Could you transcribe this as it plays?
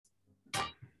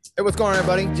Hey, what's going on,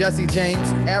 everybody? Jesse James,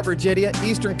 Average Idiot,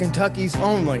 Eastern Kentucky's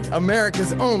only,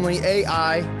 America's only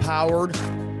AI-powered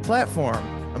platform.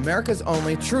 America's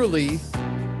only truly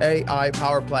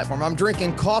AI-powered platform. I'm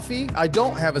drinking coffee. I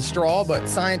don't have a straw, but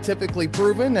scientifically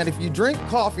proven that if you drink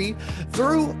coffee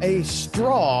through a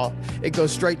straw, it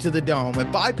goes straight to the dome.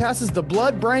 It bypasses the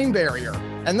blood-brain barrier.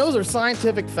 And those are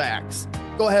scientific facts.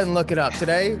 Go ahead and look it up.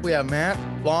 Today, we have Matt,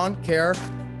 Lawn Care,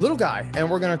 Little Guy, and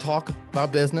we're going to talk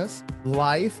about business,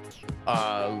 life,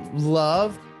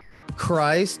 love,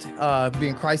 Christ,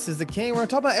 being Christ is the King. We're going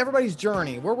to talk about everybody's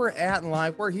journey, where we're at in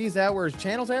life, where he's at, where his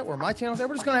channel's at, where my channel's at.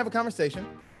 We're just going to have a conversation,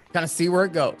 kind of see where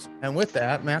it goes. And with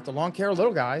that, Matt, the Lawn Care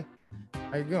Little Guy,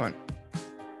 how you doing?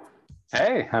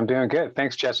 Hey, I'm doing good.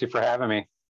 Thanks, Jesse, for having me.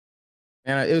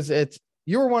 And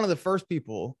you were one of the first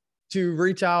people to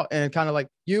reach out and kind of like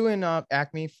you and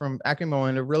Acme from Acme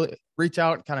Mowing to really reach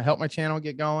out and kind of help my channel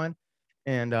get going.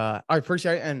 And I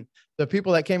appreciate it. And the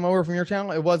people that came over from your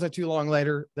channel, it wasn't too long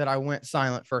later that I went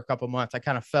silent for a couple of months. I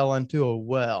kind of fell into a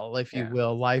well, if you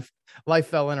will. Life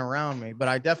fell in around me. But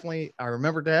I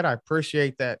remember that. I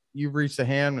appreciate that you reached a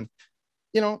hand and,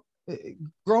 you know,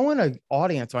 growing an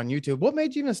audience on YouTube. What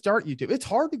made you even start YouTube? It's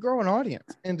hard to grow an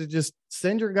audience and to just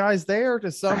send your guys there to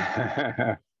some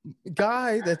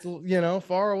guy that's, you know,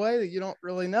 far away that you don't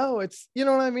really know. It's, you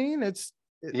know what I mean? I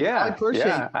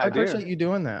appreciate you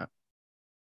doing that.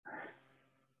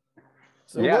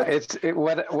 So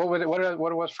what it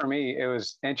was for me, it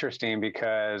was interesting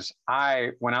because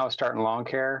when I was starting lawn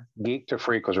care, Geek to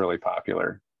Freak was really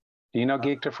popular. Do you know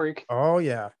Geek to Freak? Oh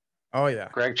yeah.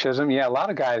 Greg Chisholm. Yeah, a lot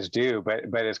of guys do, but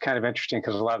it's kind of interesting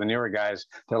because a lot of the newer guys,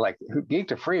 they're like, Geek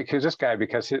to Freak, who's this guy?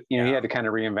 Because he had to kind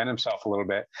of reinvent himself a little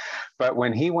bit. But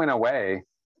when he went away,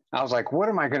 I was like, what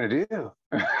am I going to do?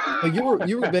 Well,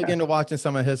 you were big into watching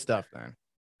some of his stuff then.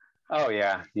 Oh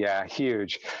yeah,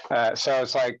 huge. So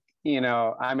it's like, you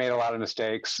know, I made a lot of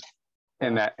mistakes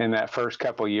in that first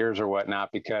couple of years or whatnot,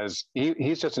 because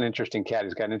he's just an interesting cat.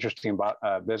 He's got an interesting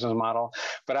business model,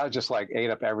 but I was just like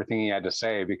ate up everything he had to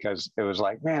say, because it was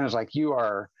like, man, it's like, you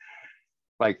are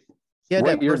like,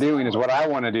 what you're doing is what I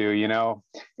want to do, you know?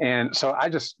 And so I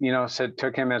just, you know,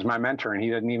 took him as my mentor, and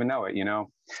he didn't even know it, you know?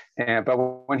 But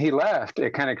when he left,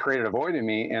 it kind of created a void in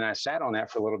me, and I sat on that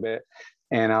for a little bit,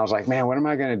 and I was like, man, what am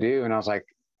I going to do? And I was like,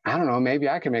 I don't know, maybe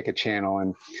I can make a channel.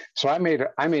 And so I made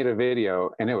a video,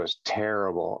 and it was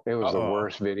terrible. It was the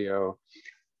worst video.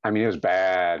 I mean, it was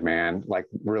bad, man, like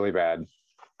really bad.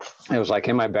 It was like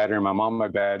in my bedroom, I'm on my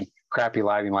bed, crappy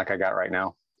lighting like I got right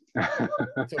now.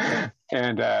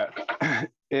 And I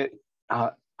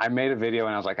made a video,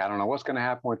 and I was like, I don't know what's going to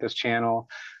happen with this channel,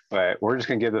 but we're just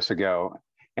going to give this a go.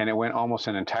 And it went almost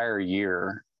an entire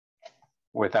year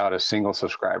without a single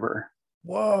subscriber.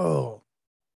 Whoa.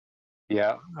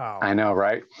 Yeah, wow. I know,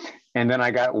 right? And then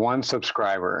I got one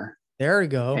subscriber. There we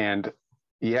go. And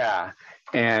yeah,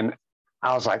 and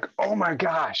I was like, oh my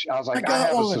gosh. I was like, I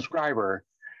have a subscriber.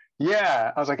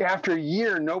 Yeah. I was like, after a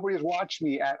year, nobody's watched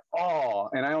me at all.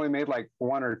 And I only made like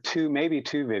one or two, maybe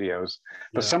two videos,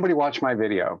 but somebody watched my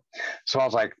video. So I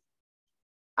was like,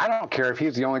 I don't care if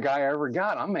he's the only guy I ever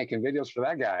got. I'm making videos for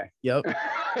that guy. Yep.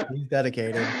 He's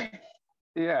dedicated.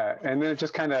 Yeah. And then it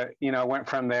just kind of, you know, went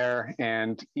from there.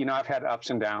 And, you know, I've had ups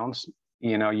and downs.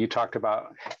 You know, you talked about,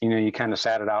 you know, you kind of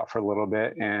sat it out for a little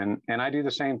bit. And I do the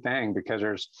same thing,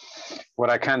 because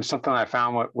something I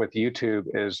found with YouTube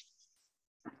is,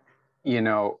 you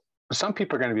know, some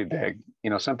people are going to be big. You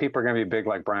know, some people are going to be big,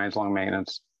 like Brian's Long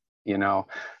Maintenance, you know,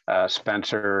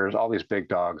 Spencer's, all these big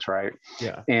dogs, right?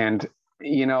 Yeah. And,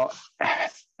 you know,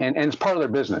 and it's part of their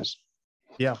business.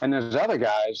 Yeah. And there's other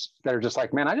guys that are just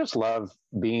like, man, I just love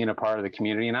being a part of the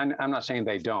community. And I'm not saying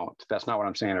they don't. That's not what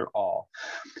I'm saying at all.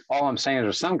 All I'm saying is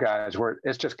there's some guys where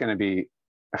it's just going to be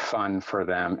fun for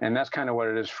them. And that's kind of what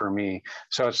it is for me.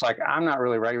 So it's like, I'm not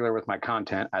really regular with my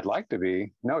content. I'd like to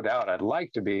be, no doubt. I'd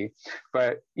like to be.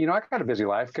 But, you know, I got a busy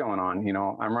life going on. You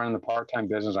know, I'm running the part-time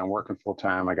business. I'm working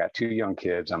full-time. I got 2 young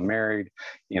kids. I'm married.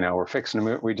 You know, we're fixing to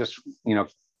move.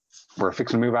 We're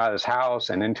fixing to move out of this house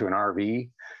and into an RV.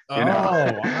 You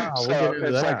know? Wow. So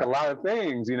it's like a lot of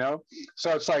things, you know? So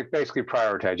it's like basically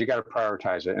prioritize. You got to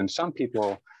prioritize it. And some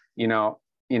people, you know,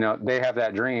 they have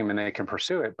that dream and they can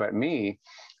pursue it. But me,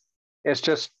 it's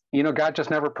just, you know, God just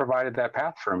never provided that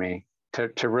path for me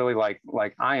to really like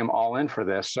I am all in for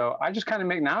this. So I just kind of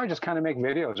make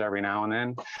videos every now and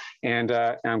then. And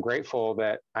I'm grateful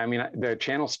that, I mean, the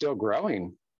channel's still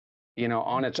growing, you know,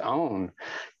 on its own.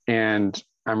 And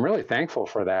I'm really thankful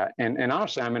for that. And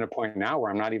honestly, I'm in a point now where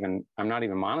I'm not even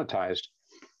monetized.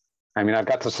 I mean, I've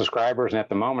got the subscribers, and at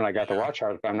the moment I got the watch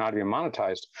hours, but I'm not even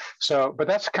monetized. So, but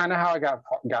that's kind of how I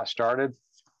got started.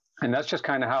 And that's just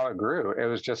kind of how it grew. It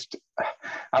was just,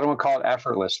 I don't want to call it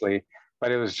effortlessly,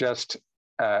 but it was just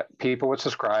people would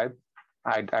subscribe.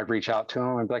 I'd reach out to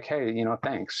them and be like, hey,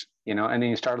 thanks, and then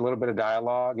you start a little bit of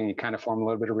dialogue and you kind of form a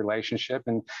little bit of relationship.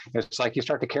 And it's like you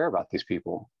start to care about these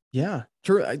people. Yeah,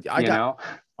 true. I got, know?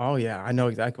 Oh yeah, I know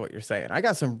exactly what you're saying. I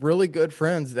got some really good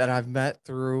friends that I've met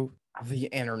through the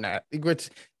internet, which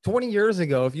 20 years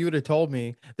ago, if you would have told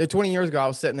me that 20 years ago, I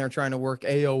was sitting there trying to work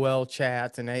AOL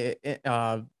chats and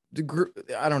the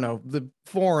group, I don't know, the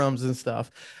forums and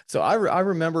stuff. So I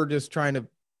remember just trying to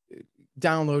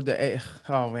download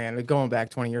oh man, going back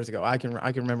 20 years ago, I can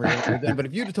remember it then. But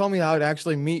if you'd have told me I would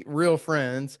actually meet real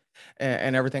friends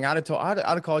and everything, I'd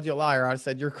have called you a liar. I'd have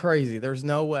said you're crazy. There's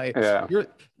no way. Yeah.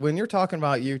 When you're talking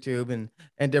about YouTube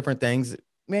and different things,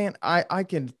 man, I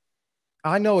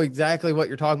know exactly what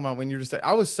you're talking about when you're just,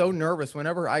 I was so nervous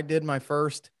whenever I did my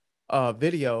first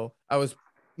video. I was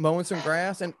mowing some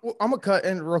grass, and I'm gonna cut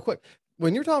in real quick.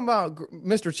 When you're talking about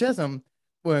Mr. Chisholm,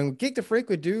 when Geek the Freak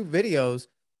would do videos,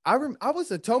 I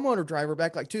was a tow motor driver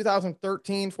back like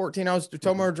 2013, 14. I was a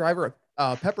tow motor driver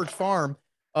at Pepperidge Farm,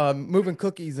 moving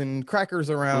cookies and crackers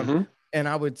around, and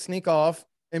I would sneak off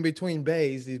in between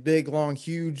bays, these big, long,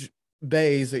 huge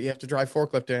bays that you have to drive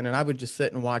forklift in, and I would just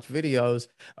sit and watch videos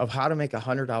of how to make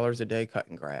 $100 a day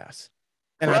cutting grass.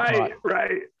 And right.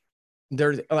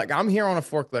 There's like, I'm here on a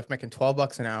forklift making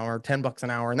 $12 an hour, $10 an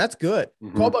hour, and that's good.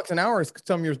 $12 an hour is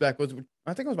some years back I think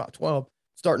it was about 12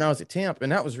 starting out as a temp,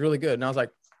 and that was really good. And I was like,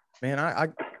 man,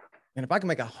 and if I can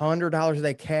make $100 a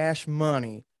day cash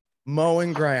money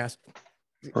mowing grass,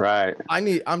 right,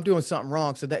 I'm doing something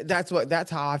wrong. So that's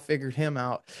how I figured him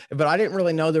out. But I didn't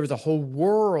really know there was a whole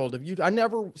world of YouTube. I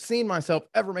never seen myself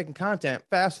ever making content.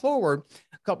 Fast forward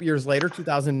a couple years later,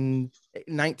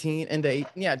 2019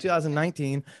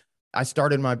 2019, I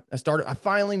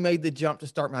finally made the jump to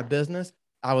start my business.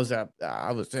 I was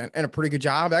in a pretty good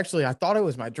job. Actually, I thought it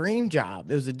was my dream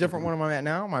job. It was a different one I'm at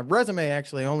now. My resume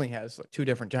actually only has 2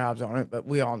 different jobs on it, but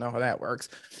we all know how that works.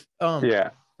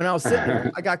 Yeah. When I was sitting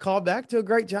there, I got called back to a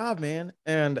great job, man.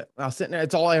 And I was sitting there.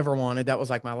 It's all I ever wanted. That was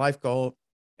like my life goal.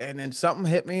 And then something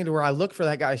hit me to where I looked for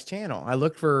that guy's channel. I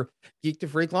looked for Geek the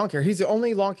Freak Lawn Care. He's the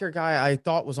only lawn care guy I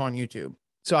thought was on YouTube.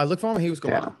 So I looked for him. He was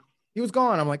gone. Yeah. He was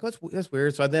gone. I'm like, that's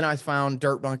weird. So then I found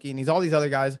Dirt Monkey and he's all these other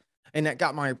guys. And that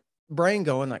got my brain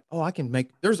going like, oh,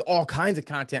 there's all kinds of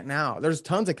content now. There's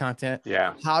tons of content.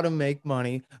 Yeah. How to make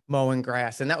money mowing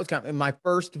grass. And that was kind of my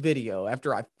first video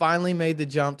after I finally made the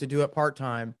jump to do it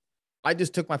part-time. I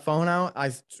just took my phone out.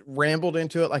 I rambled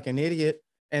into it like an idiot.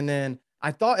 And then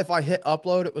I thought if I hit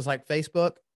upload, it was like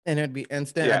Facebook and it'd be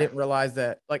instant. Yeah. I didn't realize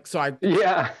that. Like, so you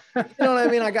know what I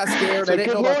mean? I got scared. I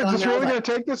didn't know Lord, is this really going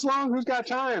to take this long? Who's got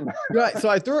time? Right. So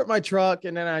I threw it in my truck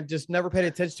and then I just never paid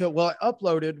attention to it. Well, I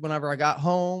uploaded whenever I got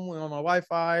home on my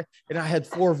Wi-Fi and I had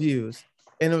 4 views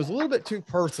and it was a little bit too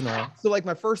personal. So like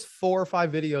my first 4 or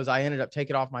 5 videos, I ended up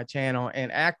taking off my channel,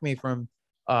 and Acme from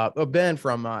Ben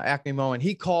from Acme Mowing,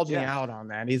 he called me out on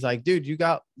that. He's like, dude,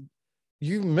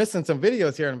 you missing some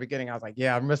videos here in the beginning. I was like,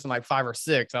 yeah, I'm missing like 5 or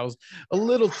 6. I was a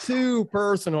little too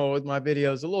personal with my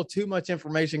videos. A little too much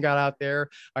information got out there.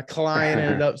 A client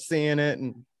ended up seeing it.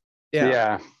 And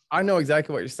yeah, I know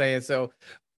exactly what you're saying. So,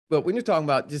 but when you're talking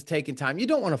about just taking time, you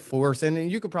don't want to force,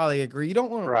 and you could probably agree. You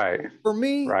don't want to, right. For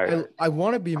me, right. I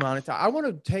want to be monetized. I want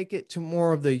to take it to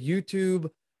more of the YouTube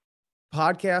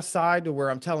podcast side to where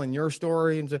I'm telling your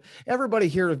story. And so everybody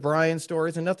hears Brian's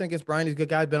stories, and nothing against Brian. He's a good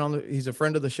guy. He's a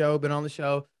friend of the show, been on the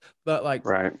show, but like,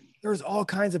 right. There's all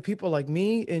kinds of people like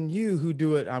me and you who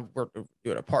do it. We're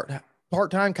doing a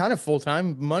part-time, kind of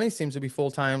full-time. Money seems to be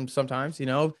full-time sometimes,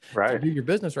 right. To do your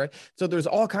business, right? So there's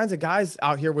all kinds of guys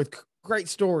out here with great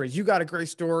stories. You got a great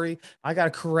story. I got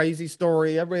a crazy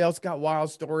story. Everybody else got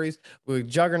wild stories. With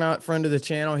Juggernaut, friend of the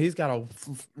channel, he's got a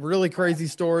really crazy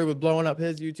story with blowing up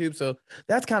his YouTube. So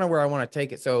that's kind of where I want to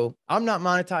take it. So I'm not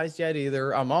monetized yet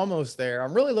either. I'm almost there.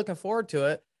 I'm really looking forward to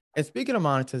it. And speaking of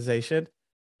monetization,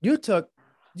 you had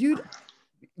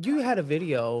a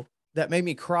video that made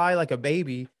me cry like a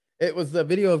baby. It was the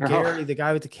video of Gary, the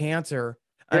guy with the cancer.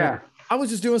 Yeah. I was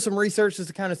just doing some research just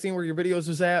to kind of see where your videos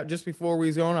was at just before we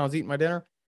was going. I was eating my dinner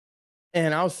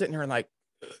and I was sitting here and like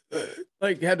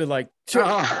had to like,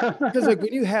 because like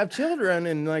when you have children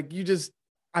and like,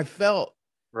 I felt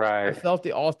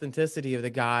the authenticity of the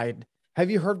guy.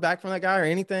 Have you heard back from that guy or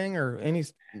anything or any?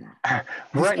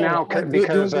 Right now,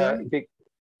 because,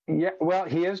 well,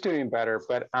 he is doing better,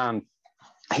 but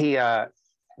he,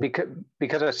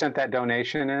 because I sent that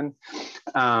donation in,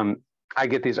 I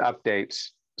get these updates.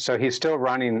 So he's still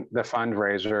running the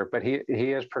fundraiser, but he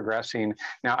is progressing.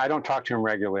 Now, I don't talk to him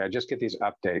regularly. I just get these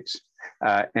updates.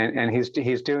 and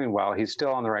he's doing well. He's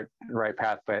still on the right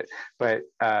path, but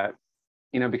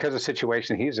you know, because of the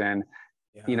situation he's in,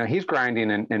 Yeah. you know, he's grinding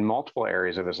in multiple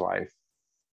areas of his life.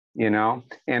 You know,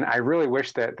 and I really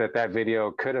wish that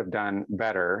video could have done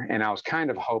better. And I was kind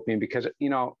of hoping, because, you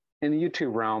know, in the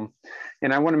YouTube realm,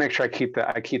 and I want to make sure I keep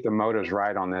the motives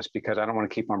right on this, because I don't want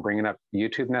to keep on bringing up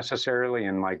YouTube necessarily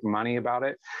and like money about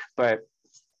it. But,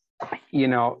 you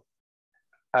know,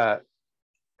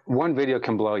 one video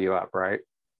can blow you up, right?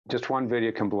 Just one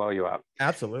video can blow you up.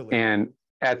 Absolutely. And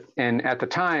at the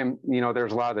time, you know,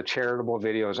 there's a lot of the charitable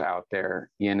videos out there,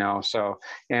 you know, so,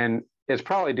 and it's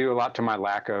probably due a lot to my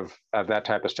lack of that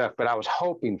type of stuff, but I was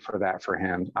hoping for that for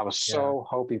him. I was so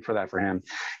hoping for that for him.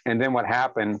 And then what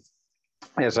happened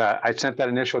is I sent that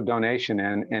initial donation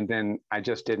in, and then I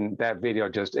just didn't, that video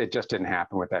it just didn't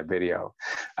happen with that video.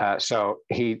 So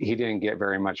he didn't get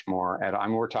very much more I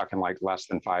mean, we're talking like less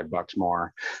than $5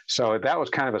 more. So that was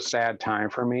kind of a sad time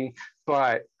for me.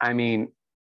 But I mean,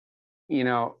 you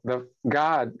know,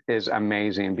 God is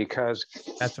amazing, because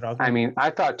that's what I mean, I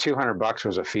thought $200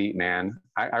 was a feat, man.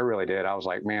 I really did. I was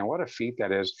like, man, what a feat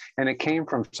that is. And it came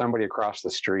from somebody across the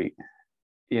street,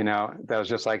 you know, that was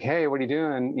just like, hey, what are you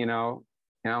doing? You know,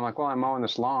 and I'm like, well, I'm mowing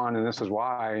this lawn and this is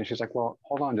why. And she's like, well,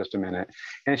 hold on just a minute.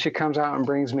 And she comes out and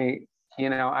brings me, you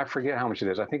know, I forget how much it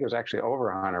is. I think it was actually over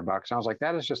 $100. And I was like,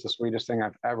 that is just the sweetest thing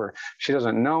I've ever. She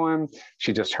doesn't know him.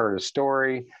 She just heard his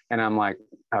story. And I'm like,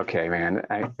 okay, man,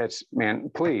 man,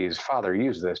 please, Father,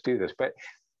 use this, do this. But,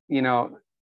 you know,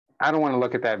 I don't want to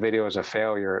look at that video as a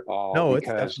failure at all. No,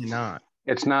 because it's definitely not.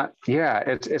 It's not. Yeah,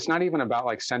 it's not even about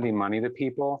like sending money to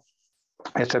people.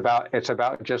 It's about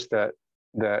just the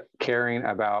caring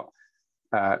about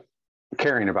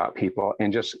people,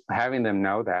 and just having them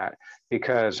know that,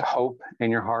 because hope in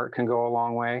your heart can go a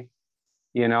long way,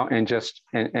 you know, and just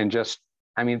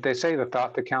I mean, they say the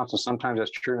thought that counts, and sometimes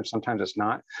that's true and sometimes it's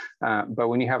not. But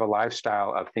when you have a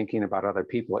lifestyle of thinking about other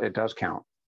people, it does count.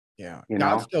 Yeah. You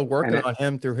God's know? still working on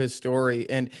him through his story,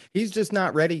 and he's just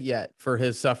not ready yet for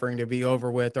his suffering to be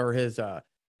over with, or his the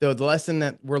lesson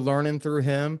that we're learning through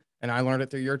him, and I learned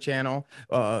it through your channel.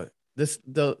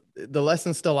 The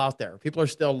lesson's still out there. People are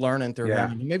still learning through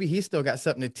him. And maybe he's still got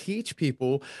something to teach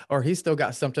people, or he's still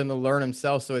got something to learn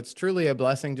himself. So it's truly a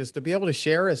blessing just to be able to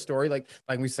share his story. Like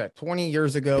we said, 20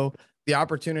 years ago, the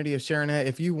opportunity of sharing it.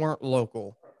 If you weren't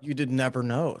local, you did never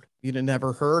know it. You'd have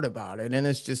never heard about it. And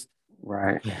it's just,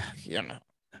 right. You know,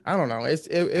 I don't know.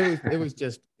 It was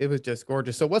just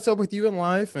gorgeous. So what's up with you in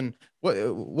life, and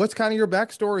what's kind of your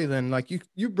backstory then? Like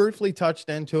you briefly touched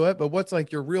into it, but what's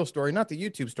like your real story? Not the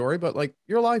YouTube story, but like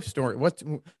your life story.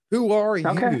 Who are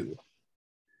you?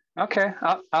 Okay.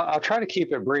 I'll try to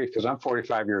keep it brief, because I'm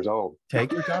 45 years old.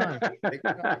 Take your time. Take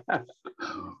your time.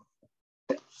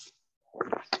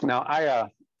 Now,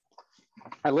 I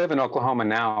live in Oklahoma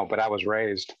now, but I was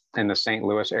raised in the St.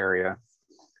 Louis area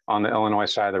on the Illinois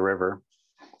side of the river.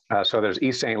 So there's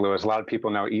East St. Louis. A lot of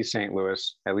people know East St.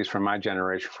 Louis, at least from my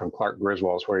generation, from Clark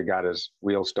Griswold's, where he got his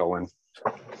wheels stolen.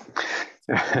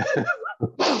 You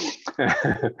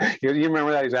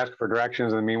remember that? He's asking for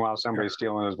directions, and meanwhile somebody's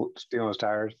stealing his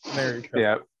tires. Very true.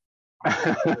 Yeah.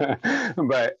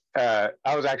 But I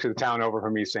was actually the town over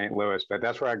from East St. Louis, but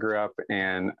that's where I grew up.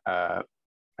 And I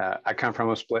come from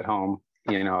a split home,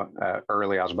 you know,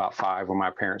 early. I was about 5 when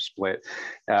my parents split.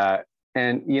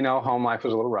 And, you know, home life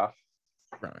was a little rough.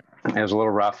 Right. It was a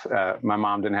little rough. My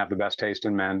mom didn't have the best taste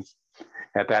in men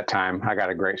at that time. I got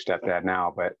a great stepdad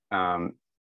now, but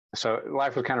so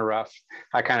life was kind of rough.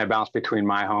 I kind of bounced between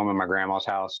my home and my grandma's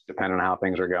house, depending on how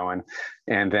things were going.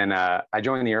 And then I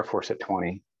joined the Air Force at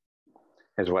 20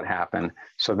 is what happened.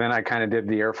 So then I kind of did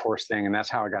the Air Force thing, and that's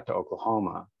how I got to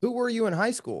Oklahoma. Who were you in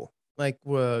high school? Like,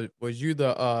 was you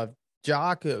the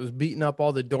jock that was beating up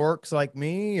all the dorks like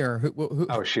me, or who?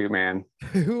 Oh shoot, man!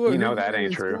 Who that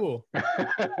ain't true.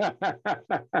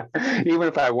 Even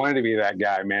if I wanted to be that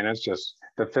guy, man, it's just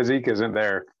the physique isn't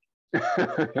there.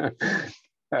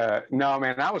 No,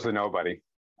 man, I was the nobody.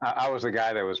 I was the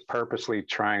guy that was purposely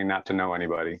trying not to know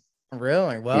anybody.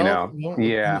 Really? Well, you know,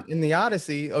 yeah. In the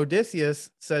Odyssey,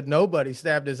 Odysseus said nobody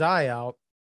stabbed his eye out.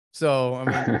 So I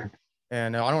mean.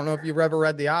 And I don't know if you've ever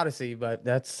read the Odyssey, but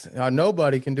that's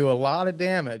nobody can do a lot of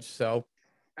damage. So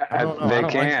I don't know. They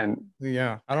can.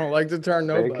 I don't like to turn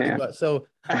nobody. But so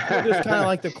you're just kind of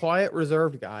like the quiet,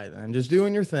 reserved guy then, just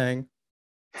doing your thing.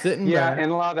 Sitting Yeah, back.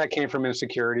 and a lot of that came from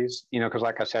insecurities, because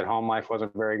like I said, home life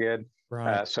wasn't very good.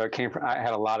 Right. So it came from, I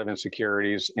had a lot of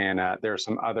insecurities, and there are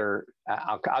some other,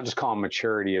 I'll just call them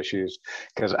maturity issues,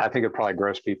 because I think it probably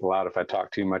gross people out if I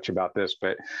talk too much about this.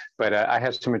 But I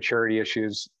had some maturity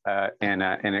issues, and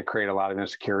it created a lot of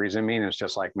insecurities in me. And it's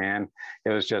just like, man, it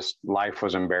was just, life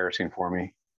was embarrassing for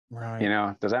me. Right.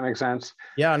 Does that make sense?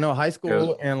 Yeah, no, high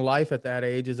school and life at that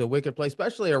age is a wicked place,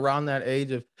 especially around that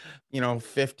age of,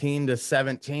 15 to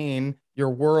 17.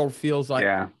 Your world feels like,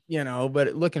 Yeah.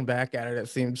 but looking back at it, it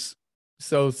seems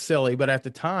so silly. But at the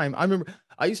time, I remember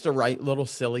I used to write little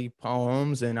silly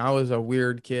poems, and I was a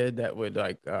weird kid that would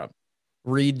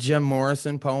read Jim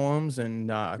Morrison poems and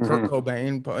Kurt Mm-hmm.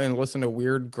 Cobain and listen to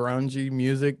weird grungy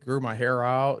music, grew my hair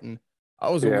out, and I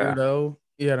was a Yeah.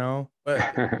 weirdo.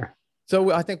 But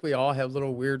so I think we all have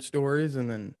little weird stories, and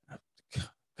then,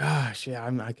 gosh, yeah,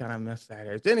 I kind of miss that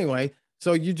age. Anyway,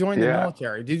 so you joined the Yeah.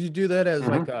 military. Did you do that as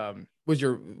Mm-hmm. was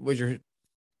your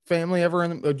family ever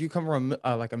did you come from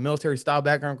like a military style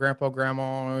background, grandpa,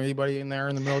 grandma, or anybody in there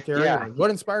in the military? Yeah. Or what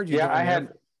inspired you to Yeah. join the Air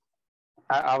Force?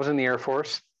 I was in the Air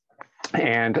Force,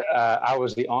 and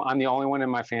I'm the only one in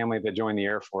my family that joined the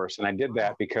Air Force, and I did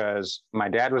that because my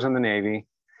dad was in the Navy.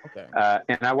 Okay.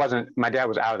 And my dad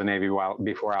was out of the Navy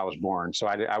before I was born. So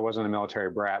I wasn't a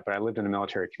military brat, but I lived in a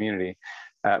military community.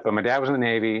 But my dad was in the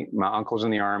Navy. My uncle was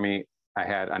in the Army. I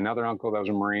had another uncle that was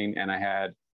a Marine, and I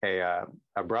had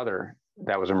a brother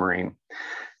that was a Marine.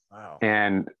 Wow.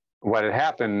 And what had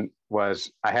happened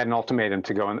was I had an ultimatum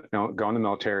to go in the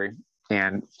military.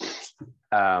 And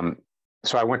so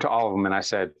I went to all of them, and I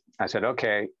said,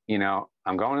 okay,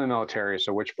 I'm going to the military.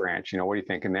 So which branch? What do you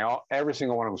think? And every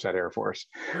single one of them said Air Force.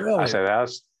 Really? I said,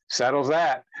 that settles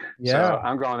that. Yeah. So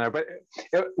I'm going there. But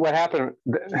what happened,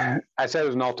 I said it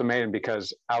was an ultimatum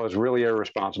because I was really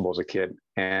irresponsible as a kid,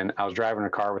 and I was driving a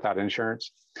car without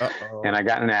insurance. Uh-oh. And I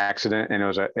got in an accident, and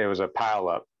it was a pile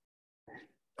up,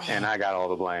 and I got all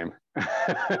the blame. You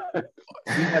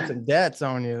had some debts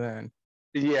on you then.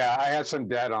 Yeah, I had some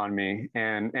debt on me,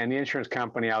 and the insurance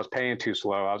company, I was paying too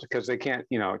slow. Because they can't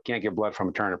get blood from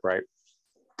a turnip, right?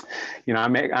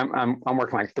 I'm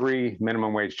working like 3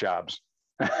 minimum wage jobs.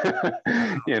 And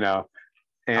that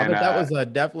was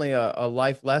definitely a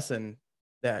life lesson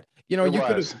that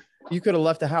you could have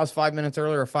left the house 5 minutes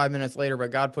earlier or 5 minutes later,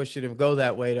 but God pushed you to go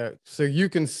that way so you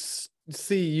can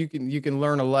see you can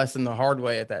learn a lesson the hard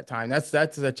way at that time.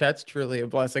 That's truly a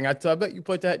blessing. I bet you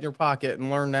put that in your pocket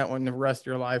and learn that one the rest of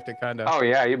your life to kind of. Oh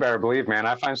yeah, you better believe, man.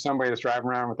 I find somebody that's driving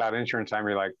around without insurance, I'm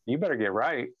like, you better get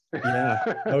right.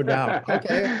 Yeah, no doubt.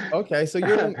 Okay. So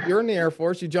you're in the Air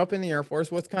Force. You jump in the Air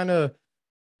Force. What's kind of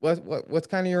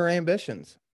your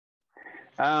ambitions?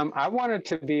 I wanted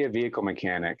to be a vehicle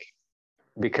mechanic,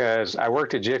 because I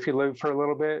worked at Jiffy Lube for a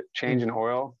little bit, changing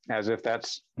oil, as if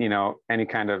that's, any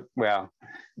kind of,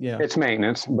 it's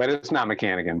maintenance, but it's not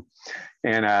mechanicing.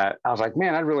 And I was like,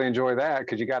 man, I'd really enjoy that,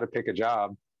 because you got to pick a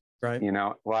job. Right.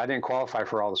 Well, I didn't qualify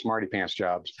for all the smarty pants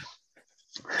jobs.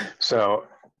 So,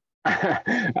 so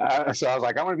I was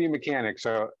like, I want to be a mechanic.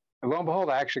 So lo and behold,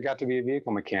 I actually got to be a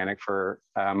vehicle mechanic for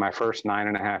my first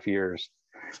 9.5 years.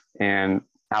 And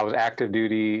I was active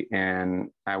duty, and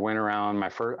I went around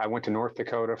I went to North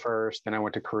Dakota first, then I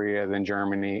went to Korea, then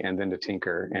Germany, and then to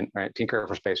Tinker Air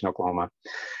Force Base in Oklahoma.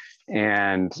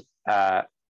 And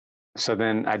so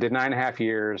then I did 9.5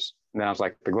 years. And then I was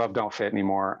like, the glove don't fit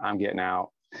anymore. I'm getting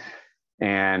out.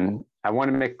 And I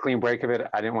wanted to make a clean break of it.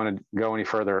 I didn't want to go any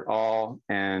further at all.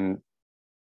 And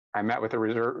I met with the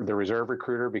reserve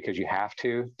recruiter, because you have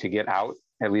to get out.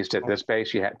 At least at this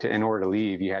base, you had to, in order to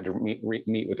leave, you had to meet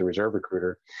with the reserve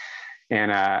recruiter.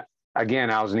 And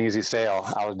again, I was an easy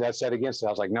sale. I was dead set against it. I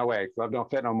was like, no way, glove don't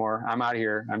fit no more. I'm out of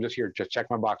here. I'm just here. Just check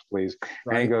my box, please.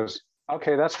 Right. And he goes,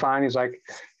 okay, that's fine. He's like,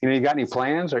 you got any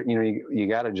plans, or, you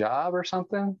got a job or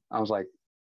something? I was like,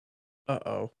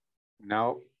 uh-oh.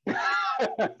 No.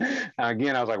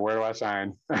 Again, I was like, where do I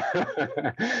sign?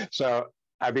 So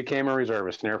I became a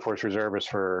reservist, an Air Force reservist,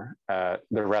 for the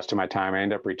rest of my time. I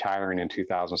ended up retiring in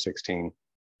 2016.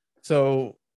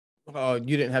 So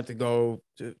you didn't have to go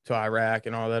to Iraq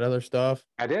and all that other stuff?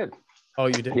 I did. Oh,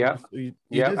 you did? Yeah.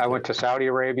 Yeah. I went to Saudi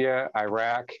Arabia,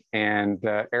 Iraq, and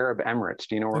the Arab Emirates.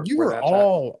 Do you know where you were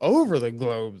all over the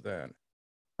globe then?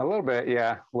 A little bit.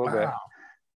 Yeah. A little bit.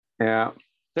 Yeah.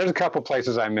 There's a couple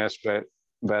places I missed, but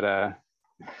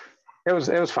it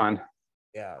was fun.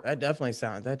 Yeah, that definitely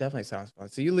sounds fun.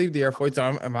 So you leave the Air Force.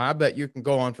 I bet you can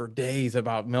go on for days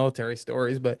about military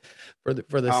stories, but for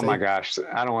the my gosh,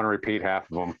 I don't want to repeat half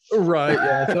of them. Right?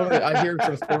 Yeah. I hear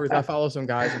some stories. I follow some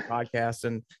guys in podcasts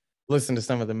and listen to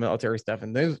some of the military stuff,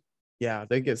 and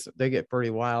they get pretty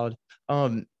wild.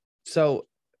 So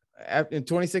in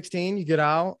 2016, you get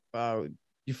out,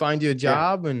 you find you a Yeah.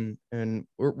 job, and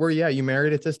where you at? You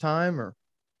married at this time, or?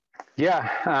 Yeah.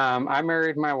 I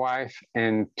married my wife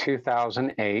in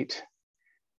 2008.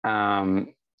 She was in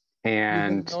the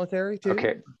And military too?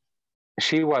 okay,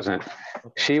 she wasn't. Okay.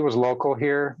 She was local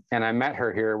here, and I met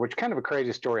her here, which kind of a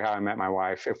crazy story how I met my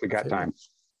wife, if we got time.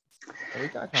 We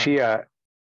got time. She,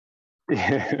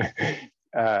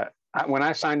 when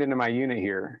I signed into my unit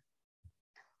here,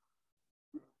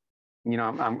 you know,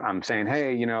 I'm saying,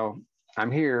 hey, you know,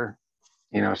 I'm here,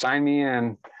 you know, sign me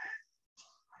in.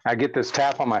 I get this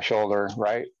tap on my shoulder,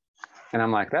 right? And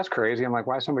I'm like, that's crazy. I'm like,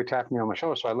 why is somebody tapping me on my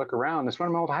shoulder? So I look around. It's one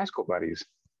of my old high school buddies.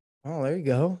 Oh, there you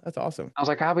go. That's awesome. I was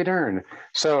like, I'll be darned.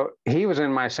 So he was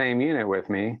in my same unit with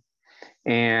me,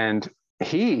 and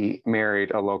he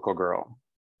married a local girl.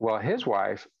 Well, his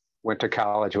wife went to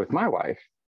college with my wife.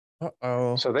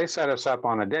 Uh-oh. So they set us up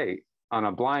on a date, on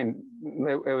a blind.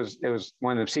 It was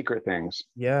one of the secret things.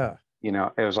 Yeah. You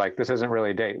know, it was like, this isn't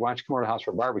really a date. Why don't you come over to the house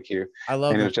for a barbecue? I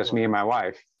love And it this was just story. me and my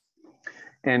wife.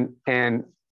 And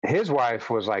his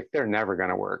wife was like, they're never going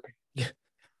to work,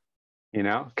 you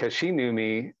know, because she knew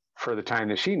me for the time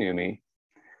that she knew me.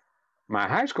 My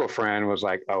high school friend was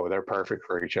like, oh, they're perfect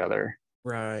for each other.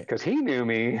 Right. Because he knew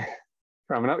me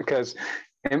from another, because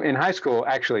in high school,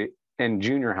 actually in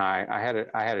junior high, I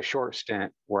had a short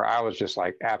stint where I was just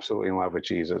like absolutely in love with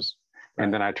Jesus. Right.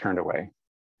 And then I turned away.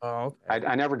 Oh, okay.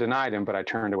 I never denied him, but I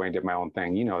turned away and did my own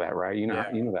thing. You know that, right? You know,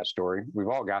 Yeah. you know that story. We've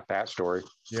all got that story.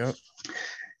 Yep.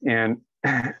 And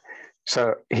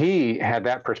so he had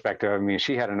that perspective of me.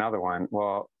 She had another one.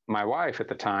 Well, my wife at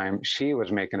the time, she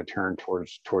was making a turn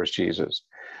towards Jesus.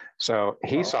 So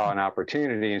he saw an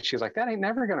opportunity, and she's like, that ain't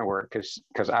never going to work,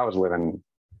 because I was living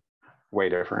way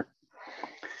different.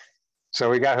 So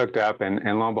we got hooked up, and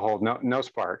lo and behold, no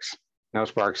sparks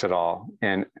at all.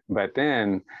 But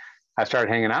then I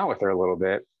started hanging out with her a little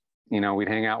bit. You know, we'd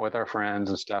hang out with our friends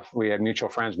and stuff. We had mutual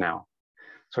friends now.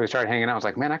 So we started hanging out. I was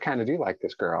like, man, I kind of do like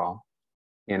this girl,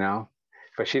 you know,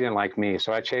 but she didn't like me.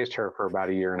 So I chased her for about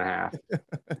a year and a half.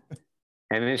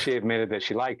 And then she admitted that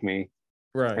she liked me.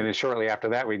 Right. And then shortly after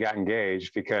that, we got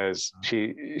engaged, because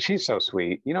she's so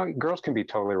sweet. You know, girls can be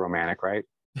totally romantic, right?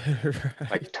 Right.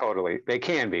 Like totally. They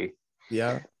can be.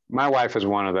 Yeah. My wife is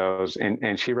one of those.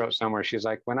 And she wrote somewhere, she's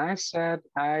like, when I said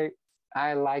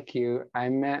I like you, I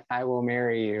meant I will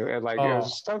marry you. And like, it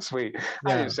was so sweet.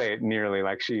 Yeah. I didn't say it nearly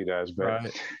like she does, but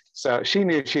Right. so she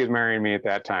knew she was marrying me at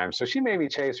that time. So she made me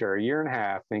chase her a year and a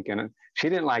half, thinking she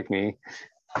didn't like me.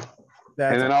 And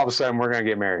then all of a sudden we're going to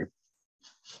get married,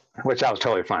 which I was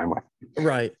totally fine with.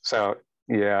 Right. So,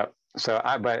 yeah. So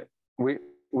but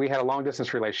we had a long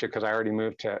distance relationship, because I already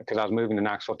because I was moving to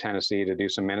Knoxville, Tennessee to do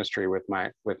some ministry with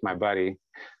my buddy.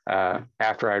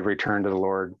 After I'd returned to the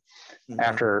Lord,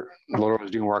 after the Lord was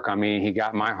doing work on me, he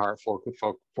got my heart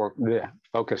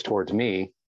focused towards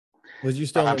me. Was you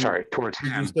still? Towards him.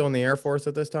 Was you still in the Air Force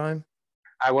at this time?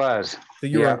 I was. So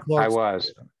you were in Clarksville? I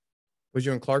was. Was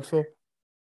you in Clarksville?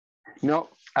 No,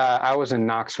 I was in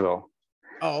Knoxville.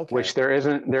 Oh, okay. Which there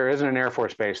isn't an Air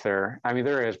Force base there. I mean,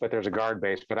 there is, but there's a guard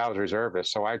base. But I was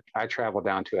reservist, so I traveled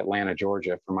down to Atlanta,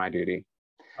 Georgia, for my duty.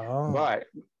 Oh. But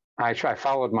I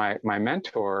followed my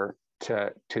mentor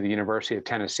to the University of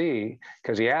Tennessee,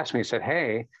 because he asked me. He said,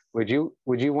 "Hey, would you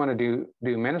want to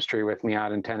do ministry with me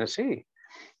out in Tennessee?"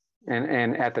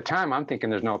 And at the time, I'm thinking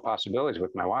there's no possibilities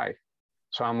with my wife.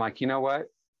 So I'm like, you know what?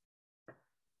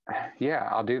 Yeah,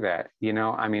 I'll do that. You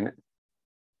know, I mean,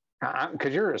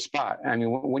 because you're at a spot. I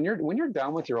mean, when you're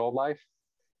done with your old life,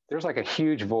 there's like a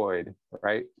huge void,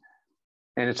 right?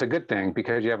 And it's a good thing,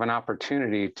 because you have an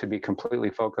opportunity to be completely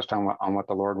focused on what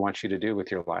the Lord wants you to do with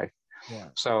your life. Yeah.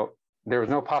 So there was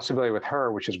no possibility with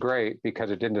her, which is great, because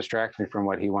it didn't distract me from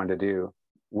what he wanted to do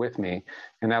with me.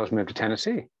 And that was move to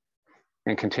Tennessee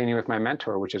and continue with my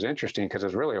mentor, which is interesting, because it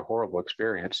was really a horrible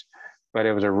experience, but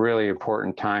it was a really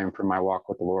important time for my walk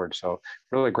with the Lord. So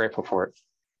really grateful for it.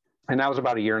 And that was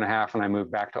about a year and a half when I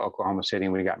moved back to Oklahoma City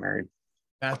and we got married.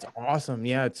 That's awesome.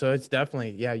 Yeah. So it's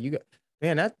definitely, yeah,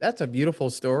 man, that's a beautiful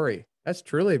story. That's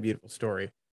truly a beautiful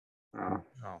story.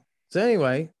 So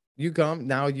anyway, you come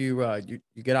now, you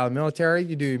get out of the military,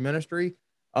 you do ministry.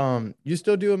 You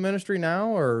still do a ministry now,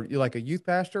 or you like a youth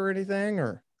pastor or anything,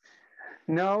 or?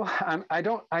 No,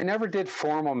 I never did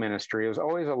formal ministry. It was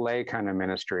always a lay kind of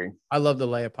ministry. I love the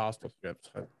lay apostleship.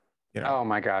 So, you know. Oh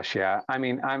my gosh. Yeah. I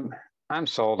mean, I'm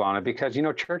sold on it, because, you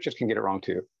know, churches can get it wrong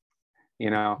too. You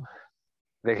know,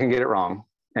 they can get it wrong.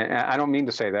 And I don't mean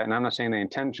to say that. And I'm not saying they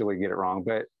intentionally get it wrong,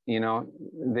 but, you know,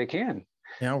 they can.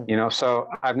 Yeah. You know, so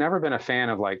I've never been a fan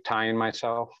of like tying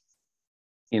myself,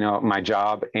 you know, my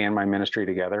job and my ministry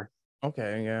together.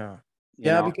 Okay. Yeah.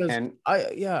 Yeah,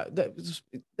 because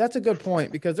that's a good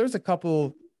point, because there's a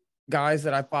couple guys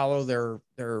that I follow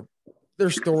their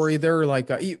story. They're like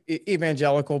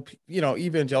evangelical,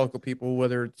 evangelical people,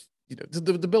 whether it's,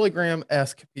 the Billy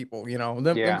Graham-esque people, them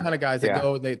kind of guys that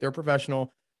go, they're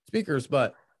professional speakers.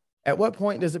 But at what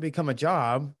point does it become a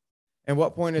job? And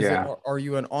what point is it, are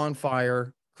you an on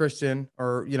fire Christian,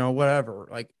 or, whatever,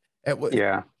 like at what,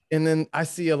 and then I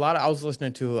see a lot of, I was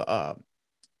listening to,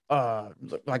 like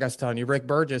I was telling you, Rick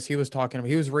Burgess, he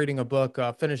was reading a book,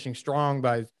 Finishing Strong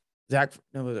by Zach,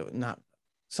 no, not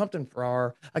something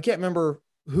Farrar. I can't remember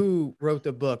who wrote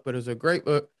the book, but it was a great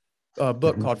book,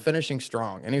 called Finishing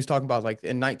Strong. And he was talking about, like,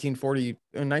 in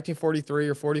 1943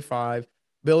 or 45,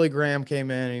 Billy Graham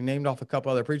came in and he named off a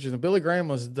couple other preachers. And Billy Graham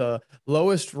was the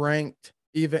lowest ranked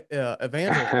evangelist at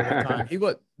the time.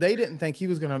 They didn't think he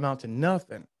was going to amount to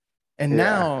nothing. And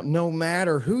now, no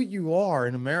matter who you are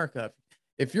in America,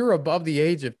 if you're above the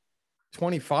age of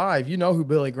 25, you know who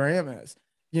Billy Graham is.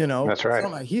 That's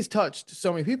right. He's touched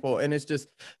so many people, and it's just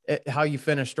how you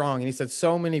finish strong. And he said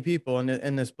so many people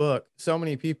in this book, so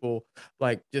many people,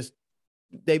 like, just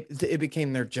it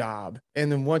became their job.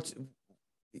 And then once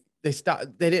they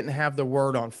stopped, they didn't have the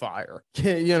word on fire.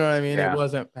 You know what I mean? It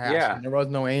wasn't passion. There was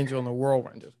no angel in the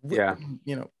whirlwind, just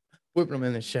whipping them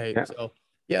in the shape. So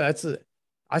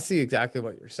I see exactly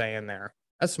what you're saying there.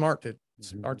 That's smart to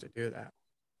do that.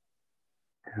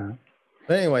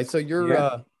 But anyway, so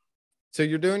you're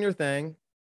doing your thing.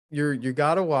 You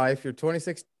got a wife. You're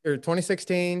 26 or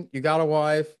 2016. You got a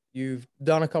wife. You've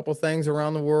done a couple things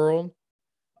around the world.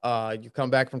 You come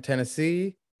back from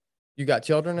Tennessee. You got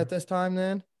children at this time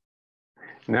then?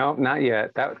 No, not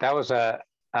yet. That was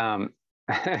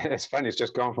it's funny. It's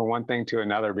just going from one thing to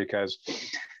another because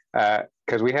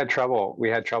we had trouble. We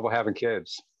had trouble having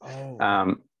kids.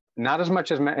 Not as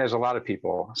much as a lot of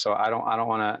people. So I don't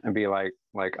want to be like,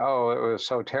 oh, it was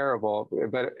so terrible.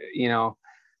 But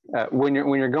when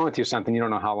you're going through something, you don't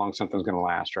know how long something's going to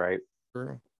last, right?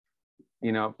 True.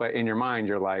 But in your mind,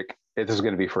 you're like, this is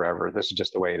going to be forever. This is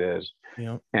just the way it is.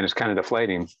 And it's kind of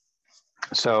deflating.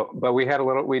 So, but we had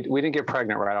we didn't get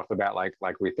pregnant right off the bat, like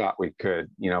we thought we could,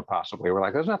 possibly. We're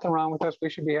like, there's nothing wrong with us. We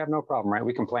should have no problem, right?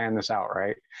 We can plan this out,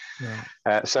 right?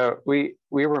 So we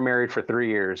were married for 3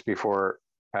 years before,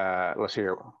 let's see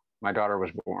here, my daughter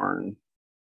was born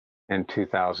in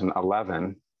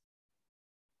 2011.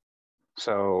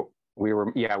 So we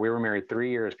were married 3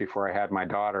 years before I had my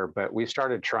daughter, but we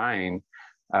started trying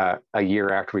a year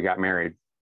after we got married.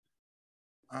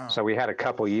 So we had a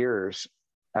couple years.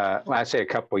 When I say a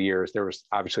couple of years, there was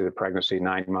obviously the pregnancy,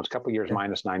 9 months, couple of years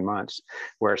minus 9 months,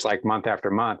 where it's like month after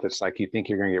month, it's like you think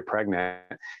you're going to get pregnant.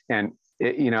 And,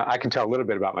 I can tell a little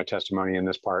bit about my testimony in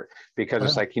this part, because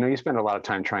it's like, you spend a lot of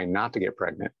time trying not to get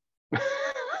pregnant.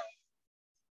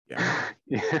 Yeah.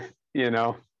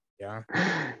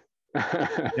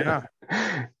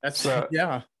 That's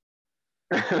because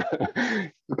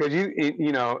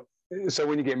so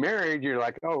when you get married, you're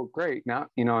like, oh, great. Now,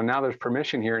 now there's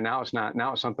permission here. Now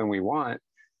it's something we want.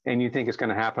 And you think it's going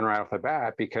to happen right off the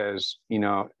bat because,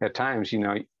 at times,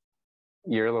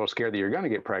 you're a little scared that you're going to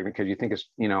get pregnant because you think it's,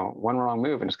 one wrong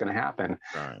move and it's going to happen.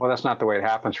 Right. Well, that's not the way it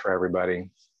happens for everybody,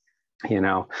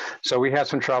 So we had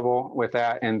some trouble with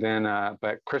that. And then,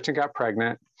 but Kristen got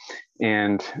pregnant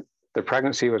and the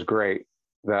pregnancy was great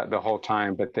the whole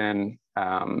time. But then,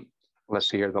 let's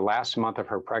see here, the last month of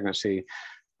her pregnancy,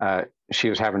 she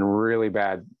was having really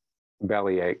bad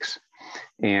belly aches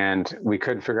and we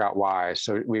couldn't figure out why.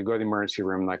 So we go to the emergency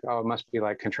room, like, oh, it must be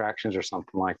like contractions or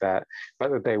something like that.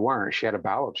 But they weren't. She had a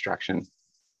bowel obstruction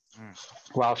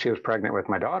while she was pregnant with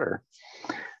my daughter.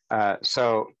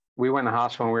 So we went to the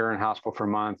hospital and we were in hospital for a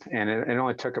month, and it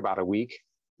only took about a week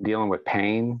dealing with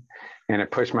pain. And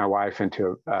it pushed my wife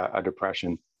into a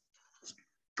depression.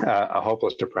 A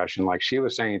hopeless depression. Like she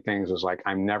was saying things was like,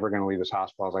 I'm never going to leave this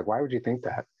hospital. I was like, why would you think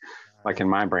that? Like in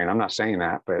my brain, I'm not saying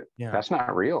that, but that's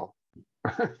not real.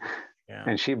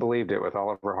 And she believed it with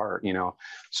all of her heart,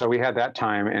 So we had that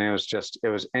time, and it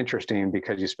was interesting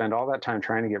because you spend all that time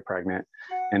trying to get pregnant,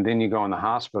 and then you go in the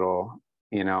hospital,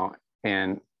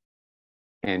 and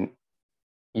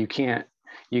you can't,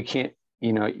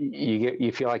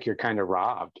 you feel like you're kind of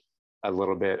robbed a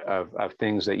little bit of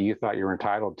things that you thought you were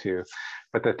entitled to.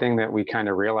 But the thing that we kind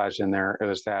of realized in there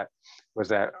was that,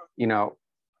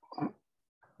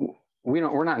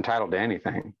 we're not entitled to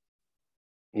anything,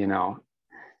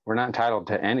 we're not entitled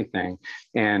to anything.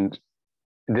 And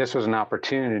this was an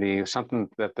opportunity, something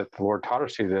that the Lord taught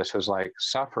us through this was like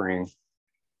suffering.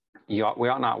 We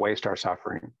ought not waste our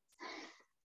suffering,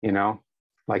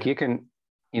 like you can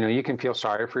you can feel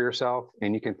sorry for yourself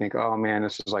and you can think, oh man,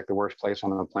 this is like the worst place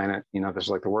on the planet. This is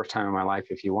like the worst time of my life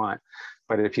if you want.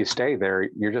 But if you stay there,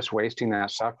 you're just wasting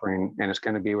that suffering and it's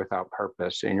going to be without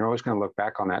purpose. And you're always going to look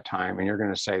back on that time and you're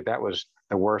going to say, that was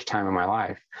the worst time of my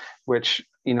life, which,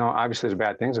 obviously there's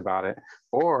bad things about it.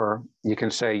 Or you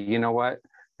can say, you know what,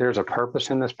 there's a purpose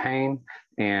in this pain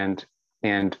and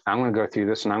I'm going to go through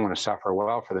this and I'm going to suffer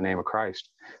well for the name of Christ.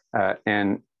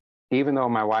 And even though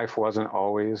my wife wasn't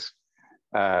always,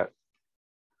 got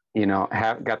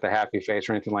the happy face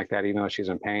or anything like that, even though she's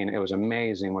in pain, it was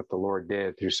amazing what the Lord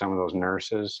did through some of those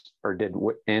nurses or did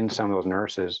in some of those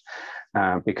nurses,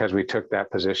 because we took that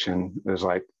position. It was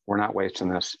like, we're not wasting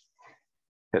this.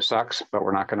 It sucks, but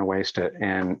we're not going to waste it.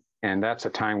 And that's a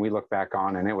time we look back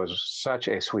on, and it was such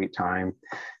a sweet time.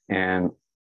 And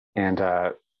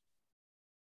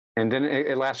then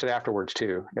it lasted afterwards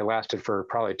too. It lasted for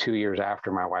probably 2 years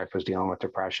after my wife was dealing with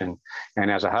depression. And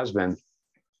as a husband,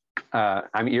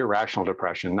 I'm irrational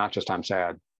depression, not just I'm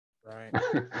sad. Right.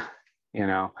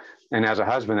 And as a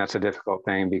husband, that's a difficult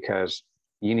thing because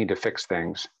you need to fix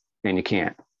things and you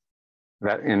can't.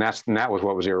 That was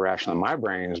what was irrational in my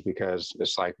brain, is because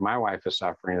it's like, my wife is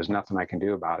suffering. There's nothing I can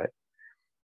do about it.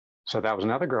 So that was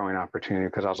another growing opportunity,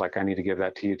 because I was like, I need to give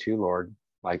that to you too, Lord.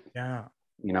 Like, Yeah.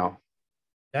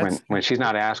 When she's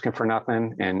not asking for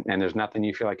nothing and there's nothing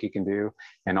you feel like you can do,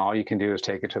 and all you can do is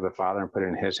take it to the Father and put it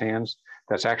in his hands,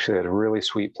 that's actually a really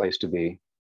sweet place to be.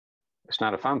 It's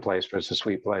not a fun place, but it's a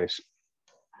sweet place.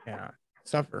 Yeah.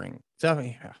 Suffering.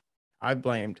 Yeah. I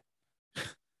blamed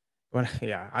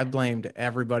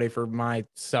everybody for my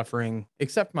suffering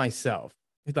except myself.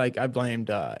 Like, I blamed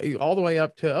all the way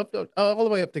up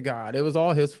to God. It was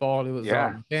all his fault. It was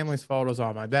all my family's fault. It was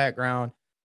all my background.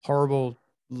 Horrible.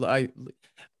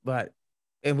 But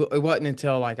it wasn't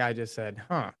until, like, I just said,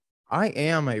 I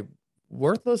am a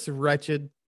worthless, wretched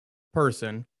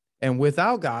person. And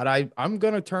without God, I'm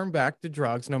going to turn back to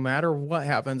drugs no matter what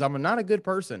happens. I'm not a good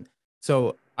person.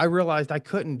 So I realized I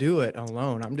couldn't do it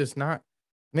alone. I'm just not.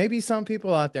 Maybe some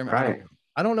people out there, right.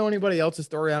 I don't know anybody else's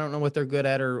story. I don't know what they're good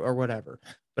at or whatever.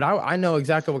 But I know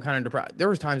exactly what kind of depression. There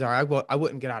was times I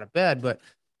wouldn't get out of bed, but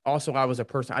also I was a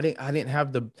person. I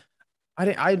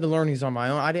had to learn these on my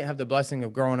own. I didn't have the blessing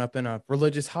of growing up in a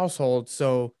religious household.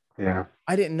 So yeah,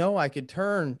 I didn't know I could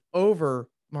turn over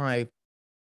my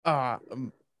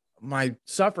my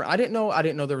suffering. I didn't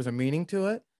know there was a meaning to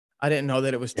it. I didn't know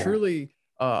that it was truly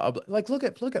like, look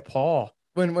at Paul.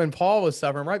 When Paul was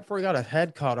suffering right before he got his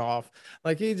head cut off,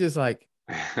 like, he just, like,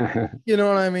 you know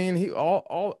what I mean? He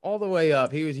all the way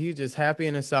up. He was just happy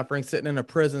in his suffering, sitting in a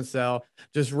prison cell,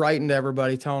 just writing to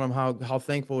everybody, telling them how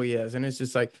thankful he is. And it's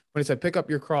just like, when he said, pick up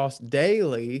your cross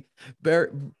daily,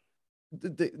 bear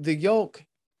the yoke.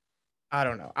 I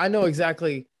don't know. I know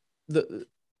exactly what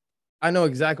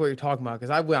you're talking about, because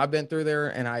I've been through there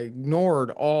and I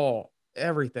ignored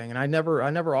everything. And I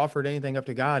never offered anything up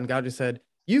to God. And God just said,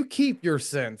 you keep your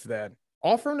sins then.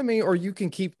 Offer them to me, or you can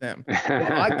keep them.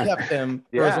 Well, I kept them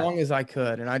for as long as I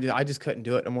could. And I just couldn't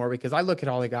do it no more, because I look at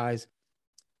all the guys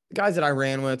that I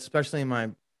ran with, especially in my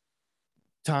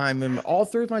time and all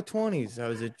through my 20s, I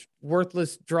was a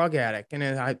worthless drug addict. And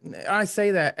I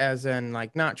say that as in,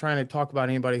 like, not trying to talk about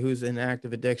anybody who's in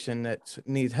active addiction that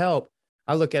needs help.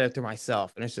 I look at it through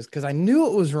myself, and it's just because I knew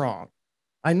it was wrong.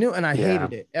 I knew, and I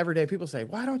hated it every day. People say,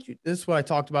 why don't you? This is what I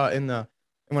talked about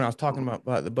when I was talking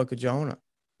about the book of Jonah.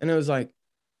 And it was like,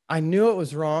 I knew it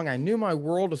was wrong. I knew my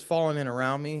world was falling in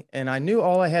around me, and I knew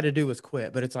all I had to do was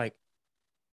quit. But it's like,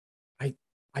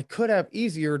 I could have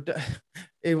easier.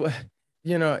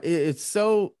 It's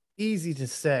so easy to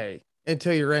say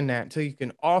until you're in that, until you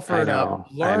can offer it up,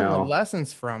 learn the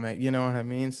lessons from it. You know what I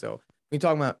mean? So we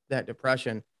talk about that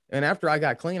depression. And after I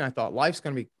got clean, I thought life's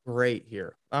going to be great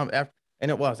here. And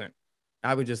it wasn't.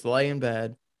 I would just lay in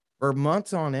bed for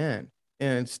months on end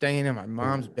and staying in my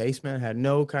mom's basement, had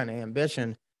no kind of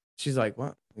ambition. She's like,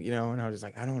 what? And I was just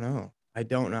like, I don't know. I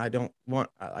don't know. I don't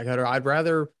want,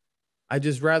 I'd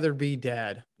just rather be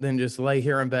dead than just lay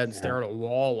here in bed and stare at a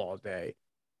wall all day.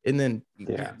 And then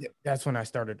that's when I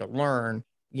started to learn,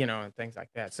 and things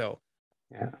like that. So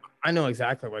I know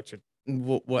exactly what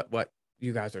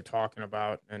you guys are talking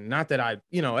about. And not that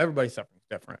everybody's suffering is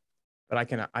different, but I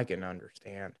can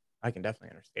understand. I can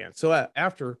definitely understand. So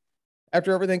after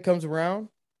everything comes around,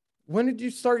 when did you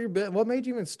start your business? What made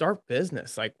you even start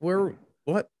business? Like,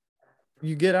 what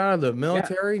you get out of the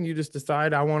military and you just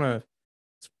decide, I want to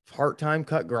part-time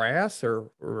cut grass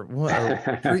or what,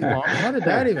 or treat lawn? How did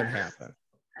that even happen?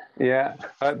 Yeah,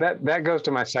 that goes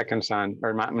to my second son,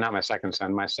 or not my second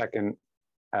son, my second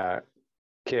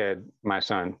kid, my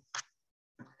son.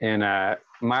 And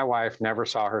my wife never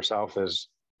saw herself as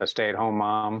a stay-at-home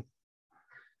mom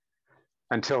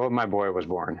until my boy was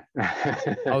born.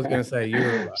 I was gonna say you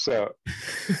were. So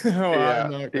Oh, yeah,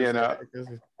 I'm not gonna you say know.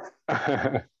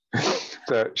 that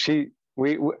 'cause- So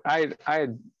I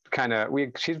had kind of,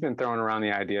 she's been throwing around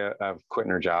the idea of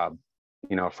quitting her job,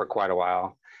 you know, for quite a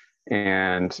while.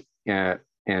 And,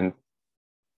 and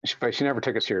but she never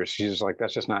took it serious. She's just like,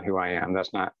 that's just not who I am.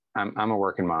 That's not, I'm a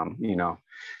working mom, you know,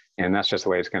 and that's just the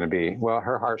way it's going to be. Well,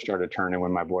 her heart started turning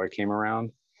when my boy came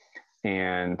around,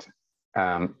 and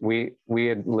we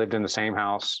had lived in the same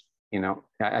house. You know,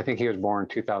 I think he was born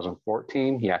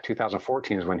 2014. Yeah,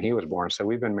 2014 is when he was born. So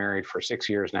we've been married for 6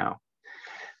 years now.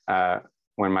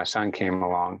 When my son came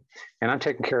along, and I'm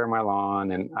taking care of my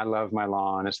lawn, and I love my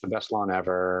lawn. It's the best lawn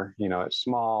ever. You know, it's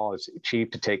small, it's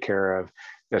cheap to take care of.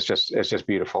 It's just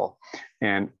beautiful.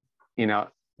 And, you know,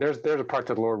 there's a part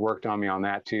that the Lord worked on me on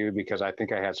that too, because I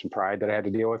think I had some pride that I had to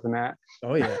deal with in that.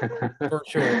 Oh yeah, for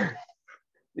sure.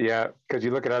 Yeah, because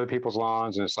you look at other people's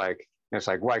lawns, and it's like,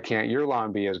 why can't your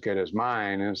lawn be as good as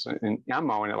mine? And I'm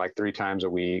mowing it like 3 times a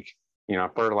week, you know,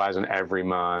 fertilizing every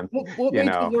month. What You made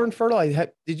you know, learn fertilize?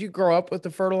 Did you grow up with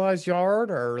the fertilized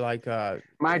yard, or like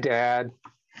my dad,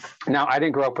 now I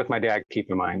didn't grow up with my dad, keep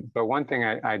in mind, but one thing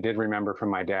I did remember from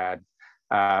my dad,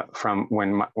 from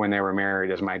when they were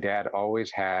married, is my dad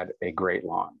always had a great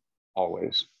lawn,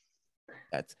 always.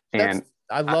 that's And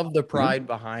I love the pride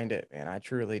behind it, man. I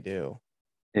truly do.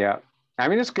 yeah, I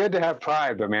mean, it's good to have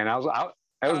pride, but man, I was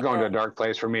going to a Uh, dark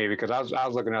place for me, because I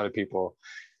was looking at other people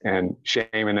and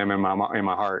shaming them in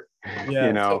my heart, you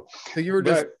Yeah. know. So you were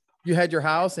just But you had your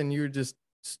house, and you just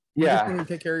yeah, wanted to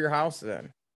take care of your house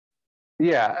then.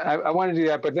 yeah, I wanted to do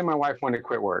that, but then my wife wanted to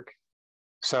quit work.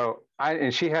 So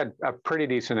and she had a pretty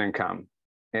decent income.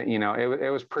 You know, it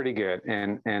was pretty good,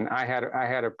 and I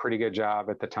had a pretty good job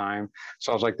at the time.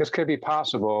 So I was like, this could be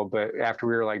possible. But after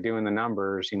we were like doing the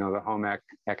numbers, you know, the home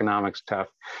economics stuff,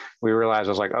 we realized, I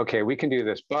was like, okay, we can do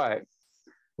this, but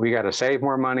we got to save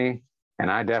more money,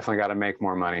 and I definitely got to make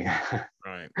more money.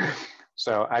 Right.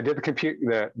 So I did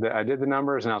I did the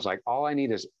numbers, and I was like, all I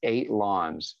need is 8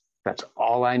 lawns. That's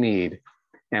all I need,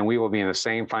 and we will be in the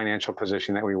same financial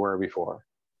position that we were before.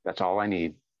 That's all I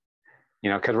need. You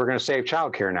know, because we're going to save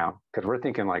childcare now, because we're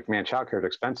thinking like, man, childcare is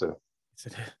expensive.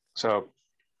 So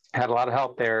had a lot of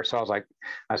help there. So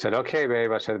I said, okay,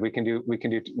 babe. I said, we can do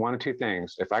 1 or 2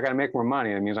 things. If I got to make more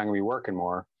money, that means I'm going to be working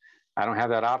more. I don't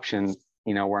have that option,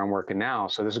 you know, where I'm working now.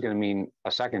 So this is going to mean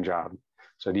a second job.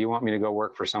 So do you want me to go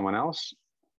work for someone else,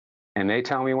 and they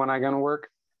tell me when I'm going to work?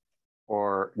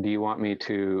 Or do you want me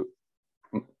to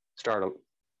start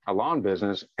a lawn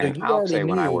business, and So I'll say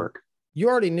when I work? you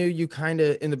already knew, you kind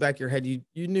of in the back of your head, you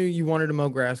knew you wanted to mow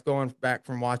grass, going back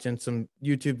from watching some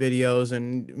YouTube videos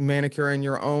and manicuring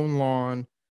your own lawn.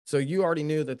 So you already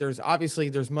knew that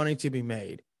there's money to be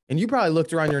made. And you probably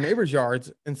looked around your neighbor's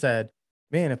yards and said,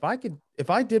 man, if I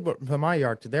did what from my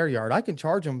yard to their yard, I can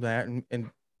charge them that.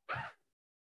 And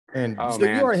Oh so you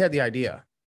man, already had the idea.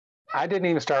 I didn't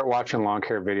even start watching lawn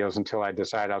care videos until I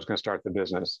decided I was going to start the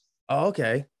business. Oh,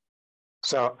 okay.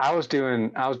 So I was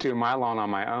doing my lawn on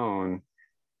my own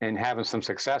and having some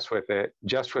success with it,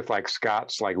 just with like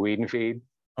Scott's like weed and feed.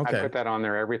 I Okay. put that on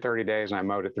there every 30 days, and I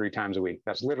mowed it 3 times a week.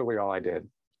 That's literally all I did.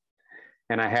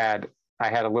 And I had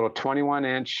a little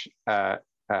 21-inch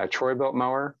Troy-Bilt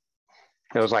mower.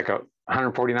 It was like a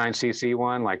 149cc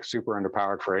one, like super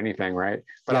underpowered for anything, right?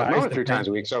 But I Yeah. was I mowing used it to 3 times paint a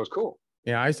them. week, so it was cool.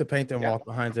 Yeah. I used to paint them Yeah. walk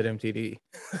behinds at MTD.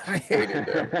 I hated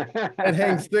them. And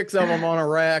hang 6 of them on a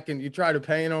rack, and you try to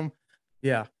paint them.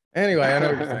 Yeah. Anyway, I know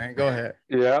what you're saying. Go ahead.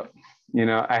 Yeah. You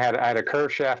know, I had a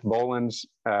curve shaft Boland's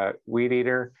weed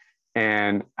eater,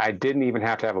 and I didn't even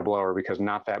have to have a blower, because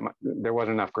not that much, there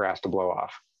wasn't enough grass to blow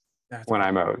off when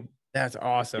I mowed. That's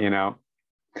awesome. You know,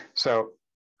 so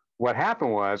what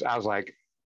happened was, I was like,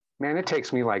 man, it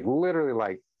takes me like literally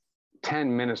like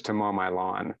 10 minutes to mow my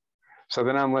lawn. So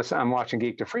then I'm watching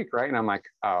Geek to Freak, right? And I'm like,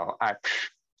 oh,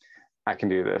 I can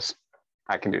do this.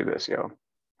 I can do this, yo.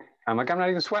 I'm like, I'm not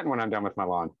even sweating when I'm done with my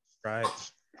lawn. Right.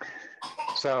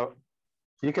 So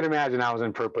you can imagine I was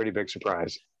in for a pretty big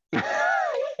surprise.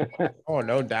 Oh,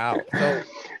 no doubt. So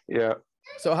yeah.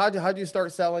 so how'd you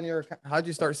start selling your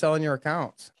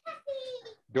accounts?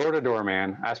 Door to door,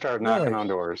 man. I started knocking Really? on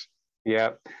doors.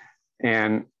 Yep.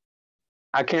 And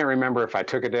I can't remember if I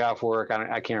took a day off work.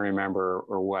 I can't remember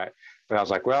or what, but I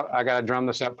was like, well, I got to drum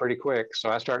this up pretty quick. So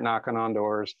I start knocking on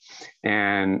doors,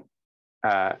 and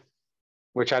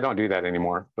which I don't do that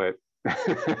anymore, but.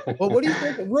 Well, what do you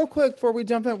think, real quick before we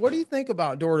jump in, what do you think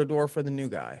about door to door for the new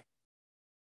guy?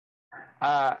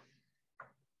 I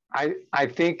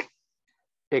think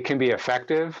it can be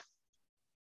effective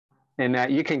in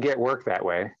that you can get work that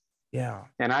way. Yeah.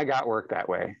 And I got work that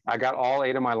way. I got all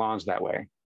 8 of my lawns that way.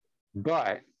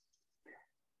 But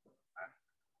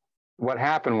what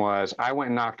happened was I went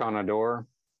and knocked on a door,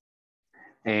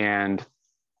 and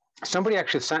somebody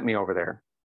actually sent me over there.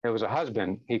 It was a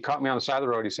husband. He caught me on the side of the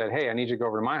road. He said, "Hey, I need you to go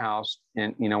over to my house.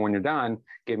 And, when you're done,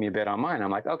 give me a bid on mine." I'm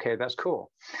like, "Okay, that's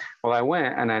cool." Well, I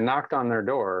went and I knocked on their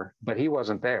door, but he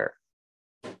wasn't there.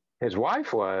 His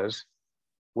wife was,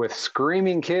 with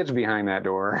screaming kids behind that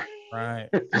door. Right.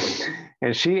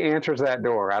 And she answers that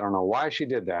door. I don't know why she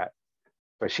did that,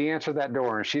 but she answered that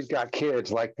door, and she's got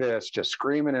kids like this, just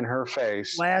screaming in her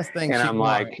face. Last thing And she I'm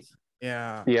wants. like,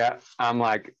 yeah, I'm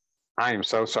like, I am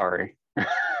so sorry.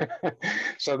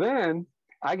 So then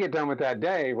I get done with that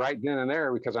day right then and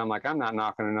there, because I'm like, I'm not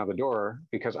knocking another door,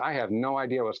 because I have no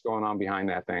idea what's going on behind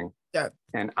that thing. Yeah.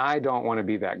 And I don't want to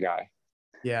be that guy.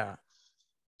 Yeah.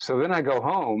 So then I go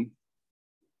home,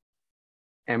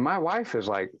 and my wife is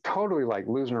like totally like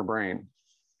losing her brain.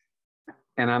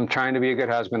 And I'm trying to be a good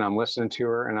husband. I'm listening to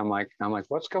her, and I'm like,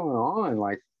 what's going on?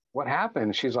 Like, what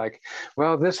happened? She's like,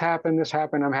 well, this happened.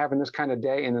 I'm having this kind of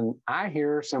day. And then I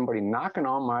hear somebody knocking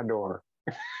on my door.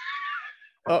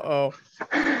 Uh-oh.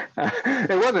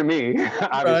 It wasn't me,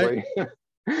 obviously. Right.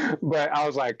 But I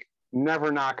was like,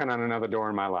 never knocking on another door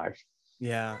in my life.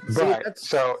 Yeah. But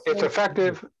so it's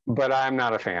effective, but I'm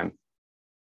not a fan.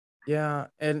 Yeah.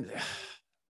 And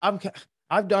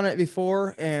I've done it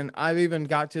before, and I've even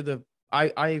got to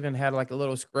I even had like a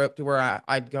little script where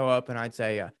I'd go up and I'd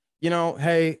say,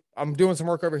 hey, I'm doing some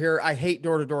work over here. I hate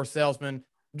door-to-door salesmen.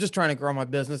 I'm just trying to grow my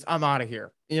business. I'm out of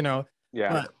here, Yeah.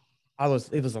 But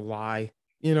it was a lie,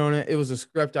 and it was a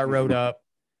script I wrote up,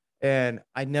 and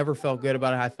I never felt good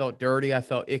about it. I felt dirty. I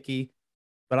felt icky,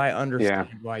 but I understand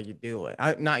why you do it.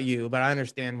 Not you, but I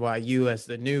understand why you, as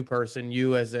the new person,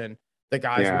 you as in the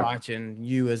guys watching,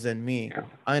 you as in me. Yeah.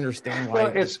 I understand why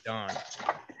it's done.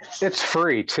 It's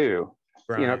free too.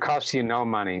 Right. It costs you no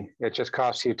money. It just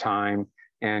costs you time.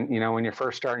 And, when you're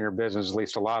first starting your business, at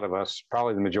least a lot of us,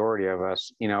 probably the majority of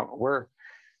us, I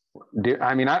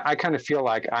kind of feel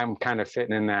like I'm kind of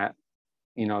fitting in that,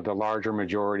 the larger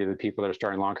majority of the people that are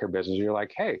starting lawn care business. You're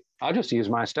like, hey, I'll just use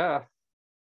my stuff.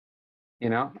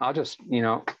 I'll just,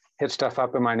 hit stuff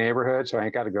up in my neighborhood, so I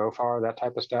ain't got to go far, that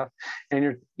type of stuff.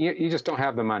 And you just don't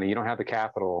have the money. You don't have the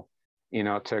capital,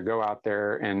 to go out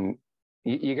there, and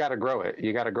you got to grow it.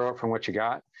 You got to grow it from what you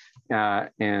got.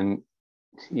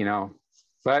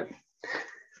 But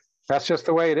that's just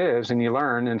the way it is, and you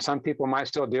learn. And some people might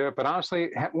still do it, but honestly,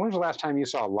 when was the last time you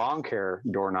saw a lawn care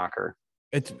door knocker?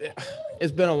 It's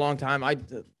been a long time.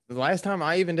 The last time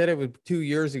I even did it was 2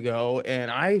 years ago, and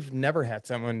I've never had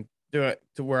someone do it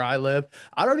to where I live.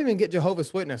 I don't even get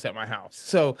Jehovah's Witness at my house,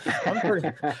 so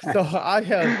I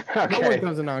have no one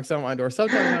comes and knocks on my door.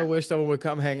 Sometimes I wish someone would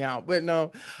come hang out, but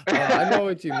no, I know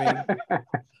what you mean.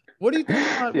 What do you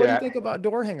think about what do you think about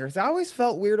door hangers? I always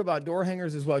felt weird about door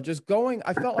hangers as well.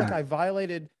 I felt like I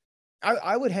violated.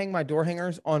 I would hang my door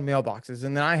hangers on mailboxes,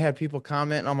 and then I had people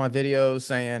comment on my videos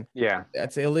saying,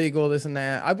 that's illegal, this and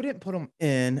that. I didn't put them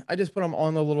in. I just put them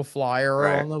on the little flyer or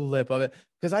on the lip of it,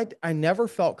 because I never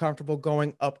felt comfortable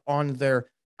going up on their.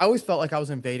 I always felt like I was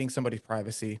invading somebody's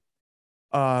privacy.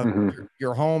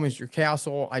 Your home is your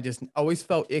castle. I just always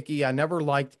felt icky. I never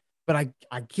liked. But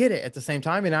I get it at the same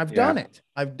time, and I've done it.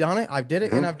 I've done it. I did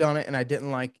it, and I've done it, and I didn't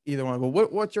like either one.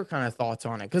 But what's your kind of thoughts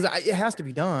on it? Because it has to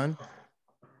be done.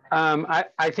 I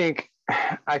think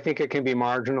it can be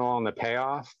marginal on the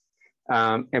payoff,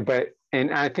 and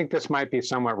I think this might be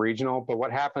somewhat regional. But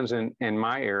what happens in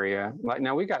my area, like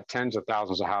now, we got tens of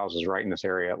thousands of houses right in this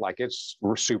area. Like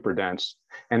we're super dense,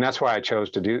 and that's why I chose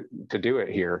to do it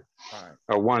here. Right.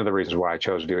 Or one of the reasons why I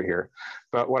chose to do it here.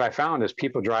 But what I found is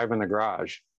people drive in the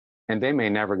garage, and they may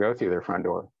never go through their front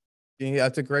door. Yeah,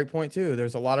 that's a great point too.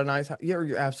 There's a lot of nice.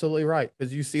 You're absolutely right,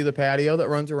 because you see the patio that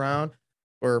runs around.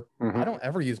 Or I don't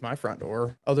ever use my front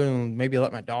door, other than maybe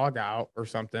let my dog out or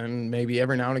something. Maybe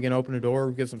every now and again open a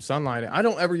door, get some sunlight. I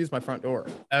don't ever use my front door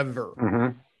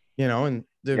ever. And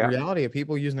the reality of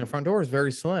people using their front door is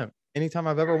very slim. Anytime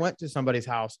I've ever went to somebody's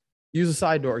house, use a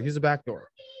side door, use a back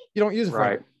door. You don't use a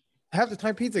front door. Half the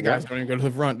time pizza guys don't even go to the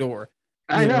front door.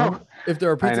 I know. If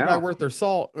they're a pizza guy worth their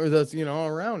salt, or that's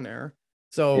around there.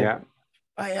 So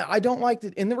I don't like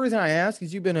it. And the reason I ask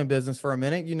is you've been in business for a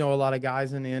minute. You know a lot of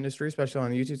guys in the industry, especially on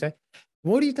the YouTube side.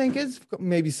 What do you think is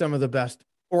maybe some of the best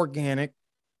organic?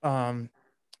 Do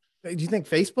you think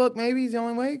Facebook maybe is the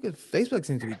only way? Because Facebook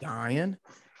seems to be dying.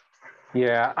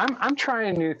 Yeah, I'm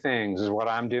trying new things is what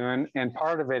I'm doing. And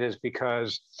part of it is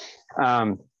because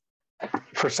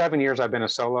for 7 years, I've been a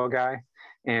solo guy.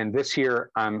 And this year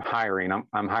I'm hiring.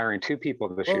 I'm hiring 2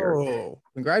 people this year. Oh,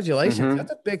 congratulations.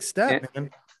 That's a big step, man.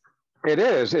 It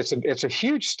is. It's a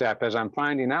huge step, as I'm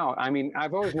finding out. I mean,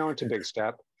 I've always known it's a big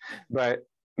step, but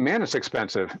man, it's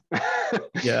expensive.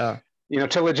 Yeah.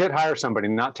 To legit hire somebody,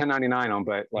 not 1099 them,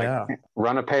 but like Yeah.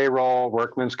 run a payroll,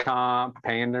 workman's comp,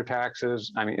 paying their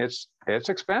taxes. I mean, it's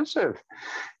expensive.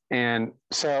 And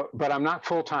so, but I'm not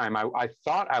full time. I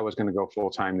thought I was going to go full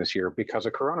time this year because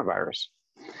of coronavirus.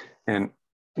 And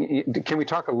can we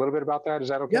talk a little bit about that? Is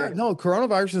that okay? Yeah, no,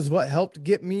 coronavirus is what helped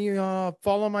get me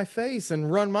fall on my face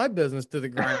and run my business to the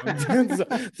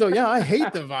ground. so yeah, I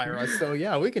hate the virus. So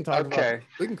yeah, we can talk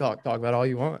about all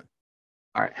you want.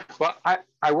 All right. Well,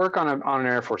 I work on an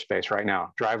Air Force base right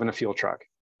now, driving a fuel truck.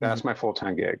 That's my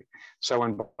full-time gig. So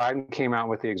when Biden came out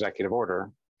with the executive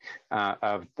order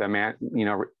of the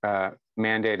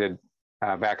mandated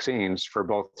vaccines for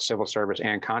both civil service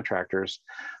and contractors,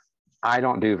 I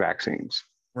don't do vaccines.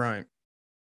 Right.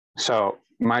 So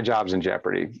my job's in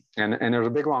jeopardy. And there's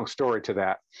a big, long story to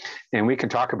that. And we can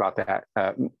talk about that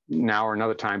now or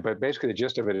another time. But basically the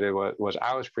gist of it was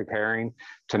I was preparing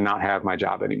to not have my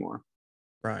job anymore.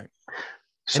 Right.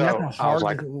 So and that's I was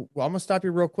like, well, I'm going to stop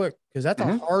you real quick because that's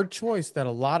a hard choice that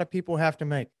a lot of people have to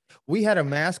make. We had a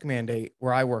mask mandate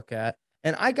where I work at,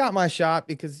 and I got my shot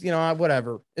because,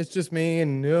 whatever, it's just me.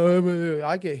 And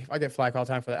I get flack all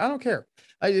the time for that. I don't care.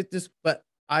 But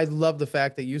I love the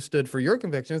fact that you stood for your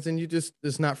convictions and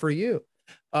it's not for you.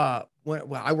 When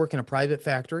I work in a private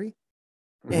factory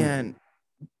and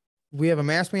we have a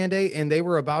mask mandate and they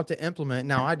were about to implement.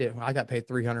 Now I got paid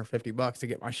 $350 to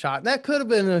get my shot. That could have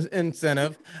been an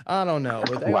incentive. I don't know,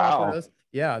 but they offered us.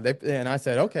 Yeah. And I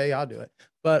said, okay, I'll do it.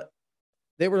 But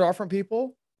they were offering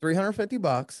people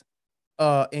 $350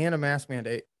 and a mask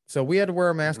mandate. So we had to wear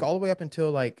a mask all the way up until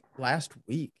like last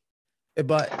week,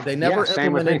 but they never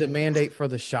implemented the mandate for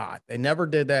the shot. They never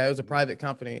did that. It was a private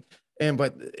company.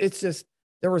 But it's just,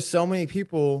 there were so many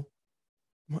people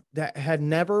that had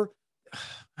never,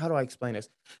 how do I explain this?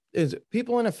 Is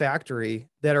people in a factory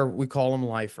that we call them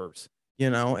lifers,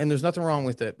 and there's nothing wrong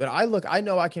with it. But I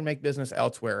know I can make business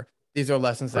elsewhere. These are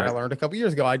lessons that I learned a couple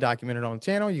years ago. I documented on the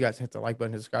channel. You guys hit the like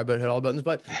button, hit the subscribe button, hit all the buttons.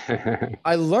 But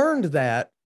I learned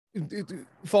that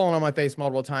falling on my face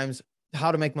multiple times,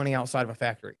 how to make money outside of a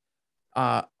factory.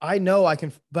 I know I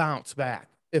can bounce back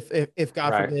if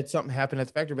God forbid something happened at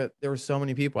the factory. But there were so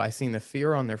many people, I seen the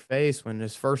fear on their face when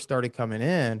this first started coming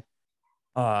in.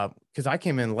 Because I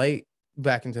came in late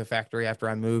back into the factory after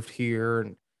I moved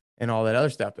here and all that other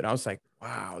stuff. But I was like,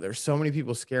 wow, there's so many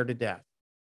people scared to death.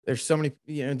 There's so many,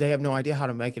 they have no idea how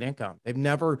to make an income. They've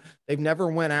never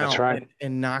went out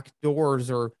and knocked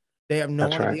doors, or they have no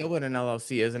idea what an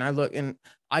LLC is. And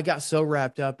I got so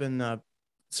wrapped up in the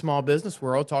small business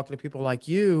world, talking to people like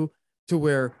you, to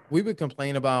where we would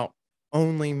complain about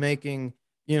only making,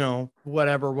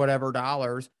 whatever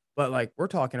dollars. But like, we're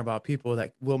talking about people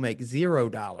that will make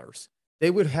 $0.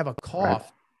 They would have a cough.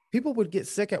 Right. People would get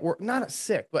sick at work, not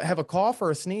sick, but have a cough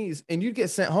or a sneeze, and you'd get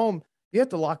sent home. You have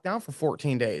to lock down for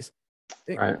 14 days.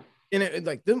 Right. And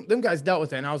like them guys dealt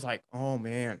with it. And I was like, oh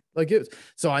man,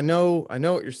 so I know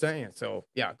what you're saying. So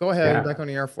yeah, go ahead, back on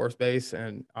the Air Force base.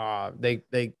 And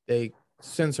they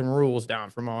send some rules down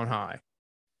from on high.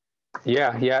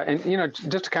 Yeah. And,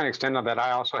 just to kind of extend on that,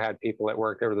 I also had people at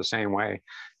work that were the same way.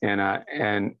 And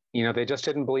they just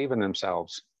didn't believe in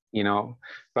themselves,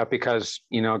 but because,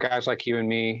 guys like you and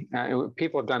me,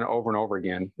 people have done it over and over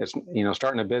again. It's,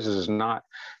 starting a business is not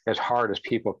as hard as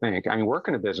people think. I mean,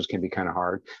 working a business can be kind of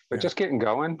hard, but just getting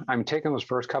going, I'm taking those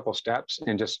first couple steps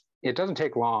and it doesn't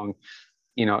take long,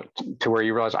 to where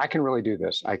you realize I can really do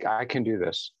this. I can do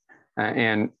this.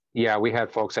 And yeah, we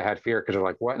had folks that had fear because they're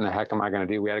like, what in the heck am I going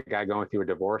to do? We had a guy going through a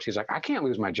divorce. He's like, I can't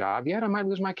lose my job yet. I might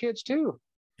lose my kids too.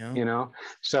 Yeah.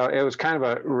 So it was kind of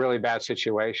a really bad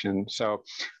situation. So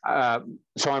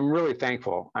I'm really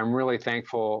thankful. I'm really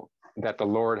thankful that the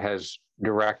Lord has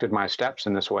directed my steps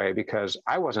in this way, because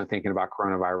I wasn't thinking about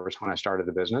coronavirus when I started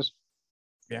the business.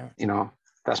 Yeah.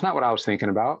 That's not what I was thinking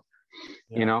about,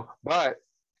 but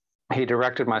he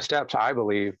directed my steps, I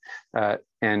believe,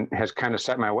 and has kind of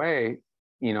set my way,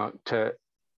 to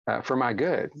for my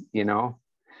good,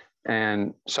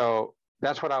 and so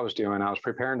that's what I was doing. I was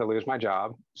preparing to lose my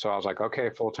job. So I was like,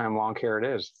 okay, full-time lawn care it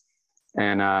is.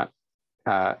 And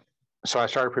so I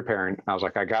started preparing. I was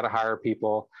like, I got to hire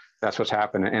people. That's what's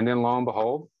happening. And then lo and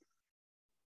behold,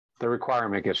 the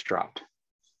requirement gets dropped.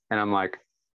 And I'm like,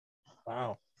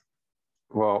 wow.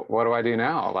 Well, what do I do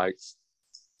now?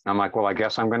 I'm like, well, I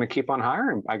guess I'm going to keep on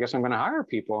hiring. I guess I'm going to hire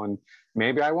people, and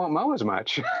maybe I won't mow as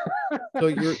much. So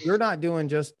you're not doing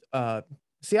just,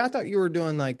 see, I thought you were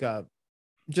doing like,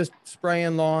 just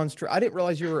spraying lawns. I didn't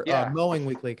realize you were mowing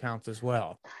weekly accounts as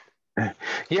well.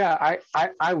 Yeah,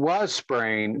 I was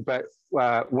spraying, but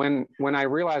when I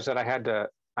realized that I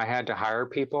had to hire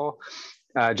people,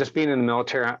 just being in the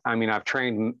military. I mean, I've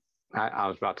trained. I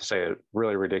was about to say a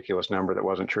really ridiculous number that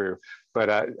wasn't true, but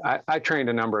I trained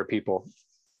a number of people.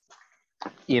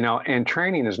 You know, and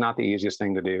training is not the easiest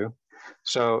thing to do.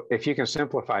 So if you can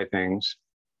simplify things,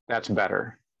 that's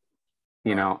better.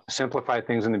 You know, simplify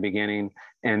things in the beginning,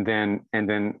 and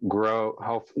then grow,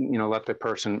 help, you know, let the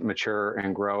person mature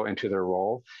and grow into their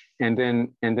role, and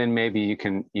then maybe you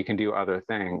can do other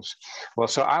things. Well,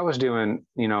 so I was doing,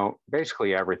 you know,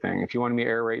 basically everything. If you wanted me to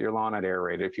aerate your lawn, I'd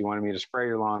aerate it. If you wanted me to spray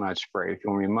your lawn, I'd spray. If you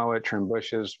want me to mow it, trim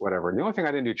bushes, whatever. The only thing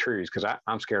I didn't do trees, because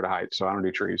I'm scared of heights, so I don't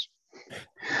do trees.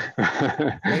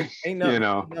 Ain't nothing, You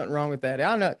know, nothing wrong with that.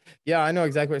 I know. Yeah, I know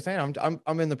exactly what you're saying.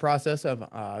 I'm in the process of,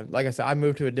 like I said, I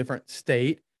moved to a different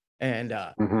state, and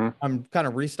I'm kind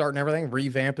of restarting everything,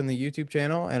 revamping the YouTube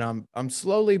channel, and I'm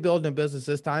slowly building a business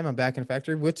this time. I'm back in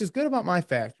factory, which is good about my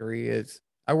factory is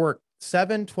I work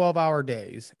 7 12-hour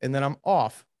days, and then I'm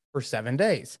off for 7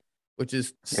 days, which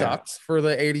is sucks for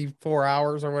the 84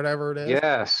 hours or whatever it is.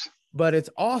 Yes. But it's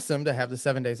awesome to have the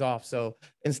 7 days off. So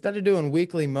instead of doing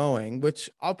weekly mowing, which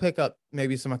I'll pick up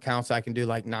maybe some accounts I can do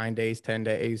like 9 days, 10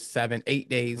 days, 7, 8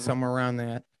 days, somewhere around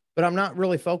that. But I'm not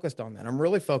really focused on that. I'm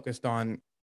really focused on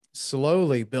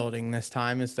slowly building this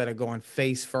time instead of going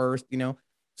face first, you know,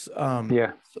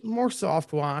 more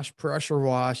soft wash, pressure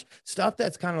wash, stuff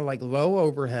that's kind of like low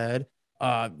overhead.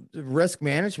 Risk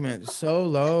management is so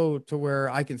low to where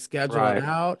I can schedule it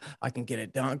out. I can get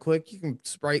it done quick. You can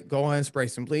go in, spray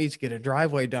some bleach, get a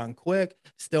driveway done quick,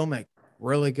 still make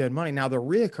really good money. Now the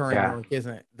reoccurring work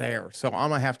isn't there. So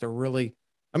I'm gonna have to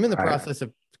I'm in the process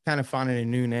of kind of finding a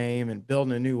new name and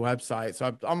building a new website.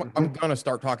 So I'm gonna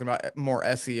start talking about more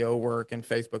SEO work and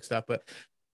Facebook stuff, but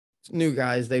new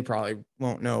guys, they probably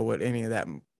won't know what any of that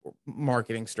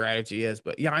marketing strategy is.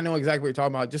 But yeah, I know exactly what you're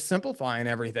talking about. Just simplifying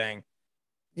everything.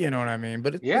 You know what I mean?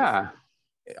 But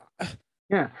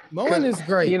mowing is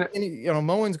great. You know,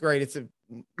 mowing's great.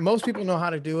 Most people know how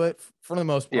to do it for the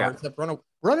most part. Except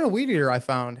running a weed eater, I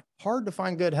found hard to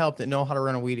find good help that know how to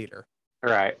run a weed eater.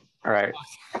 Right. Yeah,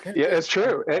 it's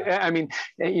true. I mean,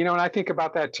 you know, and I think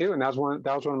about that too. And that was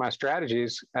one of my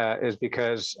strategies, is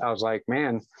because I was like,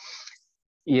 man,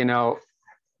 you know,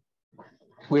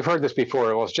 we've heard this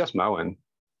before. Well, it's just mowing.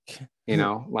 You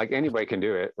know, like anybody can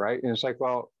do it, right? And it's like,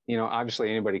 well, you know, obviously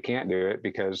anybody can't do it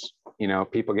because, you know,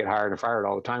 people get hired and fired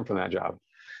all the time from that job.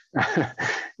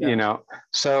 You know,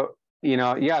 so, you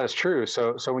know, yeah, that's true.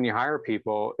 So when you hire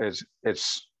people,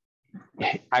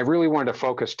 I really wanted to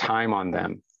focus time on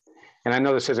them. And I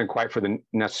know this isn't quite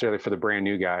necessarily for the brand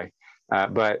new guy,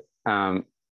 but you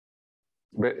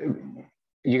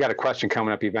got a question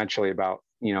coming up eventually about,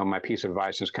 you know, my piece of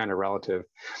advice is kind of relative.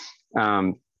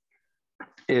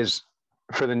 Is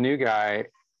for the new guy,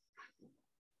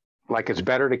 like it's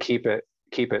better to keep it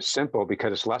simple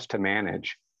because it's less to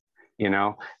manage, you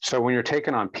know? So when you're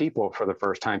taking on people for the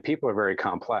first time, people are very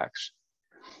complex.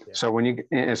 So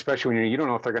especially when you don't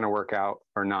know if they're going to work out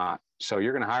or not. So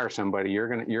you're going to hire somebody,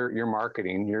 you're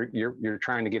marketing, you're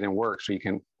trying to get in work so you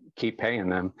can keep paying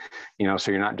them, you know,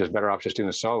 so you're not just better off just doing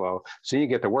a solo. So you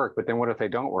get the work, but then what if they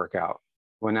don't work out?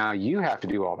 Well, now you have to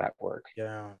do all that work.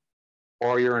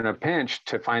 Or you're in a pinch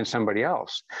to find somebody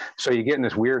else. So you get in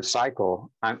this weird cycle.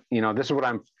 You know, this is what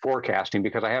I'm forecasting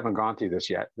because I haven't gone through this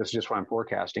yet. This is just what I'm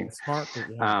forecasting. Is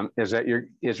that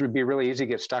it would be really easy to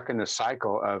get stuck in this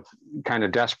cycle of kind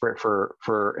of desperate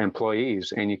for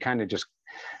employees, and you kind of just,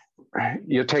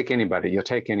 you'll take anybody.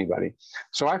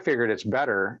 So I figured it's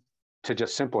better to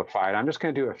just simplify it. I'm just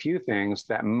going to do a few things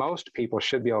that most people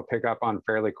should be able to pick up on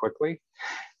fairly quickly.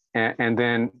 And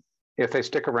then if they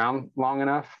stick around long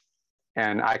enough,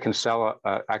 and I can sell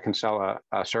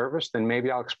a service, then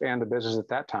maybe I'll expand the business at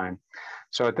that time.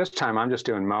 So at this time, I'm just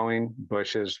doing mowing,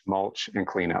 bushes, mulch, and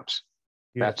cleanups.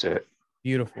 That's it.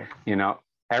 Beautiful. You know,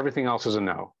 everything else is a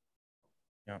no.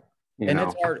 Yeah. And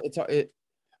it's hard.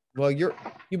 Well, you've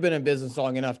been in business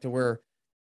long enough to where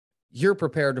you're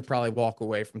prepared to probably walk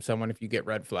away from someone if you get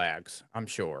red flags, I'm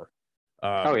sure.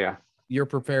 Oh yeah. You're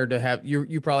prepared to have,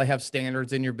 you probably have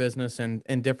standards in your business and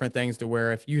different things to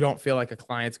where if you don't feel like a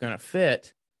client's going to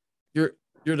fit, you're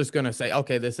just going to say,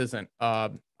 okay, this isn't,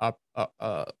 we're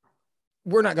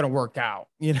not going to work out.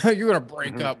 You know, you're going to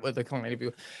break up with a client.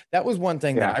 That was one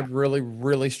thing that I really,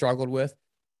 really struggled with.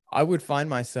 I would find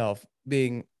myself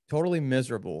being totally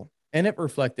miserable, and it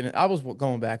reflected. I was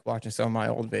going back watching some of my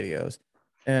old videos,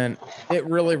 and it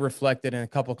really reflected in a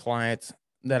couple clients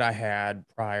that I had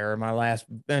prior, my last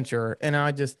venture. And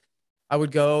I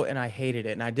would go and I hated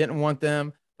it and I didn't want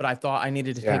them, but I thought I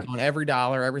needed to take on every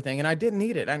dollar, everything. And I didn't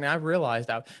need it. And I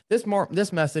realized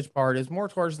this message part is more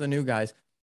towards the new guys.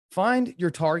 find your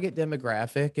target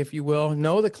demographic, if you will,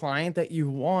 know the client that you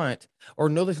want, or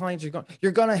know the clients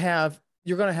you're going to have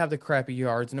the crappy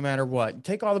yards no matter what.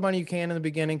 Take all the money you can in the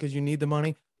beginning because you need the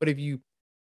money. But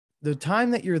the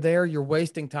time that you're there, you're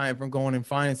wasting time from going and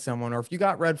finding someone. Or if you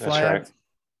got red flags,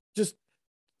 just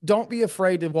don't be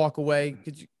afraid to walk away,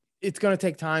 because it's going to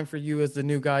take time for you as the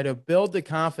new guy to build the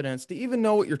confidence to even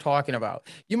know what you're talking about.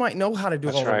 You might know how to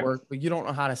do all the work, but you don't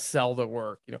know how to sell the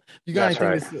work. You got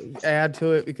anything to add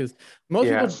to it? Because most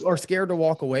people are scared to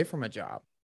walk away from a job.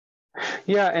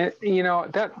 Yeah, and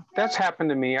that's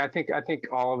happened to me. I think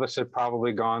all of us have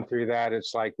probably gone through that.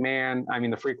 It's like, man, I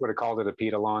mean, the freak would have called it a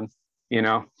PETA lawn,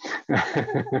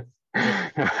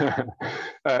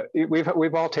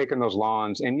 we've all taken those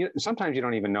lawns, and sometimes you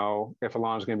don't even know if a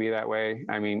lawn is going to be that way.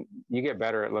 I mean, you get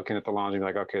better at looking at the lawns and you're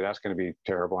like, okay, that's going to be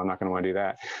terrible. I'm not going to want to do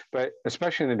that. But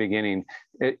especially in the beginning,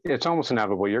 it's almost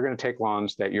inevitable. You're going to take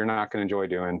lawns that you're not going to enjoy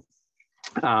doing.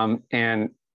 And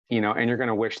you're going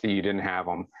to wish that you didn't have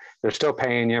them. They're still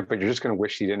paying you, but you're just going to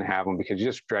wish you didn't have them because you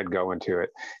just dread going to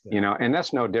it, and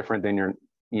that's no different than your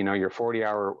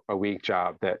 40-hour a week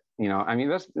job that, I mean,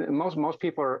 that's most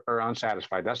people are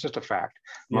unsatisfied. That's just a fact.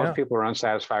 Most people are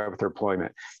unsatisfied with their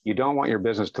employment. You don't want your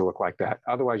business to look like that.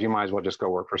 Otherwise, you might as well just go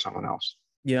work for someone else.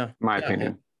 Yeah. My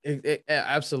opinion.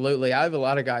 Absolutely. I have a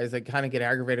lot of guys that kind of get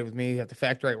aggravated with me at the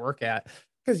factory I work at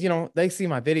because, they see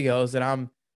my videos and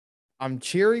I'm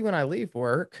cheery when I leave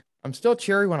work. I'm still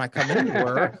cheery when I come into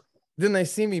work. Then they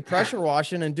see me pressure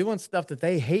washing and doing stuff that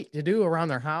they hate to do around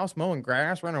their house, mowing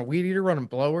grass, running a weed eater, running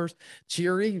blowers,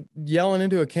 cheery, yelling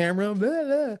into a camera, blah,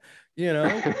 blah,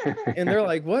 and they're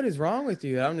like, what is wrong with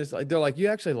you? I'm just like, they're like, you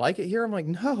actually like it here? I'm like,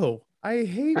 no, I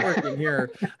hate working here.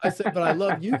 I said, but I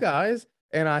love you guys.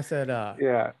 And I said,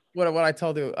 what I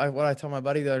told my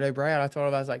buddy the other day, Brad, I told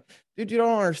him, I was like, dude, you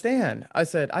don't understand. I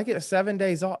said, I get 7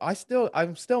 days off.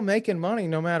 I'm still making money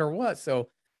no matter what. So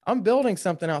I'm building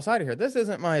something outside of here. This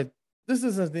isn't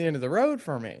the end of the road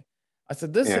for me. I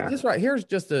said, this right here is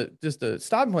just a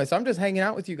stopping place. I'm just hanging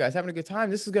out with you guys, having a good time.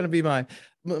 This is going to be my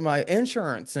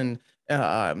insurance and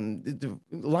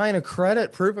line of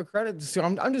credit, proof of credit. So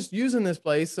I'm just using this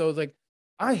place. So it's like,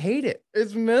 I hate it.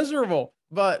 It's miserable,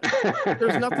 but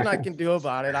there's nothing I can do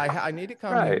about it. I need to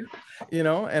come here,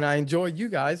 and I enjoy you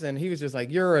guys. And he was just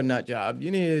like, you're a nut job.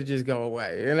 You need to just go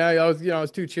away. And I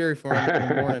was too cheery for him in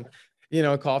the morning.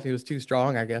 Coffee was too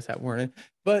strong, I guess, that morning.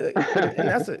 But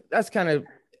and that's kind of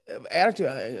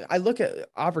attitude. I look at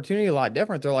opportunity a lot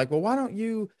different. They're like, well, why don't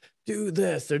you do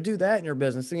this or do that in your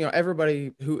business? And,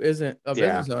 everybody who isn't a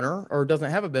business owner or doesn't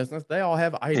have a business, they all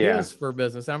have ideas for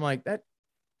business. And I'm like,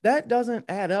 that doesn't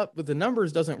add up, but the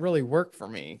numbers doesn't really work for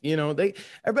me. Everybody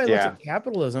looks at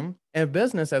capitalism and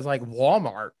business as like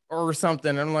Walmart or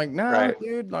something. And I'm like, no,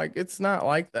 dude, like it's not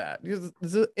like that.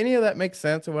 Does any of that make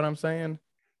sense of what I'm saying?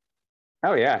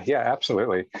 Oh yeah,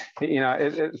 absolutely.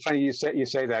 It's funny you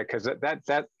say that because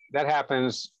that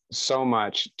happens so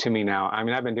much to me now. I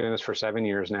mean, I've been doing this for 7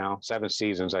 years now, 7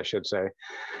 seasons, I should say,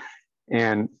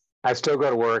 and I still go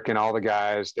to work, and all the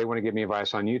guys, they want to give me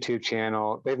advice on YouTube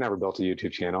channel. They've never built a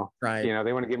YouTube channel, right?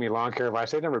 They want to give me lawn care advice.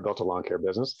 They've never built a lawn care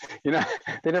business.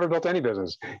 They never built any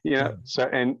business. So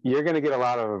and you're going to get a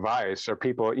lot of advice, or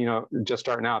people, just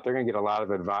starting out, they're going to get a lot of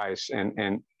advice,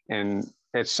 and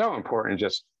it's so important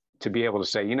just to be able to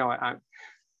say,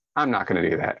 I'm not going to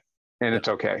do that. And it's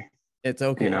okay. It's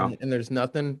okay. And there's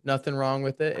nothing wrong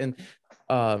with it. And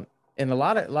a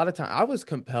lot of time I was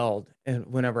compelled, and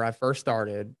whenever I first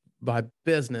started my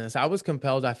business, I was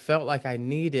compelled. I felt like I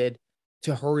needed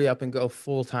to hurry up and go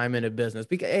full time into business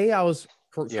because I was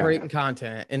creating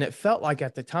content. And it felt like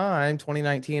at the time,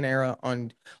 2019 era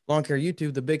on Lawn Care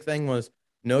YouTube, the big thing was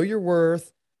know your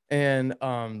worth. And,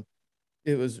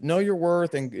 it was know your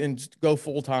worth and go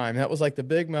full time. That was like the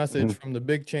big message from the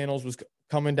big channels was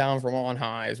coming down from on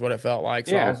high is what it felt like.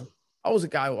 So I was a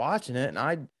guy watching it, and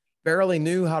I barely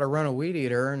knew how to run a weed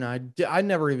eater. And I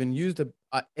never even used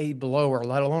a blower,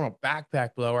 let alone a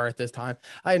backpack blower at this time.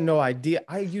 I had no idea.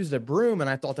 I used a broom, and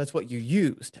I thought that's what you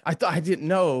used. I didn't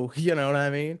know, you know what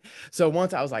I mean? So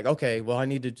once I was like, okay, well,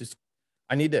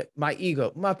 my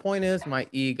ego. My point is my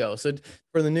ego. So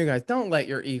for the new guys, don't let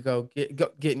your ego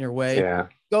get in your way. Yeah.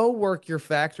 Go work your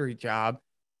factory job.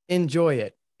 Enjoy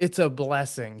it. It's a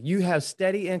blessing. You have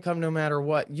steady income no matter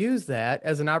what. Use that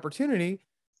as an opportunity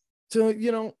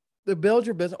to, to build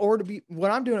your business, or to be what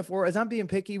I'm doing it for is I'm being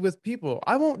picky with people.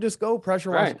 I won't just go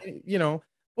pressure wash,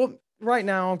 well, right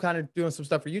now I'm kind of doing some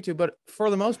stuff for YouTube, but for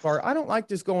the most part, I don't like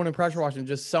just going and pressure washing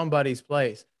just somebody's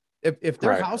place. If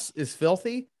their house is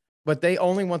filthy, but they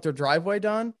only want their driveway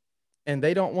done and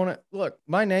they don't want to look,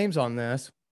 my name's on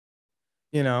this,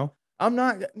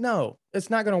 no, it's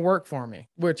not going to work for me,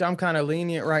 which I'm kind of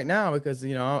lenient right now because,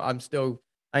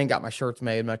 I ain't got my shirts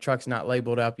made. My truck's not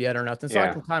labeled up yet or nothing. So I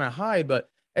Yeah. can kind of hide. But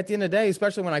at the end of the day,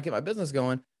 especially when I get my business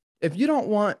going, if you don't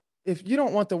want, if you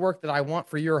don't want the work that I want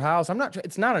for your house,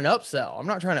 it's not an upsell. I'm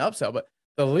not trying to upsell, but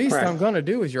the least Right. I'm going to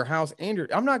do is your house and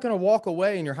I'm not going to walk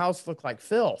away and your house look like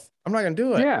filth. I'm not going to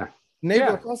do it. Yeah. Neighbor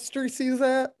Yeah. across the street sees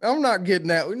that. I'm not getting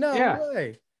that. No Yeah.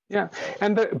 way. Yeah.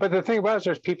 But the thing about it is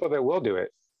there's people that will do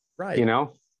it, Right.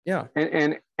 Yeah.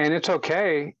 and it's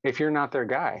okay if you're not their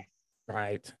guy.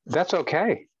 Right. That's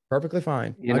okay. Perfectly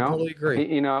fine. I totally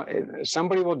agree.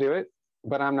 Somebody will do it,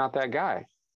 but I'm not that guy.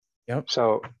 Yep.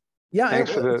 So yeah.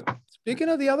 Thanks for the. Speaking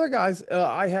of the other guys,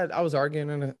 I was arguing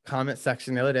in a comment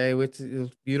section the other day, which is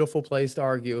a beautiful place to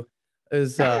argue.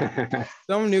 Is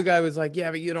some new guy was like,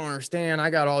 yeah, but you don't understand. I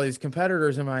got all these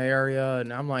competitors in my area,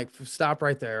 and I'm like, stop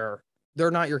right there.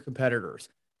 They're not your competitors.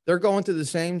 They're going through the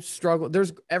same struggle.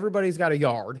 Everybody's got a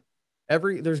yard.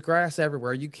 There's grass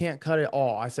everywhere. You can't cut it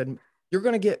all. I said, you're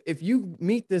going to get, if you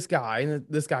meet this guy, and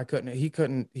this guy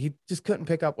he just couldn't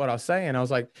pick up what I was saying. I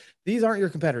was like, these aren't your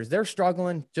competitors. They're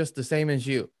struggling just the same as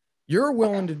you. You're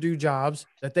willing to do jobs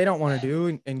that they don't want to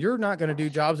do, and you're not going to do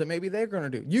jobs that maybe they're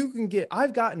going to do.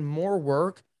 I've gotten more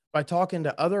work by talking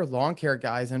to other lawn care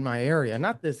guys in my area,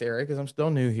 not this area because I'm still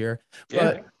new here,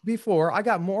 but before I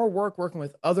got more work working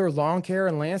with other lawn care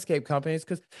and landscape companies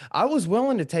because I was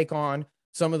willing to take on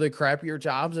some of the crappier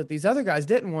jobs that these other guys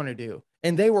didn't want to do.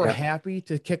 And they were happy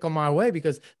to kick them my way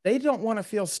because they don't want to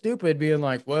feel stupid being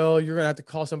like, well, you're going to have to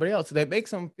call somebody else. So that makes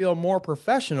them feel more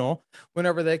professional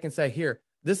whenever they can say, here,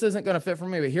 this isn't going to fit for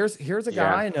me, but here's a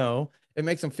guy I know. It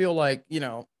makes them feel like,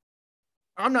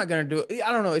 I'm not going to do it.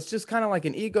 I don't know. It's just kind of like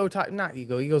an ego type, not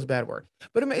ego. Ego's a bad word,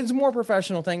 but it's a more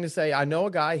professional thing to say, I know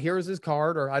a guy, here's his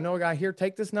card, or I know a guy here,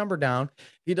 take this number down.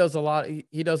 He does a lot.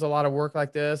 He does a lot of work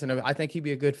like this. And I think he'd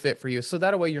be a good fit for you. So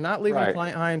that way you're not leaving the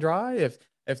client high and dry.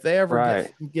 If they ever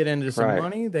get into some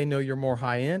money, they know you're more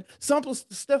high end. Simple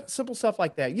stuff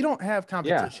like that. You don't have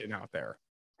competition out there.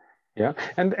 Yeah.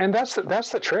 And that's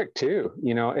the trick too,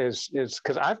 is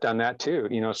because I've done that too.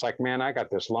 It's like, man, I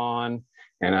got this lawn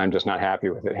and I'm just not happy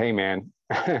with it. Hey, man.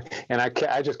 And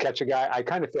I just catch a guy. I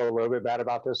kind of feel a little bit bad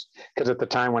about this because at the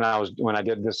time when I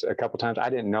did this a couple of times, I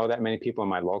didn't know that many people in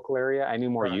my local area. I knew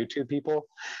more YouTube people,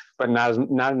 but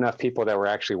not enough people that were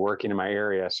actually working in my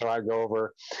area. So I'd go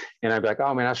over and I'd be like,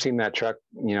 oh man, I've seen that truck,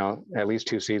 at least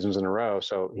 2 seasons in a row.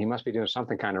 So he must be doing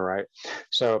something kind of right.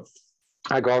 So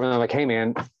I go over and I'm like, hey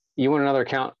man, you want another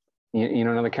account?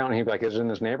 Another account? And he'd be like, is it in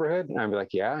this neighborhood? And I'd be like,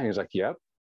 yeah. And he's like, yep.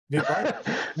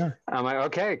 I'm like,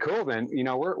 okay, cool. Then,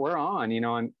 we're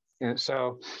on, and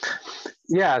so,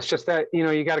 yeah, it's just that,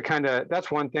 you got to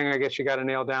that's one thing I guess you got to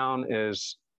nail down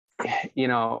is, you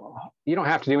don't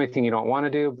have to do anything you don't want to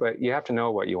do, but you have to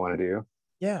know what you want to do.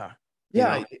 Yeah.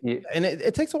 Yeah. And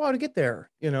it takes a while to get there,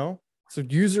 So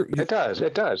it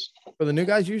does. For the new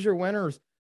guys, use your winners.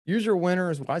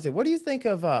 I say, what do you think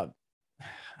of,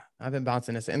 I've been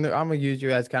bouncing this and I'm going to use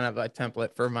you as kind of a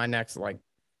template for my next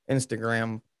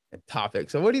Instagram topic.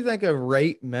 So what do you think of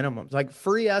rate minimums, like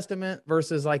free estimate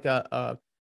versus I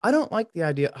don't like the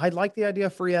idea. I like the idea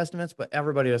of free estimates, but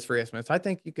everybody does free estimates. I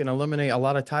think you can eliminate a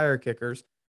lot of tire kickers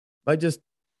by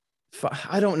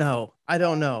I don't know.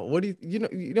 What do you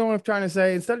know what I'm trying to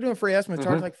say? Instead of doing free estimates,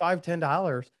 charge like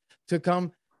 $5-10 to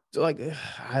come to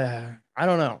I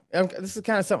don't know. This is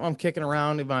kind of something I'm kicking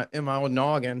around in my old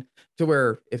noggin to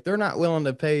where if they're not willing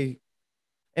to pay.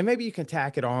 And maybe you can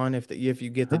tack it on if you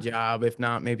get the job. If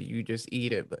not, maybe you just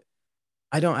eat it. But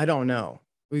I don't know.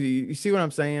 You see what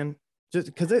I'm saying? Just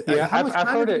because how much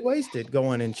time is wasted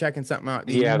going and checking something out?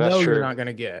 That's true. You're not going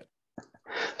to get.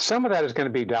 Some of that is going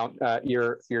to be down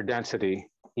your density,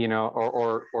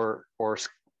 or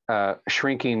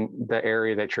shrinking the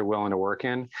area that you're willing to work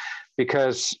in.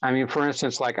 Because I mean, for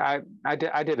instance, like I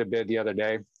did a bid the other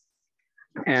day,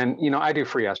 and I do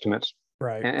free estimates.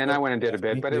 Right. And I went and did a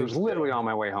bid, but it was literally on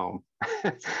my way home.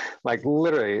 Like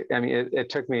literally, I mean, it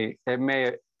took me,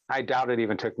 I doubt it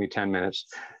even took me 10 minutes.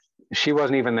 She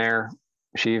wasn't even there.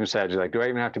 She even said, she's like, do I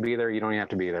even have to be there? You don't even have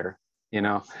to be there,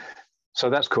 So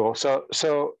that's cool.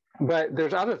 So, but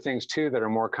there's other things too that are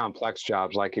more complex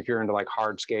jobs. Like if you're into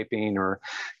hardscaping or,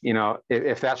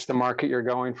 if that's the market you're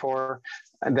going for,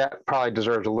 that probably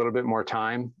deserves a little bit more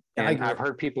time. And I've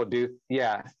heard people do,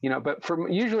 but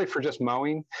usually for just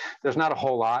mowing, there's not a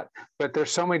whole lot, but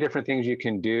there's so many different things you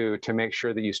can do to make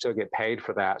sure that you still get paid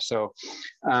for that. So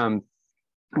one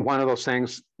of those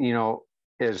things,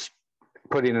 is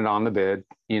putting it on the bid.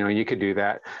 You could do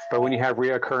that. But when you have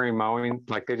reoccurring mowing,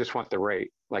 they just want the rate.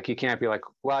 Like you can't be like,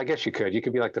 well, I guess you could. You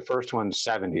could be like the first one's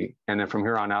 70, and then from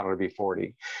here on out it'll be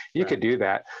 40. You could do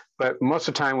that, but most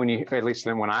of the time, at least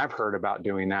then when I've heard about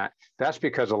doing that, that's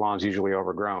because the lawn's usually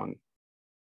overgrown.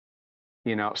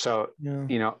 So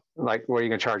like, what are you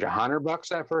going to charge $100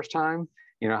 that first time?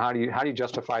 How do you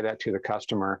justify that to the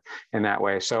customer in that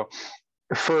way? So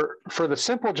for the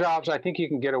simple jobs, I think you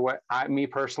can get away. Me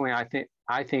personally,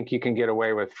 I think you can get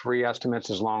away with free estimates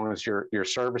as long as your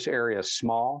service area is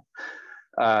small,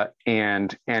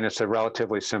 and it's a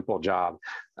relatively simple job.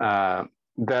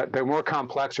 The more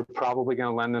complex are probably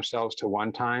going to lend themselves to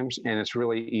one times, and it's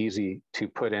really easy to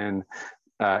put in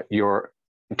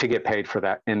to get paid for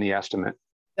that in the estimate.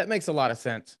 That makes a lot of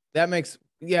sense. That makes,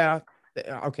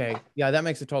 okay. Yeah, that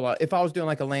makes a total lot. If I was doing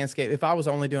like if I was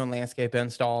only doing landscape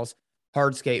installs,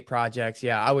 hardscape projects,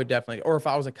 yeah, I would definitely, or if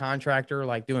I was a contractor,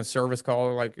 like doing service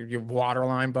call, like your water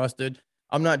line busted,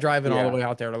 I'm not driving all the way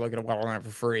out there to look at a water line for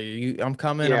free. I'm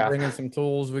coming, I'm bringing some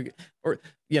tools,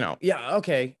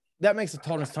 okay. That makes a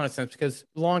ton of sense, because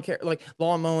lawn care, like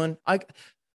lawn mowing,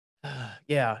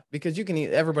 yeah, because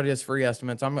everybody has free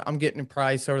estimates. I'm getting a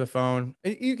price over the phone.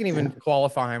 You can even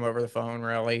qualify them over the phone,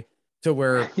 really, to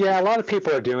where. Yeah, a lot of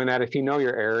people are doing that if you know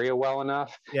your area well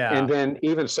enough. Yeah. And then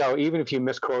even if you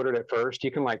misquoted at first,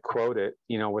 you can like quote it,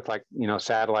 with like,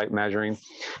 satellite measuring.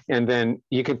 And then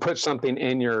you can put something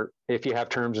in if you have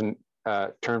terms and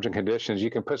conditions,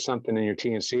 you can put something in your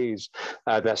T&Cs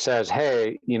that says,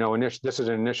 hey, this is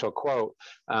an initial quote.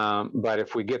 But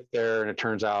if we get there and it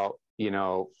turns out,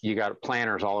 you got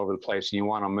planners all over the place and you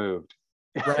want them moved.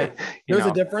 Right. There's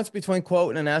a difference between quote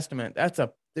and an estimate.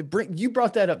 You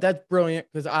brought that up. That's brilliant,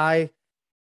 because I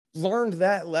learned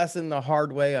that lesson the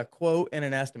hard way, a quote and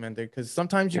an estimate, because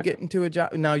sometimes you get into a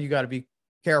job. Now you got to be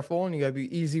careful, and you got to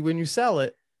be easy when you sell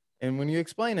it and when you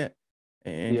explain it,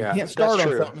 and you can't start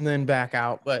on something and then back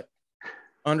out. But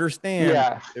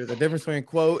understand there's a difference between a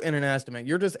quote and an estimate.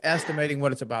 You're just estimating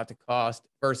what it's about to cost,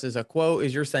 versus a quote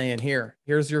is you're saying,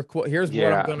 here's your quote, here's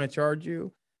what I'm going to charge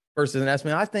you, versus an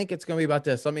estimate. I think it's going to be about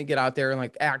this. Let me get out there and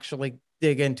like actually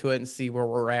dig into it and see where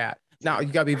we're at. Now you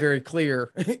got to be very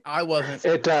clear. I wasn't.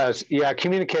 It does. Yeah.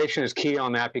 Communication is key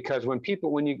on that, because when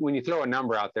you throw a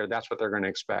number out there, that's what they're going to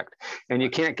expect. And you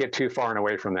can't get too far and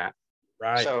away from that.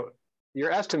 Right. So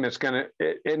your estimate's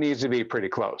it needs to be pretty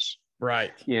close.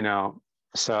 Right.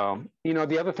 So,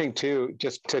 the other thing too,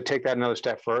 just to take that another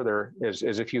step further, is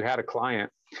if you had a client,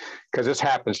 because this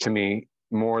happens to me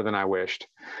more than I wished,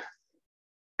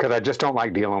 because I just don't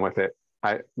like dealing with it.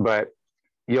 But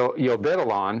you'll bid a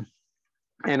lawn,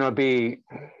 and it'll be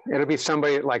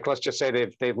somebody, like, let's just say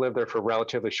they've lived there for a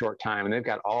relatively short time, and they've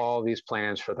got all these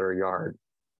plans for their yard.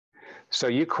 So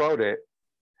you quote it,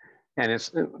 and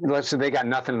let's say they got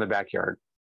nothing in the backyard.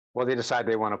 Well, they decide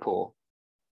they want a pool.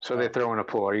 So they throw in a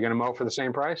pool. Are you going to mow for the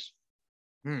same price?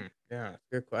 Yeah,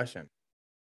 good question.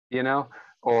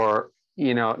 Or,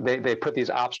 they put these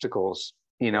obstacles,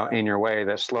 in your way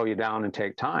that slow you down and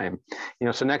take time.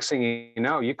 So next thing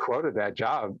you quoted that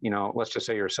job, let's just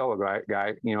say you're a solo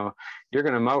guy, you're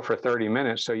going to mow for 30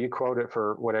 minutes. So you quote it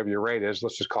for whatever your rate is.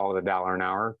 Let's just call it $1 an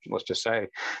hour. Let's just say,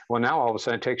 well, now all of a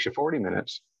sudden it takes you 40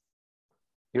 minutes.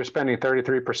 You're spending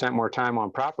 33% more time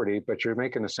on property, but you're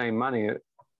making the same money at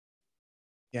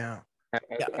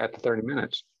the 30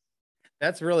 minutes.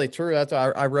 That's really true. That's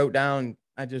why I wrote down.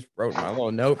 I just wrote my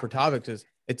little note for topics.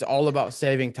 It's all about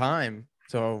saving time.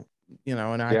 So,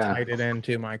 and I tied it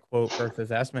into my quote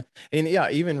versus estimate. And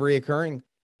even reoccurring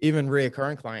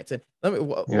clients. And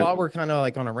while we're kind of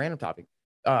like on a random topic,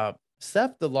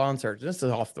 Seth the lawn surgeon. This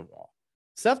is off the wall.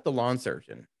 Seth the lawn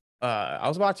surgeon. I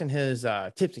was watching his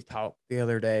Tipsy Talk the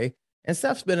other day, and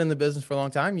Seth's been in the business for a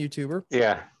long time. YouTuber.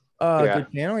 Yeah. Good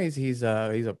channel. He's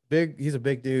a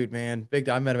big dude, man. Big.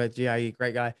 I met him at GIE.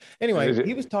 Great guy. Anyway,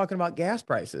 he was talking about gas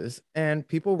prices and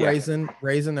people raising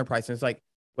their prices. It's like,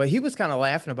 but he was kind of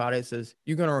laughing about it. It says,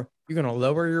 you're gonna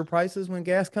lower your prices when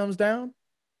gas comes down.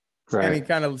 Right. And he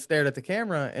kind of stared at the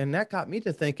camera, and that got me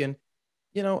to thinking,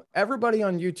 everybody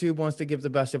on YouTube wants to give the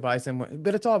best advice,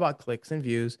 but it's all about clicks and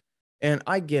views. And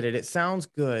I get it. It sounds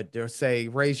good to say,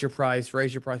 raise your price,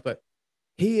 but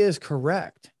he is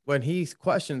correct when he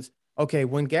questions, okay,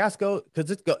 when gas goes, because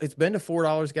it's been to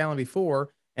 $4 a gallon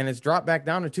before, and it's dropped back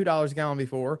down to $2 a gallon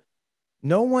before.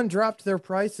 No one dropped their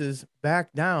prices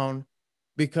back down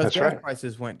because gas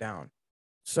prices went down.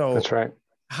 So that's right.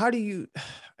 How do you,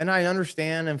 and I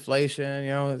understand inflation,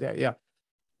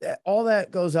 all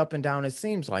that goes up and down. It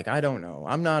seems like, I don't know.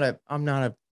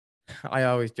 I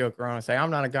always joke around and say, I'm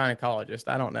not a gynecologist.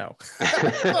 I don't know.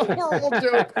 Horrible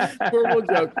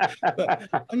joke. But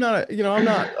I'm not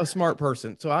a smart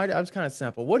person. So I was kind of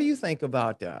simple. What do you think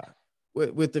about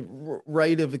with the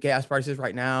rate of the gas prices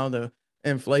right now, the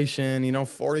inflation,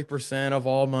 40% of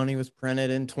all money was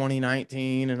printed in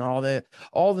 2019 and all the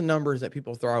numbers that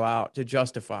people throw out to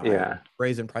justify Yeah.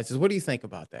 raising prices. What do you think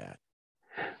about that?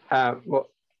 Well,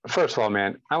 first of all,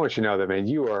 man, I want you to know that, man,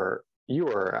 you are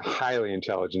a highly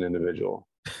intelligent individual.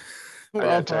 Well, I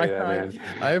gotta tell you that, man.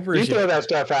 I You appreciate throw that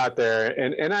stuff out there,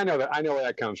 and I know where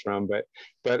that comes from, but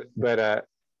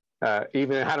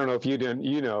even I don't know if you didn't,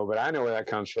 but I know where that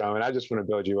comes from, and I just want to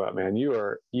build you up, man. You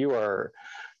are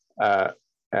a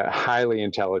highly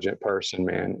intelligent person,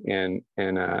 man,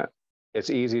 and it's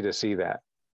easy to see that,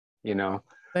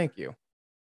 Thank you.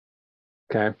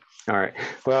 Okay, all right.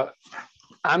 Well,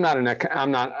 I'm not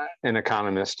an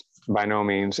economist by no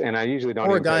means, and I usually don't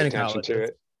even pay attention to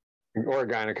it. Or a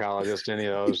gynecologist, any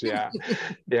of those. Yeah.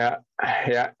 Yeah.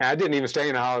 I didn't even stay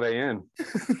in a Holiday Inn.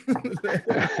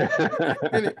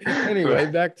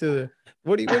 Anyway, back to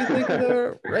what do you think of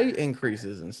the rate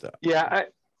increases and stuff? Yeah.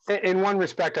 In one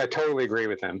respect, I totally agree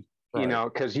with him. Right.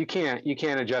 Because you can't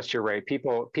adjust your rate.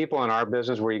 People in our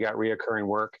business where you got reoccurring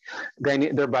work,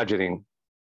 they're budgeting.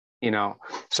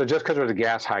 So just because there was a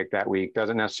gas hike that week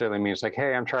doesn't necessarily mean it's like,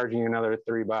 hey, I'm charging you another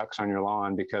 $3 on your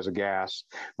lawn because of gas.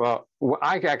 Well,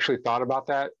 I actually thought about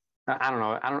that. I don't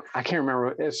know. I can't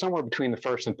remember. It's somewhere between the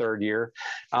first and third year.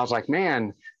 I was like,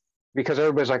 man, because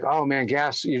everybody's like, oh man,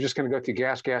 gas, you're just going to go through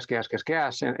gas.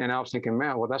 And I was thinking,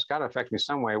 man, well, that's got to affect me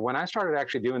some way. When I started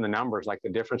actually doing the numbers, like the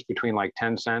difference between like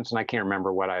 10 cents, and I can't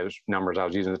remember what numbers I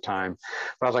was using at the time,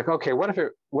 but I was like, okay, what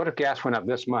if gas went up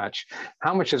this much?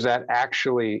 How much is that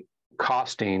actually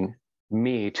costing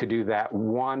me to do that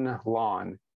one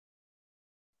lawn?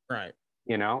 Right.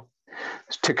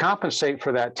 To compensate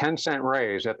for that 10-cent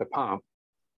raise at the pump,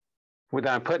 that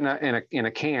I'm putting in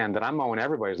a can that I'm mowing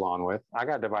everybody's lawn with, I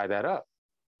got to divide that up.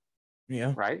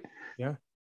 Yeah. Right. Yeah.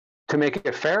 To make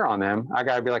it fair on them, I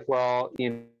got to be like, well,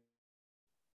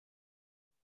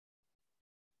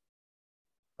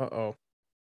 Uh-oh.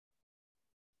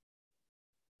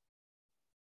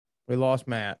 We lost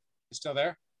Matt. You still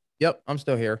there? Yep, I'm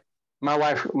still here. My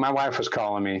wife was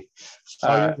calling me.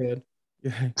 Oh, you're good.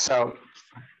 Yeah. So,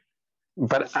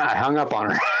 but I hung up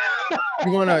on her.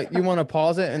 You wanna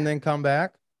pause it and then come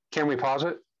back? Can we pause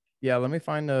it? Yeah, let me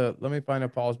find a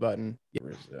pause button.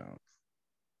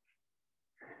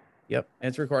 Yep,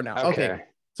 it's recording now. Okay.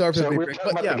 Sorry for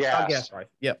the gas price.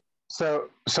 Yep. So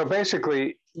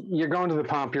basically, you're going to the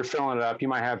pump, you're filling it up. You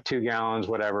might have 2 gallons,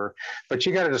 whatever, but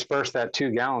you got to disperse that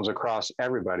 2 gallons across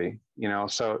everybody.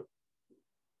 So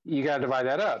you got to divide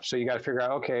that up. So you got to figure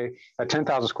out, okay, a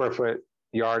 10,000 square foot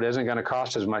yard isn't going to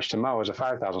cost as much to mow as a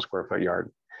 5,000 square foot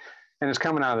yard. And it's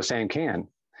coming out of the same can.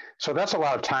 So that's a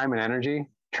lot of time and energy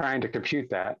trying to compute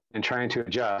that and trying to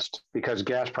adjust because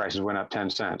gas prices went up 10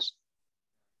 cents.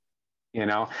 And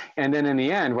then in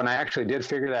the end, when I actually did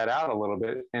figure that out a little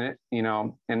bit, and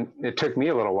it took me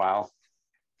a little while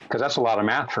because that's a lot of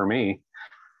math for me,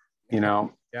 Yeah.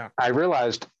 I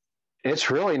realized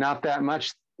it's really not that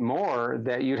much more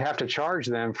that you'd have to charge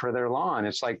them for their lawn.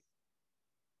 It's like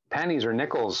pennies or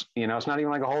nickels, it's not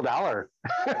even like a whole dollar.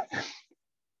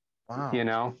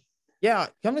 Wow. Yeah.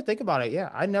 Come to think about it. Yeah.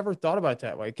 I never thought about it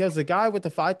that way because the guy with the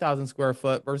 5,000 square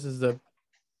foot versus the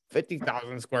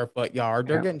 50,000 square foot yard,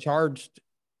 they're getting charged.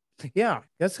 Yeah.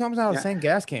 That comes out of the same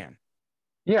gas can.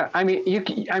 Yeah.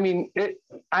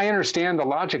 I understand the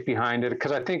logic behind it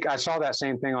because I think I saw that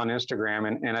same thing on Instagram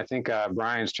and I think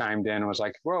Brian's chimed in and was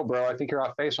like, whoa, bro, I think you're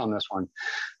off base on this one.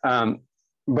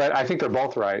 But I think they're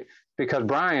both right. Because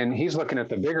Brian, he's looking at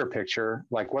the bigger picture,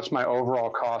 like what's my overall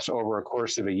cost over a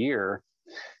course of a year,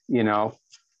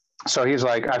 So he's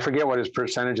like, I forget what his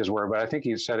percentages were, but I think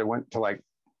he said it went to like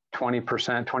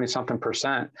 20%, 20 something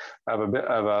percent of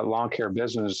a lawn care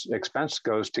business expense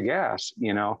goes to gas,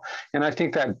 And I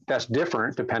think that's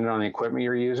different depending on the equipment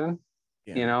you're using,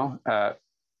 There's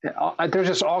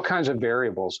just all kinds of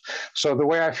variables. So the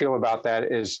way I feel about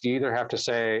that is you either have to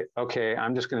say, okay,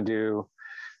 I'm just going to do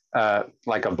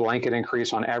like a blanket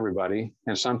increase on everybody.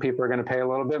 And some people are going to pay a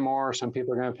little bit more. Some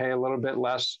people are going to pay a little bit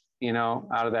less,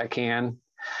 out of that can.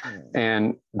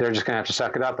 And they're just going to have to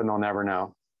suck it up and they'll never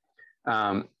know.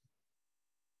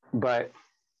 But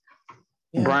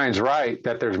Brian's right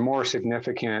that there's more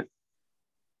significant,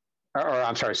 or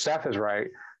I'm sorry, Seth is right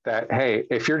that, hey,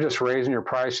 if you're just raising your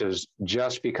prices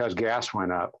just because gas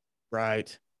went up,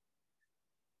 right,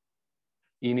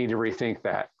 you need to rethink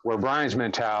that. Where Brian's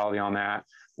mentality on that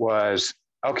was,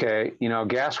 okay,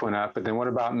 gas went up, but then what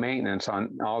about maintenance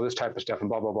on all this type of stuff and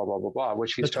blah, blah, blah, blah, blah, blah,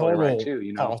 which he's totally right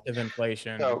too, cost of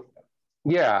inflation. So,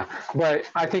 yeah, but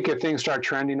I think if things start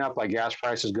trending up, like gas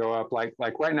prices go up, like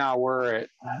right now we're at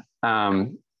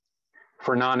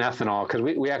for non-ethanol, because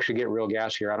we actually get real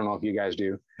gas here. I don't know if you guys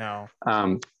do. No.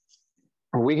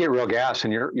 We get real gas,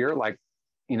 and you're like,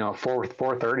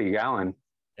 430 a gallon.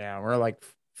 Yeah, we're like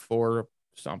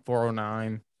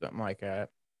 409, something like that.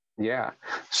 Yeah.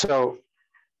 So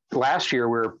last year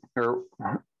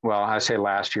I say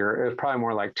last year, it was probably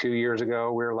more like 2 years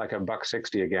ago. We were like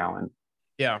 $1.60 a gallon.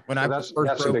 Yeah, when So I that's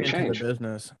first a broke big into change. the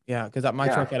business, yeah, because my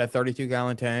truck had a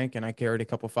 32-gallon tank, and I carried a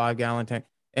couple 5-gallon tank,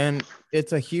 and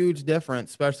it's a huge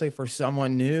difference, especially for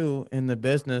someone new in the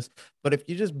business. But if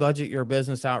you just budget your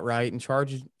business out right and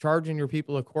charging your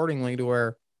people accordingly to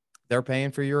where they're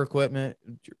paying for your equipment,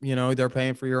 they're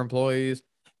paying for your employees,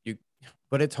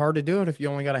 but it's hard to do it if you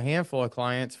only got a handful of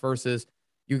clients versus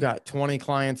you got 20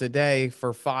 clients a day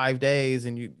for 5 days,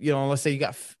 and let's say you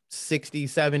got 60,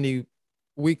 70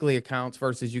 weekly accounts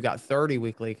versus you got 30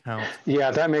 weekly accounts.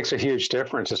 Yeah, that makes a huge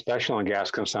difference, especially on gas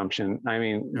consumption. I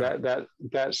mean, Yeah.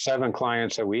 that 7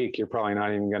 clients a week, you're probably not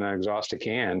even going to exhaust a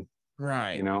can.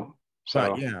 Right.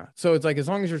 So But yeah, so it's like, as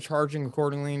long as you're charging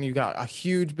accordingly and you got a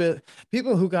huge bit,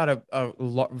 people who got a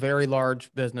very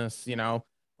large business,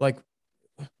 like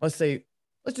let's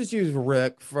just use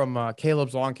Rick from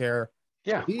Caleb's Lawn Care.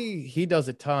 Yeah, he does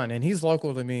a ton, and he's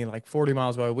local to me, like 40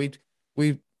 miles away.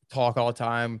 We talk all the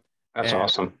time. that's And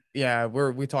awesome. yeah,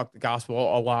 we talk the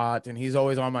gospel a lot, and he's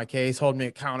always on my case, holding me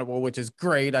accountable, which is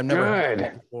great. I've never had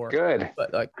that before. Good.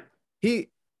 But like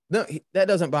that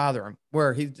doesn't bother him,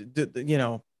 where he's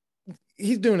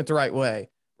he's doing it the right way,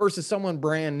 versus someone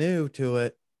brand new to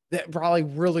it that probably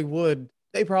really would.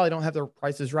 They probably don't have their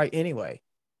prices right anyway.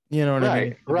 You know what I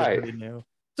mean? Right. Pretty new.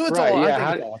 So it's Right, all, yeah,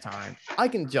 I think it's all the time. I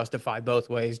can justify both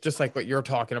ways, just like what you're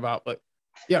talking about. But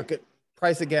yeah,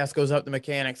 price of gas goes up, the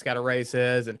mechanics got to raise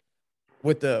his, and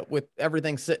with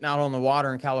everything sitting out on the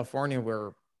water in California,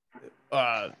 where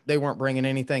they weren't bringing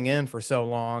anything in for so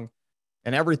long,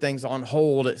 and everything's on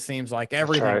hold. It seems like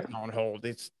everything's on hold.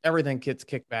 Everything gets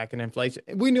kicked back in inflation.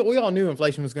 We all knew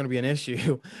inflation was going to be an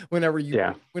issue whenever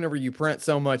you print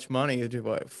so much money. Do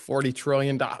what, $40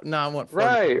 trillion? No, I want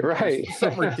right.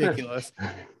 Something ridiculous.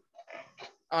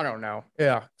 I don't know.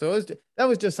 Yeah. So that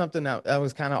was just something that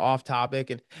was kind of off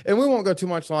topic, and we won't go too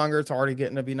much longer. It's already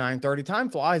getting to be 9:30. Time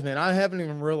flies, man. I haven't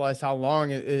even realized how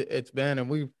long it's been,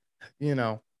 and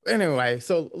anyway.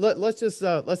 So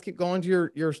let's keep going to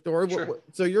your story. Sure.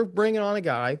 So you're bringing on a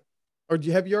guy, or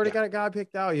have you already got a guy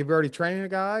picked out? You've already training a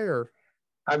guy, or?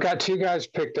 I've got 2 guys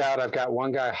picked out. I've got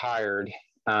 1 guy hired,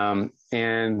 and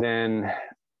then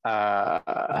you got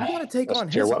to take on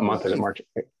his. What month is it? March.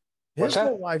 His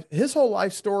whole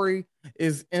life story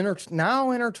is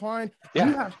now intertwined.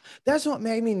 Yeah. That's what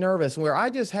made me nervous, where I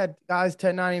just had guys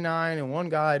 1099 and one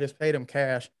guy just paid him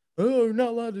cash. Oh, you're not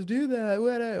allowed to do that.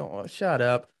 Oh, shut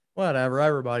up. Whatever.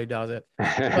 Everybody does it.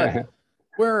 But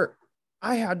where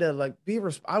I had to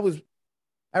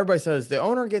everybody says the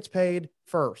owner gets paid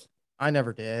first. I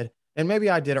never did. And maybe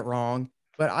I did it wrong,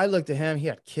 but I looked at him. He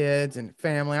had kids and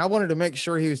family. I wanted to make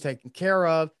sure he was taken care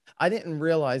of. I didn't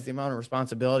realize the amount of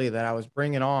responsibility that I was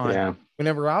bringing on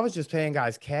whenever I was just paying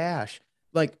guys cash.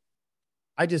 Like,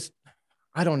 I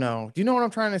don't know. Do you know what I'm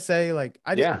trying to say? Like,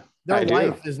 their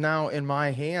life is now in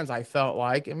my hands, I felt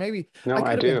like, and maybe I could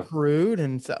have been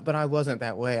crude, but I wasn't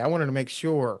that way. I wanted to make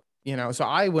sure, so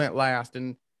I went last,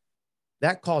 and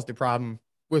that caused a problem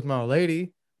with my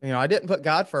lady. I didn't put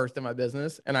God first in my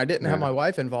business, and I didn't have my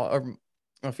wife involved, or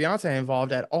my fiance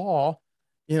involved at all,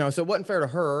 so it wasn't fair to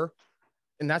her.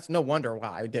 And that's no wonder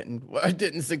why I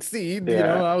didn't succeed.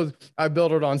 I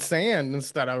built it on sand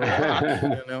instead of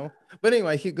rock, But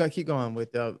anyway, keep going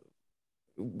with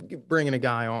bringing a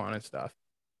guy on and stuff.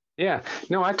 Yeah,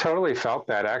 no, I totally felt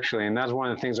that, actually. And that's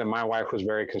one of the things that my wife was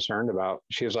very concerned about.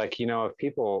 She was like, if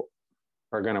people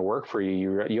are going to work for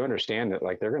you, you understand that,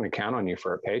 like, they're going to count on you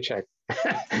for a paycheck.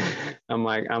 I'm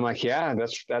like, yeah,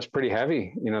 that's pretty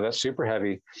heavy. That's super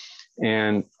heavy.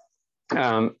 And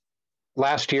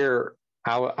last year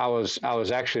I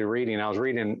was actually reading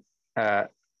in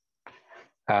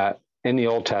the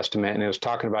Old Testament, and it was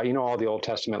talking about, all the Old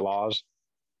Testament laws.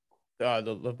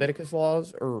 The Leviticus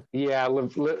laws, or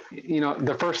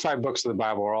the first 5 books of the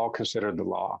Bible are all considered the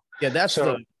law. Yeah, that's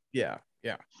so. Yeah.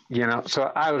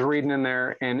 So I was reading in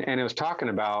there, and it was talking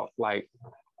about, like,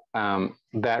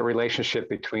 that relationship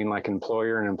between, like,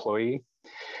 employer and employee,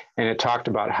 and it talked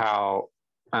about how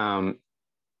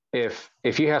if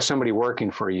you have somebody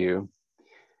working for you,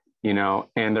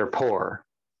 and they're poor,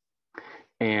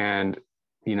 and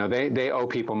they owe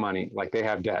people money, like they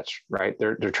have debts, right?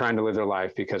 They're trying to live their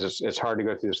life, because it's hard to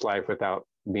go through this life without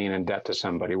being in debt to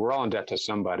somebody. We're all in debt to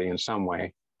somebody in some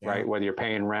way, right? Whether you're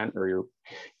paying rent, or you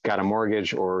got a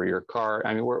mortgage, or your car.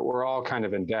 I mean, we're all kind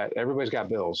of in debt. Everybody's got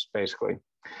bills, basically.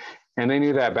 And they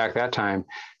knew that back that time.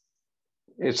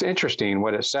 It's interesting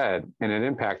what it said, and it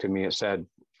impacted me. It said,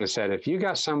 if you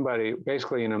got somebody,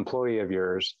 basically an employee of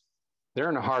yours, they're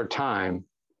in a hard time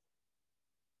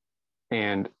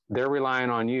and they're relying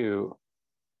on you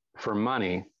for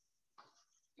money,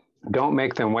 don't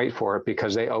make them wait for it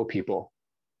because they owe people.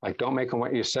 Like, don't make them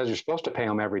wait. It says you're supposed to pay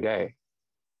them every day.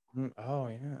 Oh,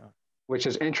 yeah. Which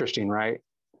is interesting, right?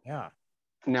 Yeah.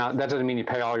 Now, that doesn't mean you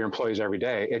pay all your employees every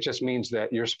day. It just means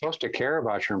that you're supposed to care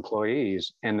about your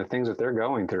employees and the things that they're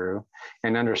going through,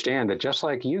 and understand that just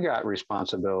like you got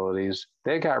responsibilities,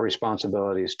 they got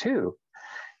responsibilities too.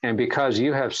 And because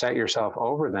you have set yourself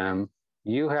over them,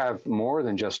 you have more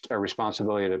than just a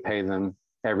responsibility to pay them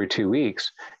every 2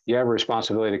 weeks. You have a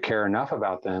responsibility to care enough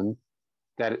about them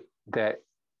that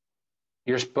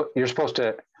you're supposed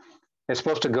to, it's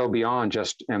supposed to go beyond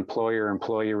just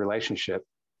employer-employee relationship.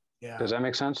 Yeah. Does that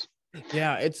make sense?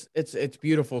 Yeah, it's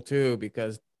beautiful too,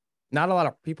 because not a lot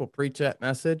of people preach that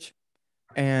message.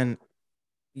 And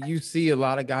you see a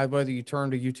lot of guys, whether you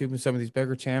turn to YouTube and some of these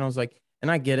bigger channels, like,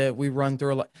 and I get it, we run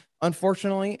through a lot.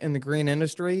 Unfortunately, in the green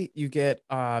industry, you get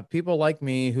people like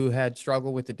me who had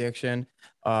struggled with addiction.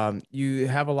 You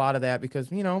have a lot of that because,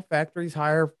 factories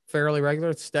hire fairly regular,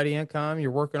 it's steady income.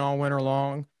 You're working all winter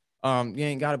long. You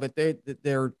ain't got it, but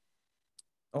they're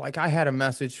like, I had a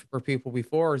message for people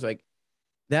before, is like,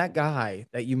 that guy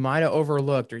that you might have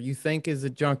overlooked or you think is a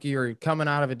junkie or coming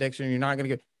out of addiction, you're not going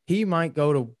to get, he might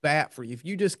go to bat for you if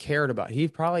you just cared about it.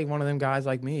 He's probably one of them guys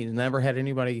like me. He's never had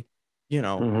anybody,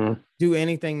 do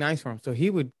anything nice for him. So he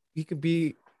could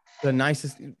be the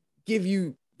nicest, give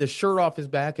you the shirt off his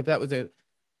back if that was it.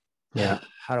 Yeah.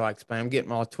 How do I explain? I'm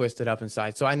getting all twisted up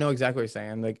inside. So I know exactly what you're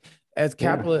saying. Like, as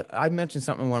capitalist, I mentioned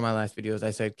something in one of my last videos.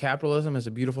 I said capitalism is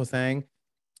a beautiful thing,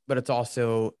 but it's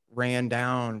also ran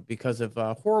down because of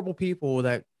horrible people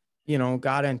that,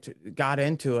 got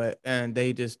into it, and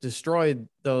they just destroyed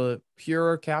the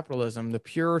pure capitalism, the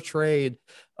pure trade.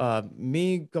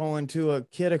 Me going to a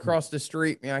kid across the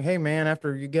street, being like, hey man,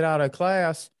 after you get out of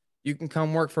class, you can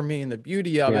come work for me. And the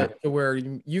beauty of it, to where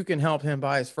you can help him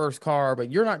buy his first car,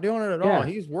 but you're not doing it at all.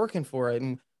 He's working for it.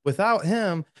 And without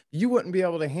him, you wouldn't be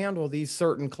able to handle these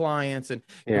certain clients, and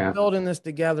you're building this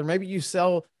together. Maybe you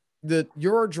sell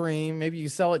your dream, maybe you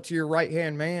sell it to your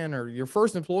right-hand man, or your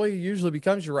first employee usually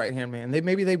becomes your right-hand man.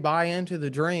 Maybe they buy into the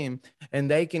dream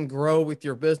and they can grow with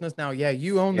your business. Now,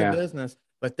 you own the business,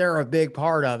 but they're a big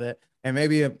part of it. And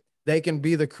maybe they can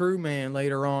be the crew man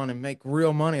later on and make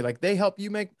real money. Like, they help you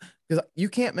make, because you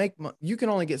can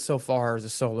only get so far as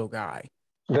a solo guy.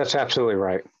 That's absolutely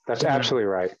right. That's absolutely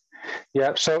right.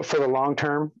 Yeah. So for the long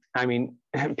term, I mean,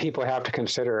 people have to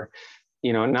consider,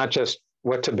 not just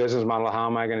what's a business model, how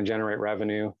am I going to generate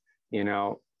revenue?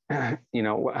 How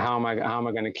am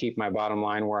I going to keep my bottom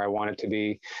line where I want it to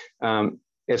be?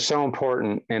 It's so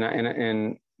important.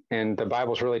 And the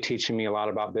Bible's really teaching me a lot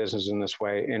about business in this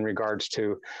way, in regards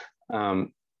to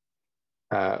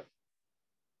the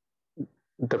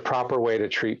proper way to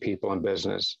treat people in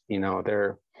business.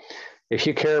 If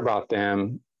you care about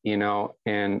them,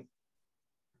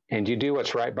 and you do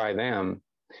what's right by them,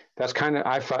 that's kind of,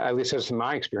 at least that's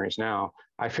my experience now.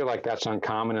 I feel like that's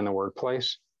uncommon in the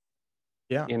workplace.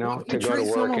 Yeah. To go treat to work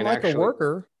someone and like actually, a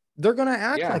worker, they're going to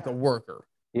act like a worker.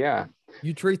 Yeah.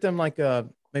 You treat them like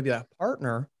maybe a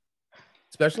partner,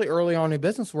 especially early on in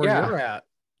business where you're at.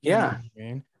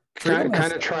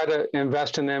 Kind of try to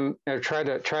invest in them, or try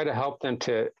to help them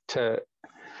to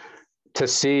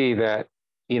see that,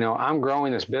 I'm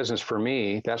growing this business for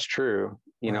me. That's true.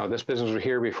 This business was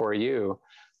here before you,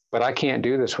 but I can't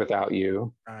do this without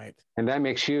you. Right. And that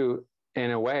makes you,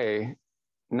 in a way,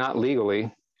 not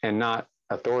legally and not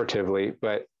authoritatively,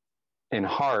 but in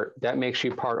heart, that makes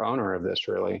you part owner of this,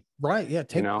 really. Right. Yeah.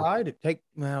 Take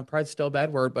pride. Pride's still a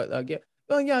bad word, but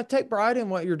take pride in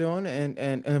what you're doing,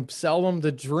 and sell them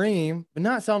the dream, but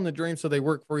not sell them the dream so they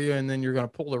work for you and then you're going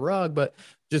to pull the rug, but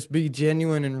just be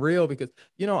genuine and real. Because,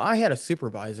 I had a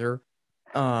supervisor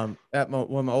at one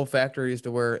of my old factories,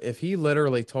 to where if he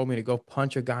literally told me to go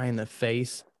punch a guy in the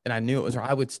face and I knew it was wrong,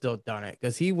 I would still done it,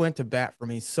 because he went to bat for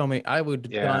me I would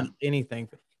have done anything.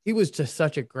 He was just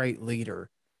such a great leader.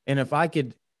 And if I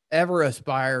could ever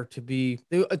aspire to be,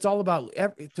 it's all about,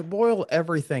 to boil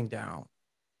everything down,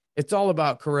 it's all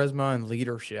about charisma and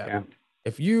leadership. Yeah.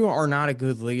 If you are not a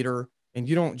good leader and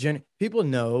you don't, people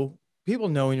know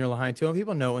when you're lying to them.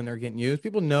 People know when they're getting used.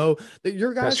 People know that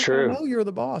your guys know you're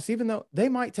the boss, even though they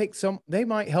might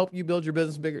help you build your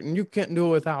business bigger, and you can't do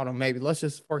it without them. Maybe let's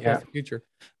just forecast the future.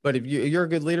 But if you're a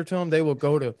good leader to them, they will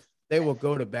go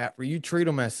to bat for you. Treat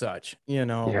them as such,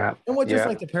 Yeah. And just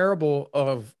like the parable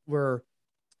of where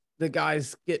the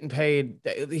guys getting paid.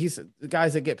 The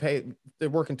guys that get paid, they're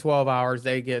working 12 hours.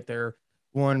 They get their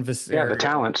one Yeah, the Viseria.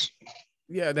 talents.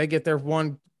 Yeah, they get their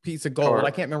one piece of gold. I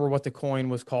Or can't remember what the coin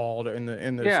was called in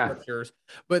the yeah, scriptures.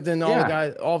 But then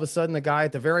yeah, all of a sudden, the guy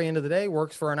at the very end of the day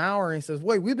works for an hour and he says,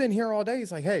 "Wait, we've been here all day."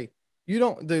 He's like, "Hey, you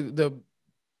don't the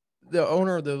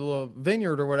owner of the little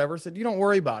vineyard or whatever said, you don't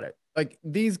worry about it. Like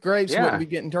these grapes wouldn't yeah, be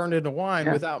getting turned into wine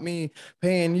yeah. without me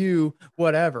paying you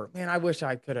whatever." Man, I wish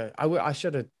I could have. I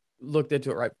should have looked into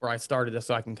it right before I started this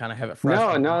so I can kind of have it fresh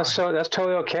No, in no, my mind. so that's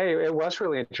totally okay. It was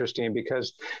really interesting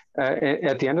because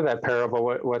at the end of that parable,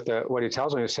 what he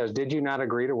tells me, he says, "Did you not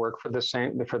agree to work for the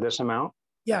same for this amount?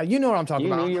 Yeah, you know what I'm talking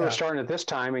You knew about. you were Yeah, starting at this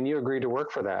time, and you agreed to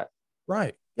work for that.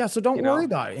 right. Yeah, so don't You worry know,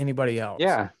 about anybody else.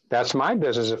 yeah, that's my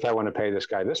business if I want to pay this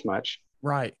guy this much.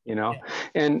 Right. You know, Yeah.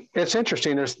 and it's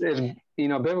interesting.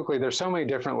 Biblically, there's so many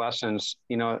different lessons,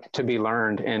 to be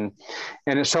learned, and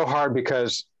it's so hard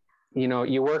because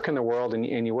you work in the world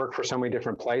and you work for so many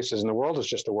different places, and the world is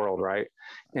just the world, right?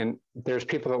 And there's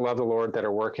people that love the Lord that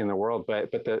are working in the world, but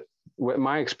what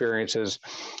my experience is,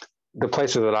 the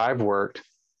places that I've worked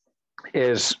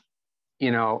is,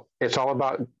 it's all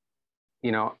about,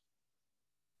 you know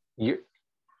you,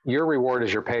 your reward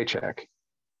is your paycheck.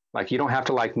 Like, you don't have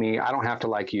to like me, I don't have to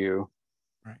like you.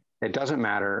 Right. It doesn't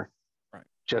matter. Right.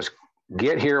 Just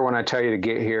get here when I tell you to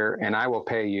get here, and I will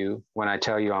pay you when I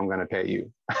tell you I'm going to pay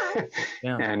you.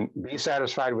 Yeah. And be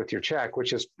satisfied with your check,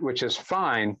 which is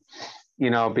fine,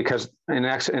 because in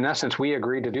essence, we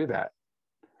agreed to do that.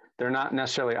 They're not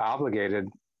necessarily obligated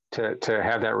to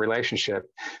have that relationship,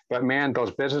 but man,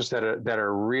 those businesses that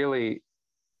are really,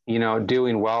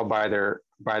 doing well by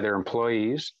their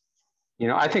employees,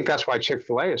 I think that's why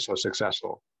Chick-fil-A is so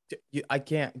successful. I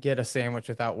can't get a sandwich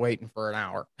without waiting for an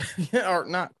hour, or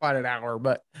not quite an hour,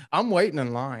 but I'm waiting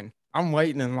in line. I'm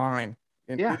waiting in line.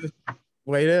 And Yeah. it's the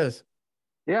way it is.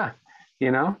 Yeah.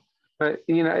 But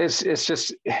it's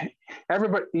just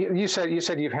everybody. You said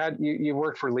you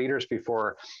worked for leaders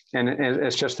before, and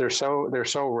it's just they're so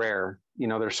rare.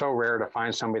 They're so rare to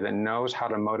find somebody that knows how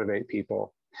to motivate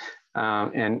people,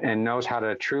 and knows how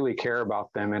to truly care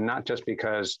about them, and not just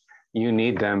because you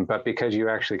need them, but because you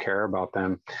actually care about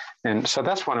them. And so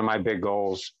that's one of my big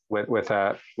goals with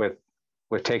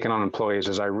taking on employees,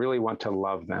 is I really want to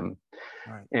love them.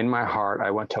 Right. In my heart,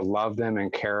 I want to love them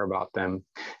and care about them.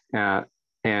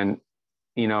 And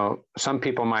some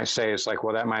people might say it's like,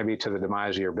 well, that might be to the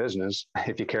demise of your business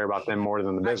if you care about them more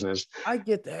than the business. I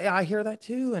get that. I hear that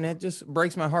too. And it just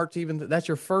breaks my heart to even that's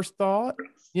your first thought,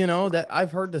 that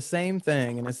I've heard the same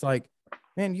thing. And it's like,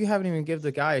 man, you haven't even give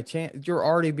the guy a chance. You're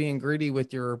already being greedy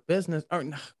with your business. Or,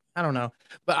 I don't know,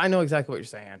 but I know exactly what you're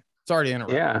saying. Sorry to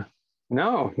interrupt. Yeah,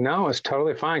 no, it's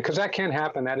totally fine. Cause that can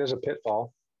happen. That is a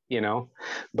pitfall,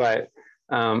 but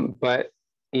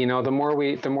the more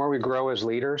we grow as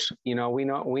leaders, we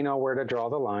know where to draw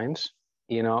the lines,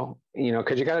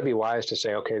 cause you got to be wise to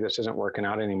say, okay, this isn't working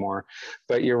out anymore.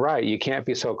 But you're right. You can't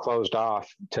be so closed off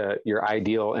to your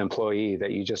ideal employee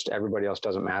that everybody else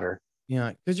doesn't matter.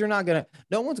 Yeah, because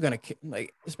no one's gonna,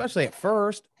 like, especially at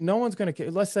first, no one's gonna,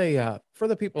 let's say, for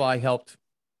the people I helped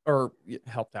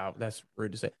out, that's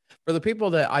rude to say, for the people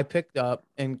that I picked up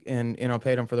and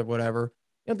paid them for the whatever,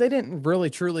 they didn't really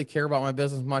truly care about my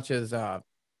business much as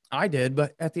I did.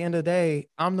 But at the end of the day,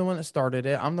 I'm the one that started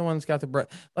it. I'm the one that's got the bread.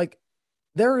 Like,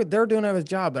 they're doing a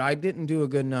job, but I didn't do a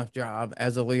good enough job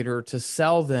as a leader to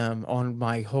sell them on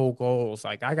my whole goals.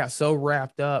 Like, I got so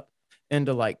wrapped up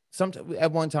into, like,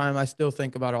 at one time, I still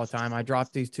think about it all the time. I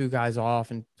dropped these two guys off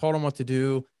and told them what to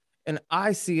do, and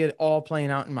I see it all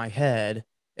playing out in my head.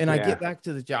 And I get back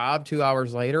to the job 2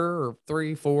 hours later, or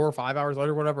 3, 4, 5 hours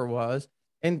later, whatever it was,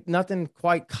 and nothing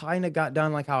quite kind of got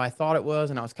done like how I thought it was.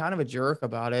 And I was kind of a jerk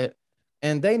about it.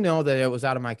 And they know that it was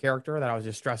out of my character, that I was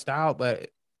just stressed out,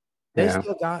 but they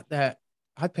still got that.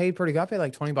 I paid like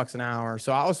 $20 an hour.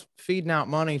 So I was feeding out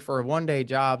money for a 1-day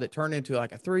job that turned into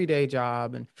like a 3-day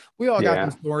job. And we all got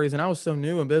these stories, and I was so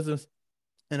new in business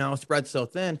and I was spread so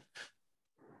thin.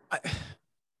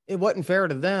 It wasn't fair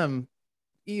to them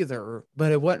either,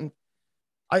 but it wasn't,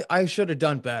 I should have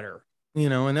done better,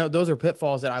 and those are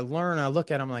pitfalls that I learn. I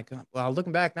look at them like, well,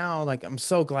 looking back now, like, I'm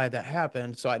so glad that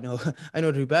happened. So I know,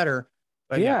 to do better.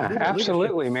 But yeah,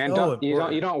 absolutely, man. So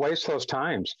you don't waste those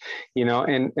times,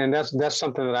 and that's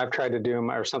something that I've tried to do,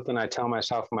 or something I tell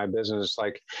myself in my business.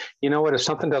 Like, you know what, if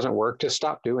something doesn't work, just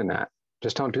stop doing that.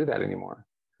 Just don't do that anymore.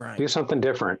 Right. Do something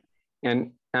different.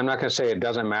 And I'm not going to say it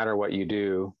doesn't matter what you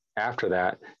do after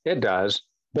that. It does,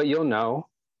 but you'll know,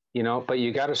 but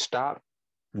you got to stop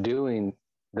doing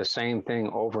the same thing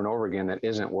over and over again that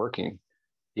isn't working.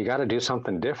 You got to do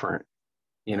something different,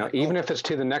 even if it's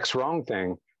to the next wrong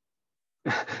thing.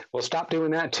 Well, stop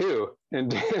doing that too.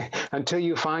 And until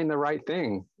you find the right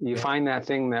thing, you find that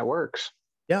thing that works.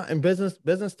 Yeah. And business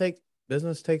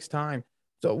takes time.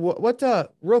 So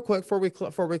real quick before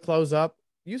we close up,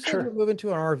 you said you're Sure. moving to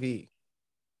an RV.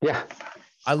 Yeah.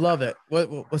 I love it.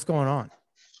 What's going on?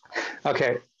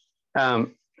 Okay.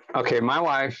 Um, okay. My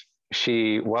wife,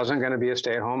 she wasn't going to be a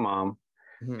stay-at-home mom.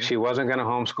 Mhm. She wasn't going to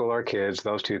homeschool our kids.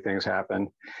 Those two things happened.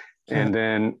 And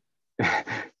then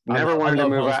never I wanted to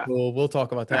love move out. homeschool. We'll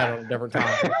talk about that on a different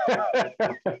time.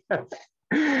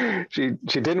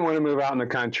 She didn't want to move out in the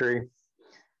country.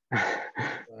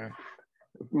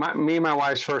 Me and my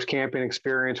wife's first camping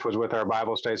experience was with our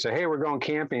Bible study. Say, hey, we're going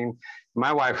camping.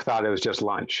 My wife thought it was just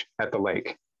lunch at the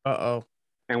lake. Uh-oh.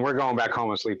 And we're going back home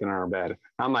and sleeping in our bed.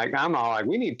 I'm all like,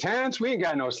 we need tents. We ain't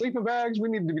got no sleeping bags. We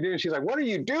need to be doing. She's like, what are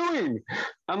you doing?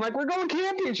 I'm like, we're going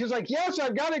camping. She's like, yes,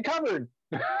 I've got it covered.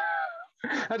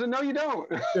 I said, no, you don't.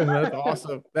 That's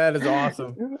awesome. That is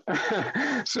awesome.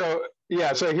 So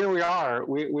yeah, so here we are.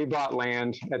 We bought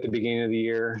land at the beginning of the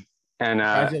year, and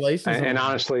Congratulations. and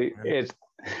honestly, it's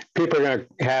people are gonna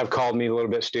have called me a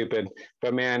little bit stupid,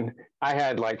 but man, I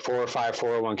had like 4 or 5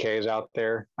 401ks out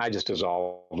there. I just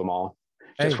dissolved them all.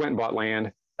 Just went and bought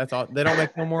land. That's all. They don't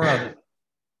make no more of it.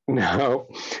 No,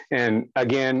 and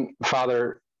again,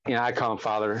 Father, I call him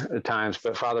Father at times,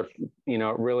 but Father,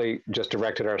 really just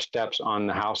directed our steps on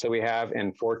the house that we have.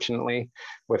 And fortunately,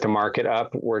 with the market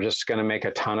up, we're just going to make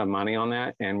a ton of money on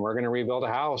that, and we're going to rebuild a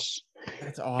house.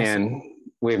 That's awesome. And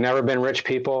we've never been rich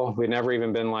people. We've never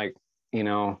even been like,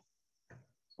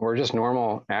 we're just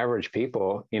normal, average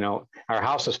people. Our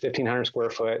house is 1,500 square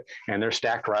foot, and they're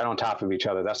stacked right on top of each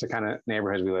other. That's the kind of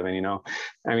neighborhoods we live in.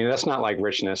 I mean, that's not like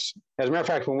richness. As a matter of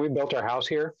fact, when we built our house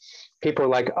here, people are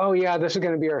like, "Oh yeah, this is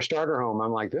going to be our starter home."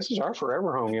 I'm like, "This is our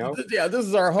forever home, yo." Yeah, this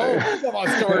is our home.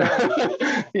 Like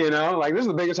this is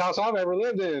the biggest house I've ever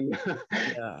lived in.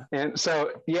 Yeah. And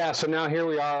so now here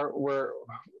we are.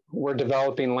 We're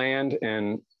developing land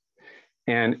and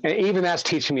even that's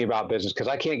teaching me about business because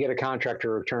I can't get a contractor to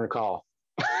return a call.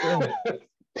 Yeah.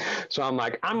 So I'm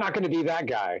like, I'm not going to be that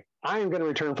guy. I am going to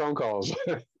return phone calls.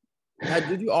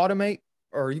 Did you automate,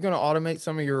 or are you going to automate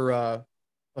some of your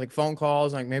like phone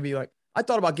calls? Like maybe like I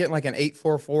thought about getting like an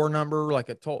 844 number, like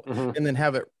a toll, and then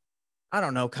have it. I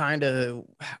don't know, kind of.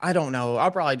 I don't know.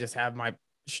 I'll probably just have my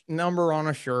number on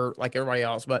a shirt like everybody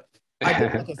else, but I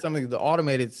did look at some of the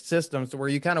automated systems to where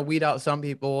you kind of weed out some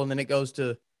people, and then it goes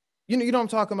to. You know what I'm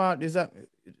talking about? Does that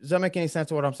make any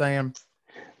sense of what I'm saying?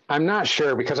 I'm not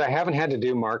sure because I haven't had to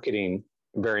do marketing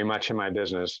very much in my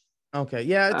business. Okay.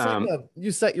 Yeah. It's like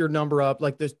you set your number up,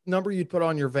 like this number you'd put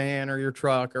on your van or your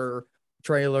truck or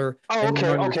trailer. Oh, okay.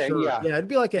 Okay. Yeah. Yeah. It'd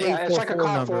be like an 844 it's like a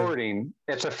call number. Forwarding.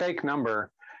 It's a fake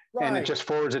number and it just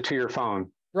forwards it to your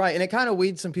phone. Right. And it kind of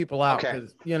weeds some people out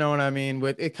because you know what I mean?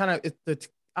 With it kind of, the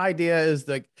idea is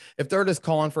like, if they're just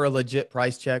calling for a legit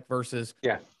price check versus,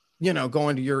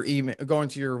 going to your email, going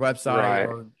to your website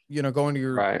or, going to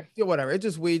your, whatever. It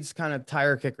just weeds kind of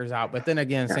tire kickers out. But then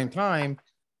again, same time,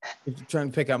 if you're trying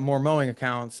to pick up more mowing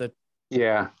accounts that,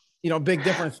 big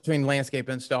difference between landscape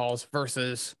installs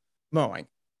versus mowing.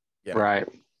 Right.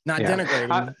 Not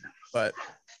denigrating, but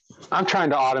I'm trying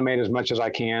to automate as much as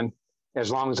I can, as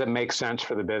long as it makes sense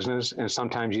for the business. And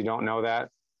sometimes you don't know that,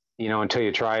 until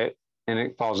you try it and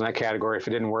it falls in that category. If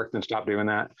it didn't work, then stop doing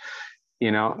that.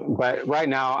 But right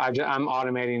now I'm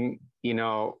automating,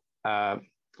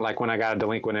 like when I got a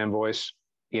delinquent invoice,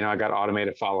 I got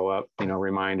automated follow-up,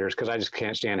 reminders, because I just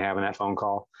can't stand having that phone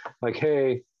call. Like,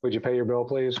 hey, would you pay your bill,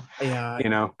 please? Yeah.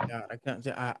 Yeah, I can't.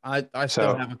 I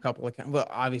still have a couple of, well,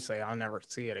 obviously I'll never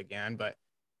see it again, but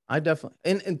I definitely,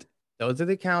 and those are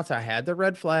the accounts I had the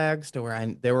red flags to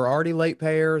where they were already late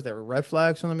payers. There were red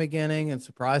flags from the beginning, and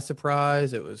surprise,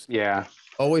 it was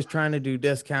always trying to do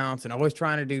discounts and always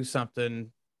trying to do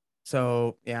something.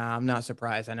 So yeah, I'm not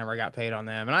surprised I never got paid on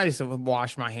them. And I just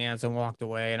washed my hands and walked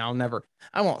away, and I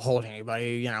won't hold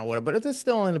anybody, but it's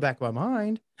still in the back of my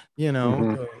mind,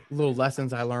 the little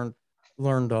lessons I learned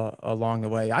along the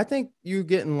way. I think you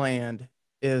getting land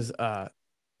is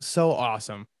so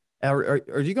awesome. Are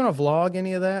you going to vlog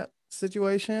any of that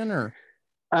situation or?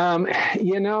 I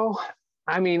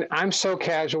mean, I'm so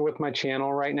casual with my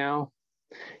channel right now.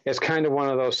 It's kind of one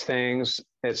of those things.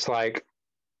 It's like,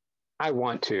 I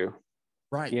want to,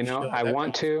 right. I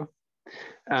want to,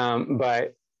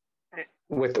 but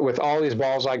with all these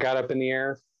balls I got up in the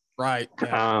air, right.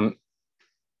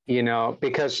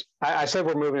 Because I said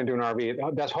we're moving into an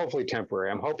RV. That's hopefully temporary.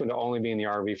 I'm hoping to only be in the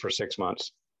RV for 6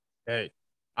 months. Hey,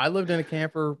 I lived in a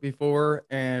camper before,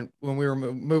 and when we were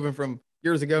moved from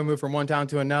one town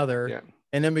to another,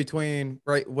 and in between,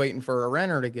 waiting for a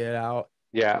renter to get out.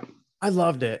 Yeah. I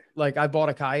loved it. Like I bought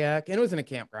a kayak and it was in a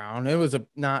campground. It was a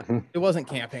not Mhm. it wasn't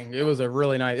camping. It was a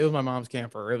really nice, it was my mom's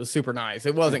camper. It was super nice.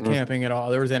 It wasn't Mhm. camping at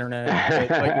all. There was internet,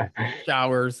 like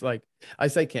showers, like I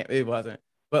say camp, it wasn't.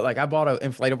 But like I bought an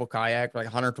inflatable kayak for like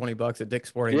 120 bucks at Dick's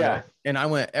Sporting Yeah. Goods. And I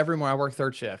went every morning. I worked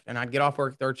third shift and I'd get off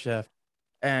work third shift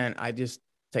and I just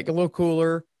take a little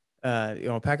cooler,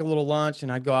 pack a little lunch,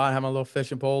 and I'd go out, have my little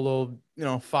fishing pole,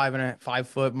 little, 5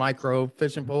 foot micro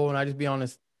fishing pole, and I'd just be on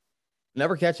this,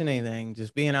 never catching anything,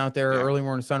 just being out there Yeah. early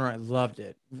morning sunrise. Loved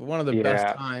it. One of the best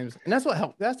Yeah. times, and that's what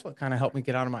helped. That's what kind of helped me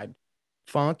get out of my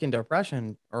funk and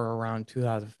depression, or around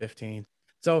 2015.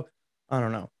 So I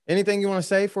don't know. Anything you want to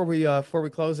say before we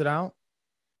close it out?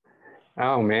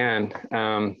 Oh man.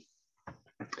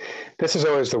 This is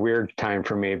always the weird time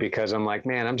for me because I'm like,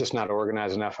 man, I'm just not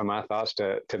organized enough in my thoughts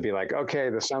to be like, okay,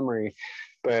 the summary.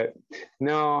 But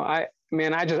no, I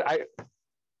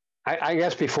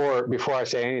guess before I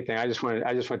say anything, I just want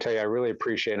to tell you I really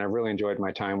appreciate and I really enjoyed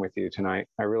my time with you tonight.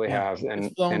 I really Yeah, have. it's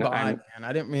And flown and by, I'm man.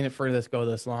 I didn't mean it for this go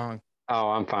this long. oh,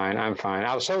 I'm fine. I'm fine.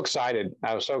 I was so excited.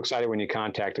 I was so excited when you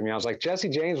contacted me. I was like, Jesse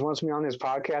James wants me on his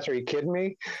podcast. Are you kidding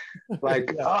me?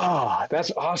 Like, Yeah. oh, that's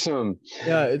awesome.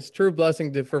 Yeah, it's true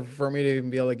blessing for me to even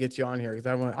be able to get you on here because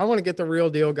I want to get the real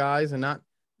deal guys and not,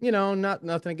 not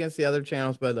nothing against the other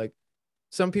channels, but like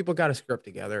some people got a script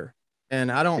together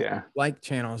and I don't Yeah. like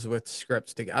channels with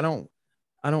scripts together.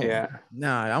 I don't Yeah.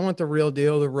 nah, I want the real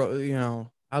deal,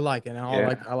 I like it. And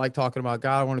Yeah. I like talking about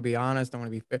God. I want to be honest. I want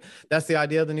to be fair. That's the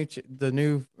idea of the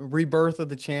new rebirth of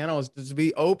the channel is to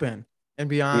be open and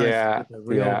be honest Yeah. with the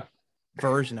real Yeah.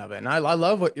 version of it. And I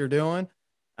love what you're doing.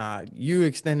 You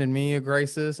extended me a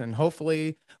graces, and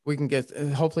hopefully we can get.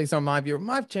 Hopefully, some of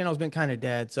my channel's been kind of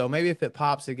dead. So maybe if it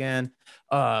pops again,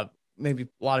 maybe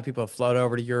a lot of people have float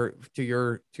over to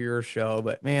your show.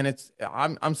 But man,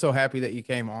 I'm so happy that you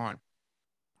came on.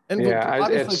 And Yeah.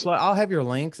 obviously, It's I'll have your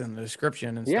links in the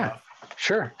description and Yeah,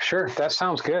 stuff. sure. That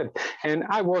sounds good. And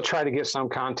I will try to get some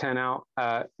content out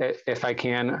if I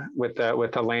can with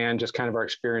the land, just kind of our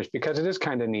experience because it is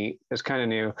kind of neat. It's kind of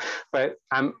new, but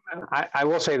I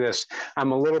will say this: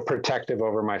 I'm a little protective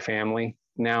over my family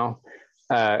now.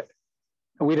 Uh,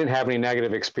 we didn't have any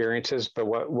negative experiences, but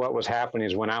what was happening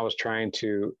is when I was trying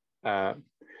to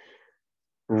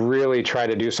really try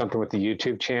to do something with the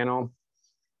YouTube channel,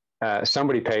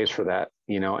 somebody pays for that,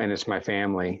 and it's my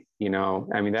family,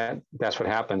 I mean, that's what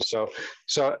happens. So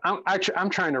I'm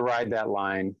trying to ride that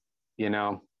line, you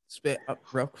know.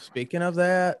 Speaking of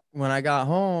that, when I got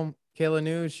home, Kayla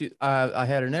knew I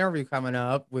had an interview coming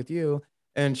up with you,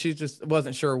 and she just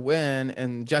wasn't sure when.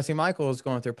 And Jesse Michael was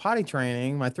going through potty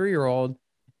training, my 3-year-old,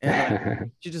 and like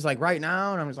she's just like right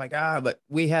now, and I'm just like but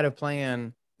we had a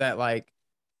plan that like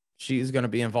she's going to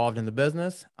be involved in the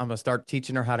business. I'm going to start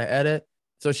teaching her how to edit.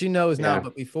 So she knows now, Yeah,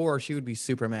 but before she would be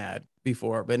super mad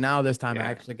before, but now this time I yeah,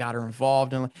 actually got her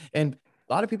involved. And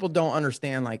a lot of people don't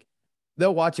understand, like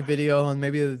they'll watch a video and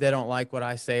maybe they don't like what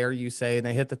I say or you say, and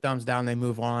they hit the thumbs down, they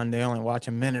move on. They only watch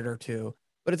a minute or two,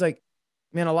 but it's like,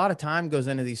 man, a lot of time goes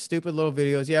into these stupid little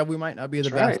videos. Yeah. We might not be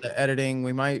the that's best right. at editing.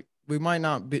 We might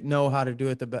not know how to do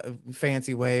it the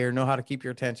fancy way or know how to keep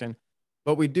your attention,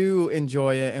 but we do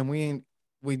enjoy it. And we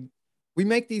we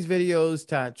make these videos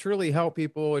to truly help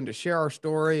people and to share our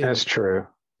story. And, That's true.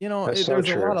 That's so there's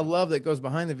a lot true. of love that goes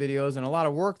behind the videos and a lot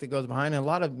of work that goes behind it, and a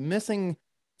lot of missing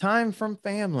time from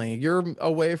family. You're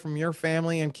away from your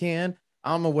family and kin.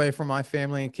 I'm away from my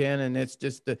family and kin. And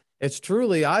it's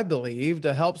truly, I believe,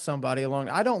 to help somebody along.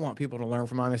 I don't want people to learn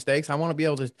from my mistakes. I want to be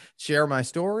able to share my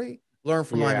story, learn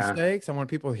from my Yeah, mistakes. I want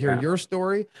people to hear yeah. your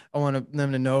story. I want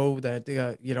them to know that,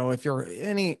 if you're in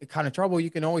any kind of trouble, you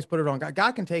can always put it on God.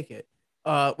 God can take it.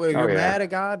 Well, Oh you're yeah, mad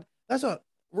at God. That's what,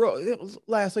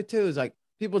 lastly, too, is like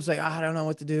people say, I don't know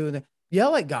what to do. And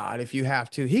yell at God if you have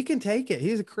to. He can take it.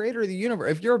 He's the creator of the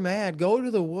universe. If you're mad, go to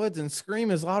the woods and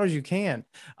scream as loud as you can.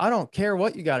 I don't care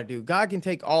what you got to do. God can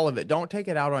take all of it. Don't take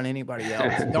it out on anybody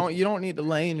else. You don't need to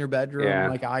lay in your bedroom yeah.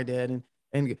 like I did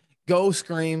and go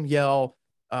scream, yell,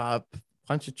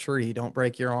 punch a tree. Don't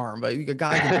break your arm, but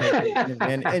God can take it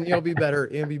and you'll be better.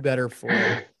 It'll be better for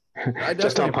it. I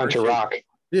Just definitely don't punch a appreciate. rock.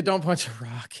 Yeah, don't punch a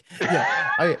rock.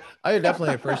 Yeah, I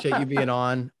definitely appreciate you being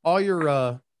on. All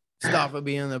your stuff will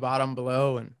be in the bottom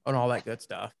below and all that good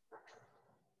stuff.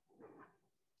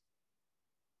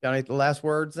 Got any last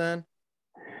words then?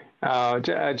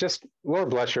 Just Lord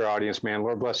bless your audience, man.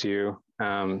 Lord bless you.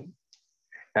 Uh,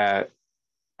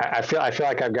 I feel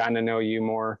like I've gotten to know you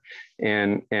more,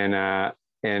 and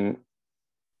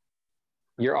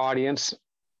your audience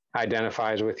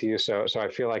identifies with you. So I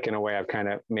feel like in a way I've kind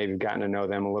of maybe gotten to know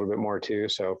them a little bit more too.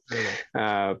 So,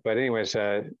 but anyways,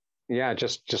 yeah,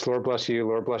 just Lord bless you.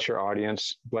 Lord bless your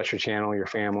audience, bless your channel, your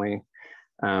family,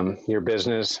 your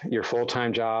business, your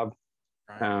full-time job.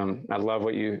 I love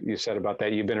what you said about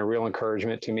that. You've been a real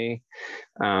encouragement to me.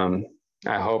 I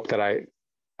hope that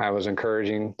I was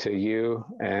encouraging to you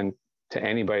and to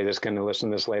anybody that's going to listen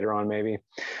to this later on, maybe.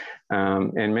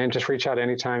 And man, just reach out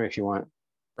anytime if you want.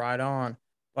 Right on.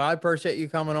 Well, I appreciate you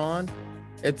coming on.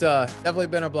 It's definitely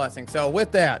been a blessing. So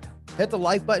with that, hit the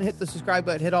like button, hit the subscribe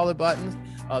button, hit all the buttons.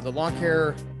 The lawn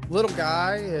care little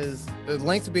guy the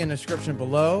links will be in the description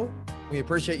below. We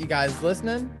appreciate you guys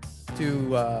listening to,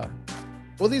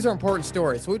 well, these are important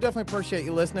stories. So we definitely appreciate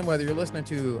you listening, whether you're listening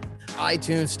to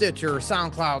iTunes, Stitcher,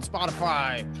 SoundCloud,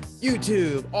 Spotify,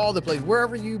 YouTube, all the places,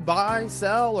 wherever you buy,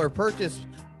 sell, or purchase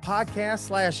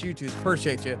podcast/YouTube.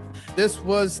 Appreciate you. This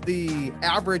was the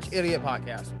Average Idiot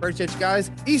Podcast. Appreciate you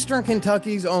guys. Eastern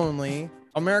Kentucky's only,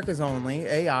 America's only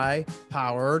AI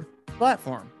powered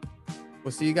platform.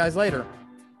 We'll see you guys later.